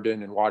and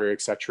carbon and water,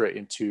 et cetera,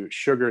 into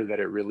sugar that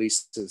it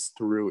releases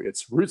through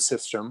its root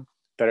system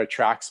that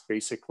attracts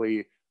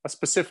basically a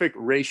specific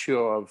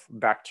ratio of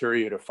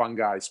bacteria to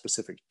fungi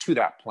specific to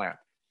that plant,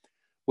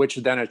 which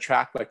then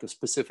attract like a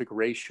specific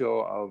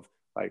ratio of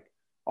like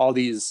all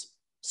these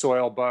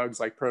soil bugs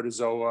like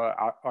protozoa,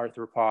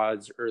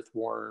 arthropods,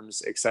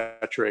 earthworms, et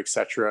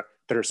cetera,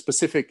 that are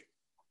specific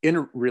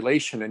in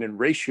relation and in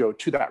ratio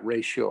to that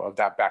ratio of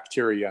that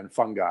bacteria and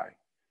fungi.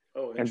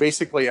 And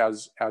basically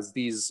as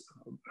these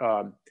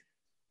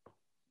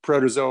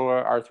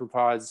protozoa,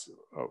 arthropods,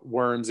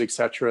 worms, et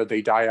cetera,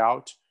 they die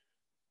out,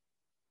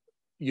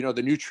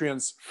 the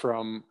nutrients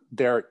from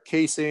their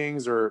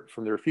casings or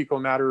from their fecal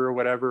matter or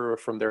whatever, or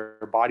from their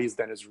bodies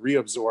then is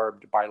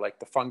reabsorbed by like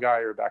the fungi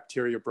or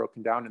bacteria,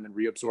 broken down and then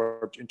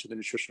reabsorbed into the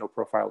nutritional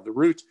profile of the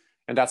root.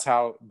 And that's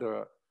how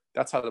the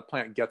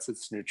plant gets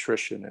its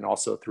nutrition. And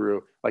also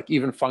through like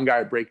even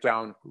fungi break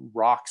down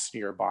rocks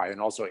nearby, and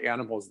also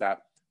animals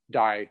that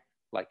die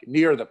like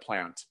near the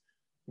plant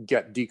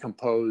get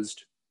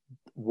decomposed.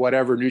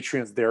 Whatever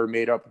nutrients they're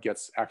made up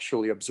gets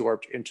actually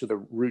absorbed into the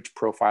root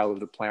profile of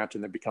the plant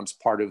and then becomes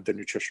part of the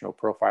nutritional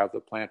profile of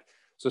the plant.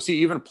 So see,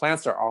 even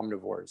plants are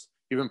omnivores.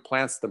 Even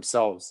plants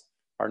themselves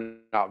are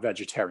not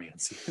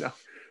vegetarians,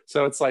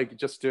 So it's like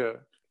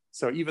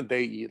so even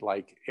they eat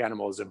like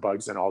animals and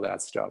bugs and all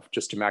that stuff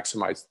just to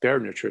maximize their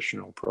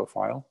nutritional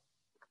profile.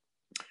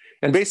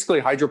 And basically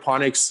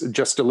hydroponics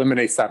just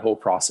eliminates that whole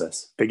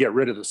process. They get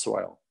rid of the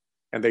soil.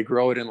 and they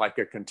grow it in like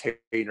a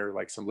container,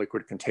 like some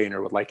liquid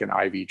container with like an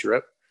IV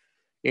drip.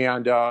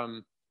 And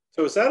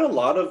so is that a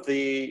lot of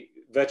the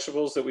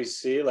vegetables that we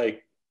see?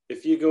 Like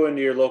if you go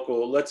into your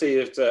local, let's say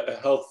it's a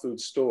health food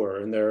store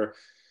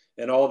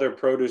and all their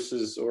produce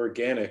is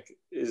organic,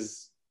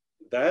 is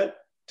that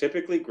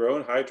typically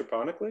grown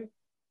hydroponically?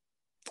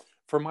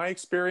 From my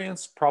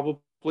experience,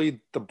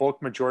 probably the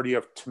bulk majority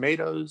of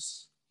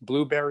tomatoes,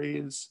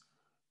 blueberries,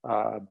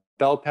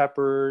 bell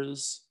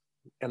peppers,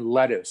 and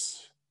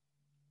lettuce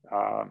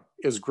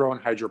is grown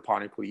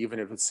hydroponically, even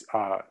if it's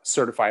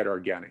certified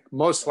organic.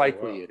 Most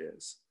likely it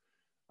is.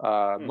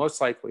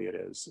 Most likely it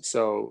is.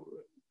 So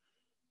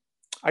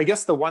I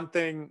guess the one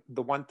thing,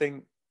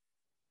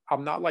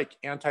 I'm not like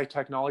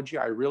anti-technology.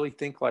 I really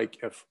think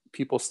like if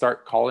people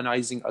start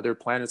colonizing other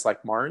planets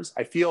like Mars,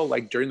 I feel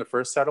like during the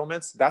first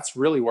settlements, that's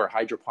really where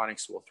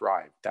hydroponics will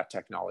thrive, that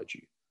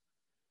technology.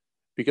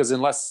 Because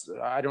unless,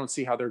 I don't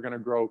see how they're going to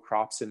grow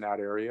crops in that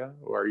area,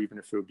 or even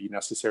if it would be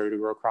necessary to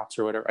grow crops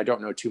or whatever. I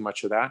don't know too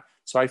much of that.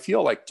 So I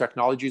feel like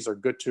technologies are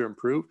good to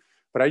improve,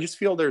 but I just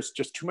feel there's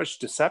just too much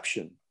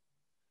deception.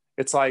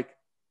 It's like,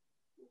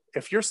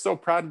 if you're so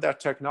proud of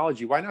that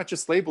technology, why not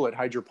just label it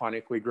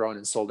hydroponically grown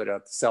and sell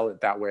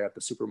it that way at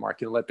the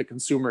supermarket and let the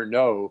consumer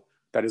know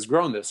that it's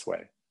grown this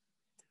way?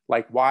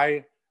 Like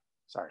why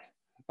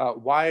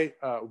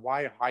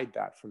hide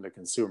that from the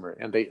consumer?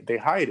 And they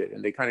hide it,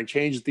 and they kind of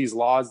change these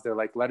laws. They're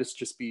like, let us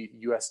just be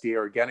USDA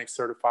organic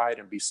certified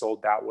and be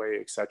sold that way,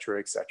 et cetera,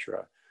 et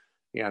cetera.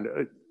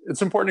 And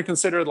it's important to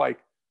consider,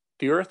 like,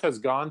 the earth has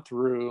gone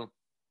through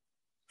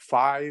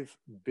 5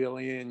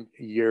 billion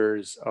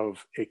years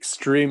of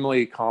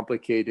extremely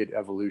complicated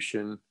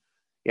evolution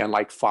and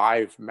like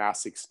 5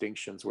 mass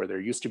extinctions where there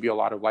used to be a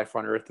lot of life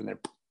on Earth, and then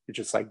it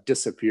just like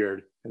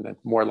disappeared, and then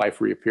more life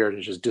reappeared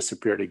and just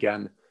disappeared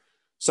again.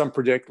 Some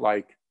predict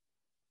like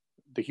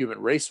the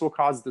human race will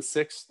cause the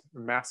 6th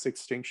mass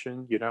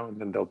extinction, you know, and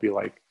then there'll be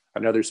like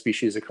another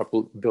species a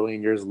couple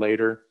billion years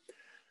later.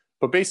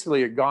 But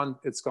basically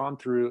it's gone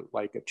through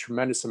like a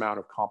tremendous amount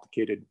of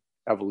complicated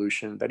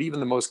evolution that even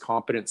the most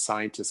competent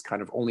scientists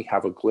kind of only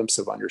have a glimpse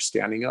of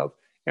understanding of.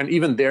 And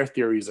even their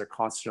theories are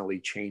constantly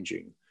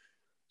changing.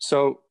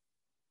 So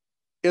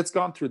it's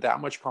gone through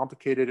that much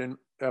complicated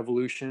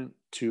evolution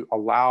to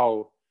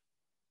allow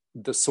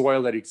the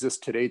soil that exists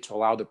today to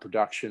allow the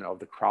production of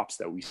the crops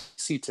that we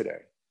see today.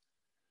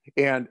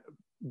 And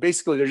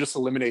basically they're just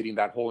eliminating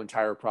that whole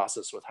entire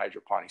process with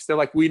hydroponics. They're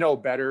like, we know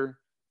better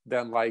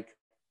than like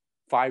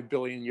 5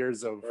 billion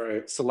years of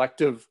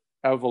selective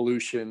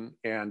evolution,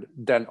 and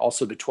then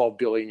also the 12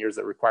 billion years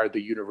that required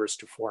the universe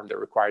to form, that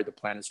required the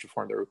planets to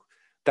form,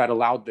 that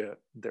allowed the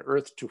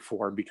earth to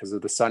form because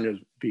of the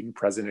sun being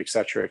present, et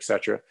cetera, et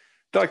cetera.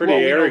 They're like, pretty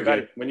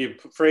arrogant when you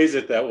phrase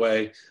it that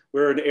way.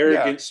 We're an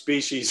arrogant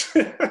species.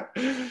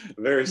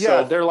 Very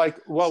they're like,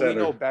 well, we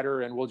know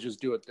better and we'll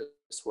just do it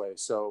this way.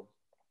 So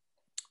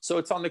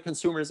it's on the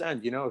consumer's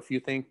end. You know, if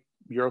you think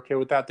you're okay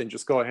with that, then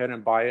just go ahead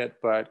and buy it.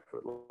 But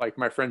like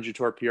my friend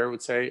Jator Pierre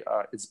would say,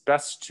 it's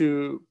best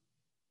to,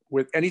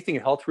 with anything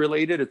health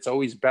related, it's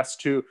always best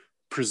to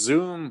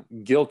presume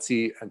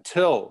guilty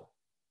until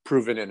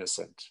proven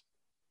innocent,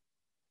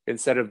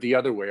 instead of the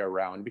other way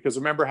around. Because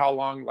remember how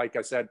long, like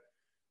I said,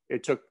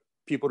 it took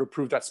people to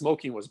prove that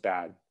smoking was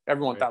bad.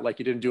 Everyone thought like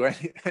you didn't do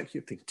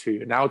anything to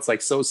you. Now it's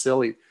like so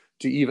silly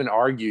to even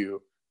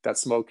argue that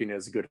smoking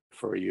is good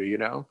for you, you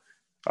know?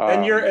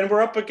 And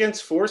we're up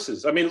against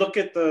forces. I mean, look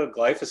at the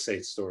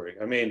glyphosate story.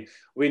 I mean,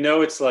 we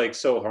know it's like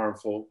so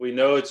harmful. We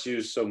know it's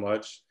used so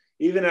much.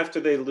 Even after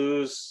they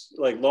lose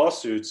like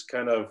lawsuits,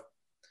 kind of,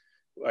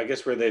 I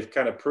guess, where they've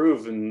kind of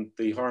proven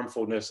the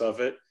harmfulness of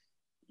it,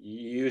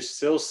 you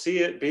still see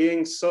it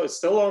being so, it's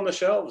still on the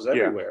shelves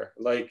everywhere.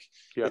 Like,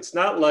 it's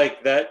not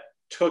like that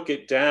took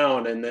it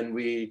down and then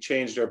we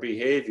changed our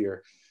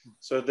behavior.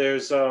 So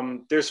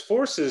there's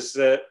forces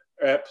that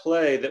are at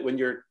play that when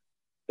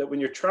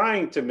you're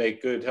trying to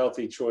make good,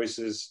 healthy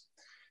choices,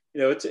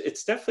 you know,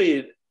 it's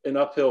definitely an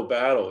uphill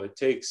battle. It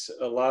takes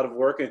a lot of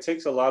work and it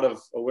takes a lot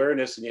of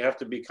awareness, and you have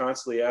to be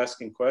constantly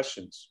asking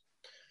questions.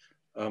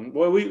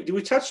 Well,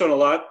 we touched on a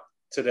lot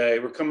today.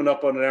 We're coming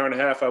up on an hour and a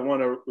half. I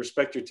want to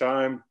respect your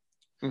time,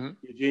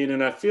 Eugene,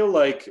 and I feel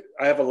like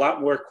I have a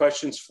lot more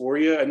questions for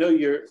you. I know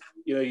you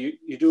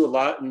do a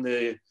lot in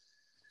the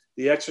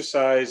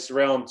exercise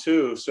realm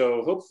too.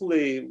 So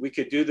hopefully we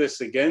could do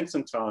this again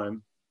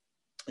sometime,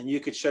 and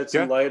you could shed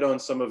some light on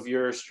some of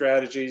your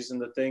strategies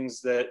and the things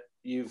that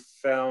you've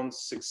found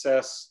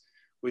success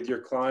with your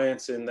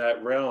clients in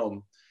that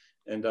realm.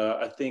 And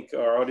I think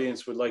our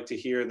audience would like to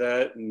hear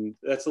that. And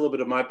that's a little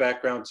bit of my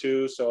background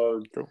too.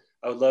 So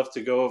I would love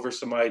to go over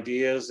some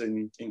ideas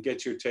and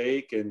get your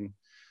take and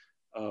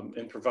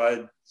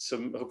provide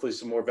hopefully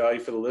some more value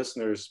for the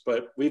listeners.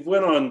 But we've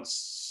went on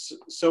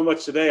so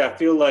much today. I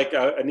feel like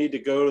I need to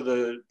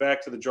go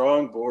back to the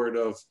drawing board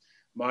of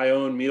my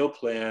own meal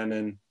plan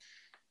and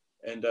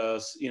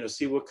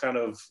see what kind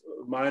of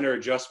minor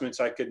adjustments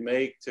I could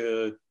make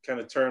to kind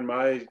of turn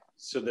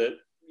so that,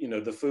 you know,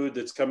 the food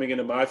that's coming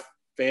into my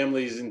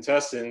family's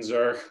intestines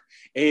are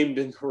aimed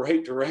in the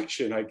right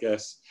direction, I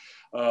guess.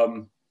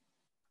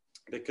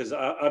 because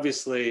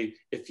obviously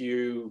if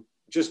you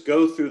just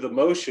go through the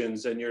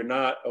motions and you're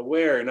not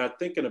aware, not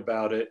thinking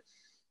about it,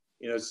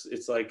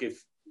 it's like,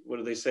 what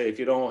do they say? If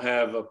you don't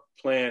have a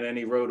plan,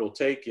 any road will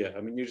take you. I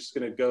mean, you're just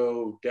going to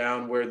go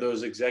down where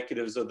those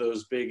executives of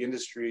those big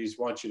industries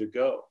want you to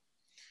go.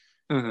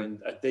 Mm-hmm. And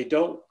they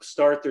don't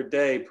start their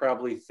day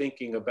probably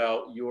thinking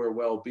about your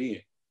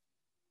well-being.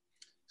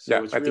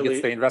 So I think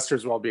it's the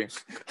investor's well-being.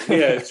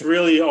 Yeah, it's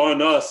really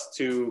on us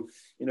to,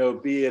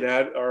 be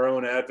our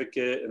own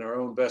advocate and our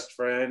own best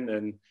friend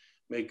and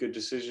make good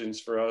decisions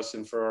for us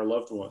and for our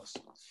loved ones.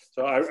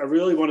 So I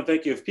really want to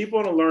thank you. If people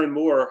want to learn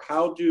more,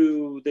 how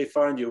do they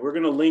find you? We're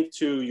going to link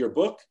to your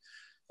book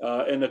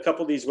and a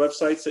couple of these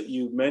websites that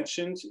you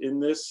mentioned in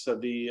this,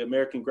 the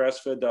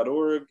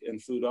AmericanGrassFed.org and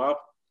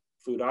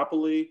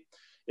Foodopoly.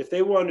 If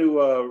they want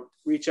to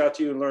reach out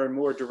to you and learn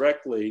more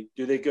directly,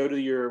 do they go to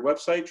your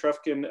website,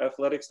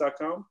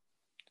 TrufkinAthletics.com?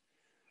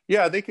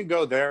 Yeah, they could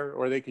go there,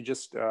 or they could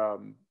just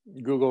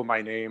Google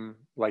my name,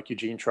 like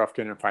Eugene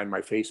Trufkin, and find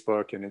my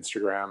Facebook and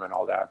Instagram and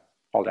all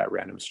that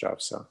random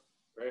stuff. So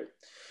great.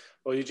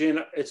 Well, Eugene,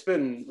 it's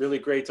been really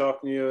great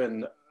talking to you,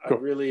 and cool. I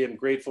really am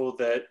grateful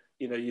that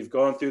you've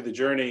gone through the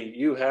journey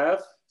you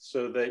have,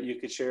 so that you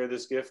could share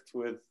this gift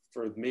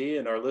for me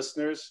and our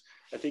listeners.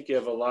 I think you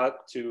have a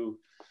lot to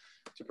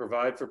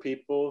provide for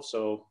people.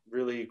 So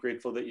really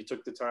grateful that you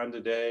took the time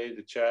today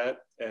to chat,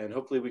 and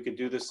hopefully we could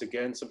do this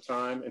again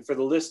sometime. And for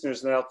the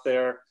listeners out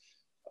there,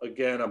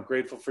 again, I'm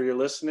grateful for your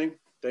listening.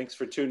 Thanks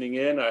for tuning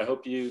in. I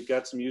hope you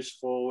got some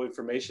useful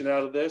information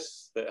out of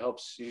this that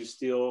helps you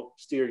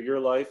steer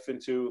your life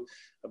into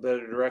a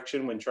better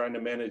direction when trying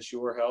to manage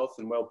your health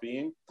and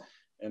well-being.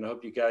 And I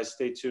hope you guys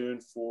stay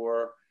tuned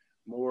for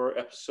more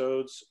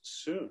episodes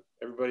soon.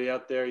 Everybody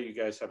out there, you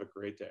guys have a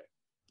great day.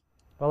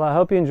 Well, I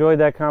hope you enjoyed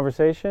that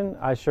conversation.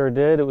 I sure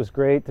did. It was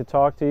great to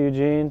talk to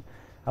Eugene.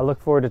 I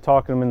look forward to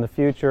talking to him in the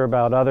future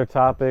about other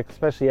topics,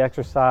 especially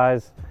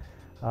exercise.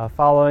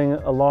 Following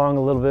along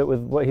a little bit with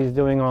what he's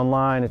doing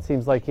online, it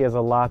seems like he has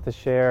a lot to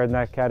share in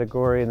that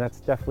category, and that's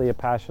definitely a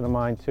passion of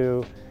mine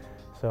too.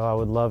 So I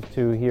would love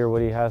to hear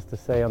what he has to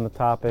say on the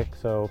topic.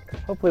 So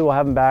hopefully we'll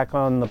have him back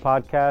on the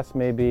podcast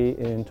maybe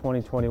in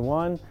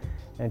 2021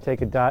 and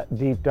take a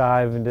deep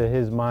dive into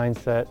his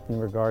mindset in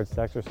regards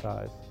to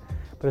exercise.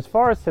 But as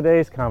far as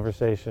today's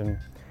conversation,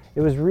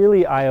 it was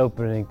really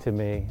eye-opening to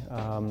me.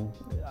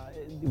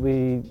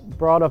 We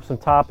brought up some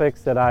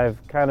topics that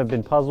I've kind of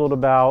been puzzled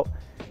about,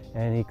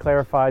 and he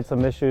clarified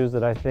some issues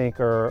that I think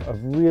are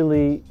of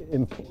really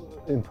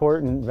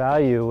important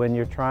value when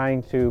you're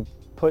trying to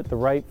put the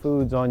right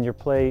foods on your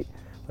plate,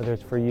 whether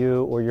it's for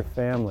you or your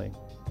family.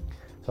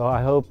 So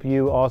I hope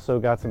you also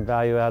got some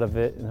value out of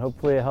it, and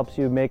hopefully it helps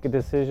you make a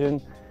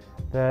decision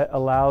that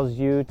allows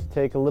you to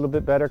take a little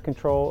bit better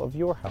control of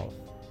your health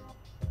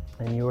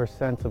and your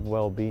sense of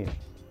well-being.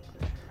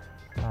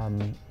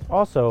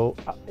 Also,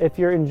 if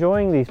you're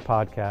enjoying these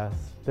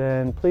podcasts,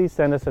 then please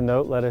send us a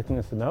note letting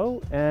us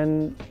know,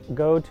 and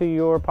go to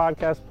your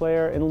podcast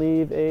player and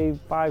leave a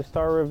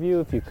 5-star review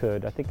if you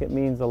could. I think it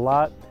means a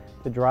lot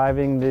to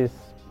driving these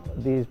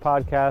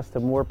podcasts to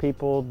more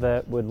people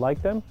that would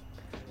like them.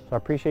 So I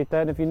appreciate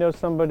that. And if you know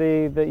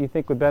somebody that you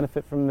think would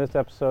benefit from this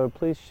episode,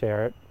 please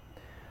share it.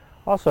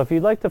 Also, if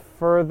you'd like to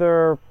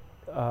further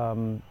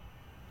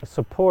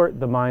support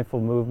the mindful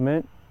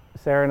movement,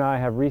 Sarah and I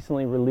have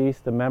recently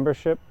released a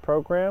membership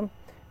program.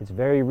 It's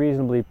very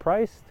reasonably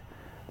priced.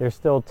 There's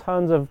still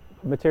tons of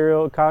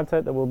material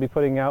content that we'll be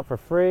putting out for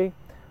free,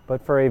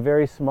 but for a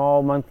very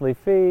small monthly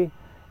fee,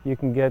 you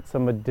can get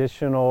some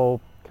additional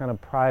kind of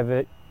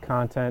private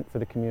content for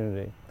the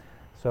community.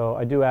 So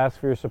I do ask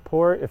for your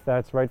support if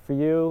that's right for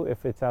you.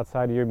 If it's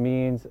outside of your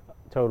means,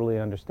 totally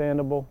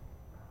understandable.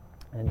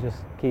 And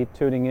just keep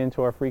tuning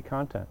into our free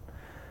content.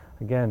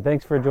 Again,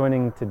 thanks for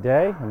joining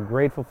today. I'm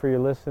grateful for your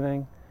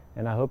listening,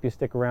 and I hope you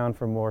stick around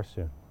for more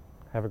soon.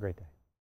 Have a great day.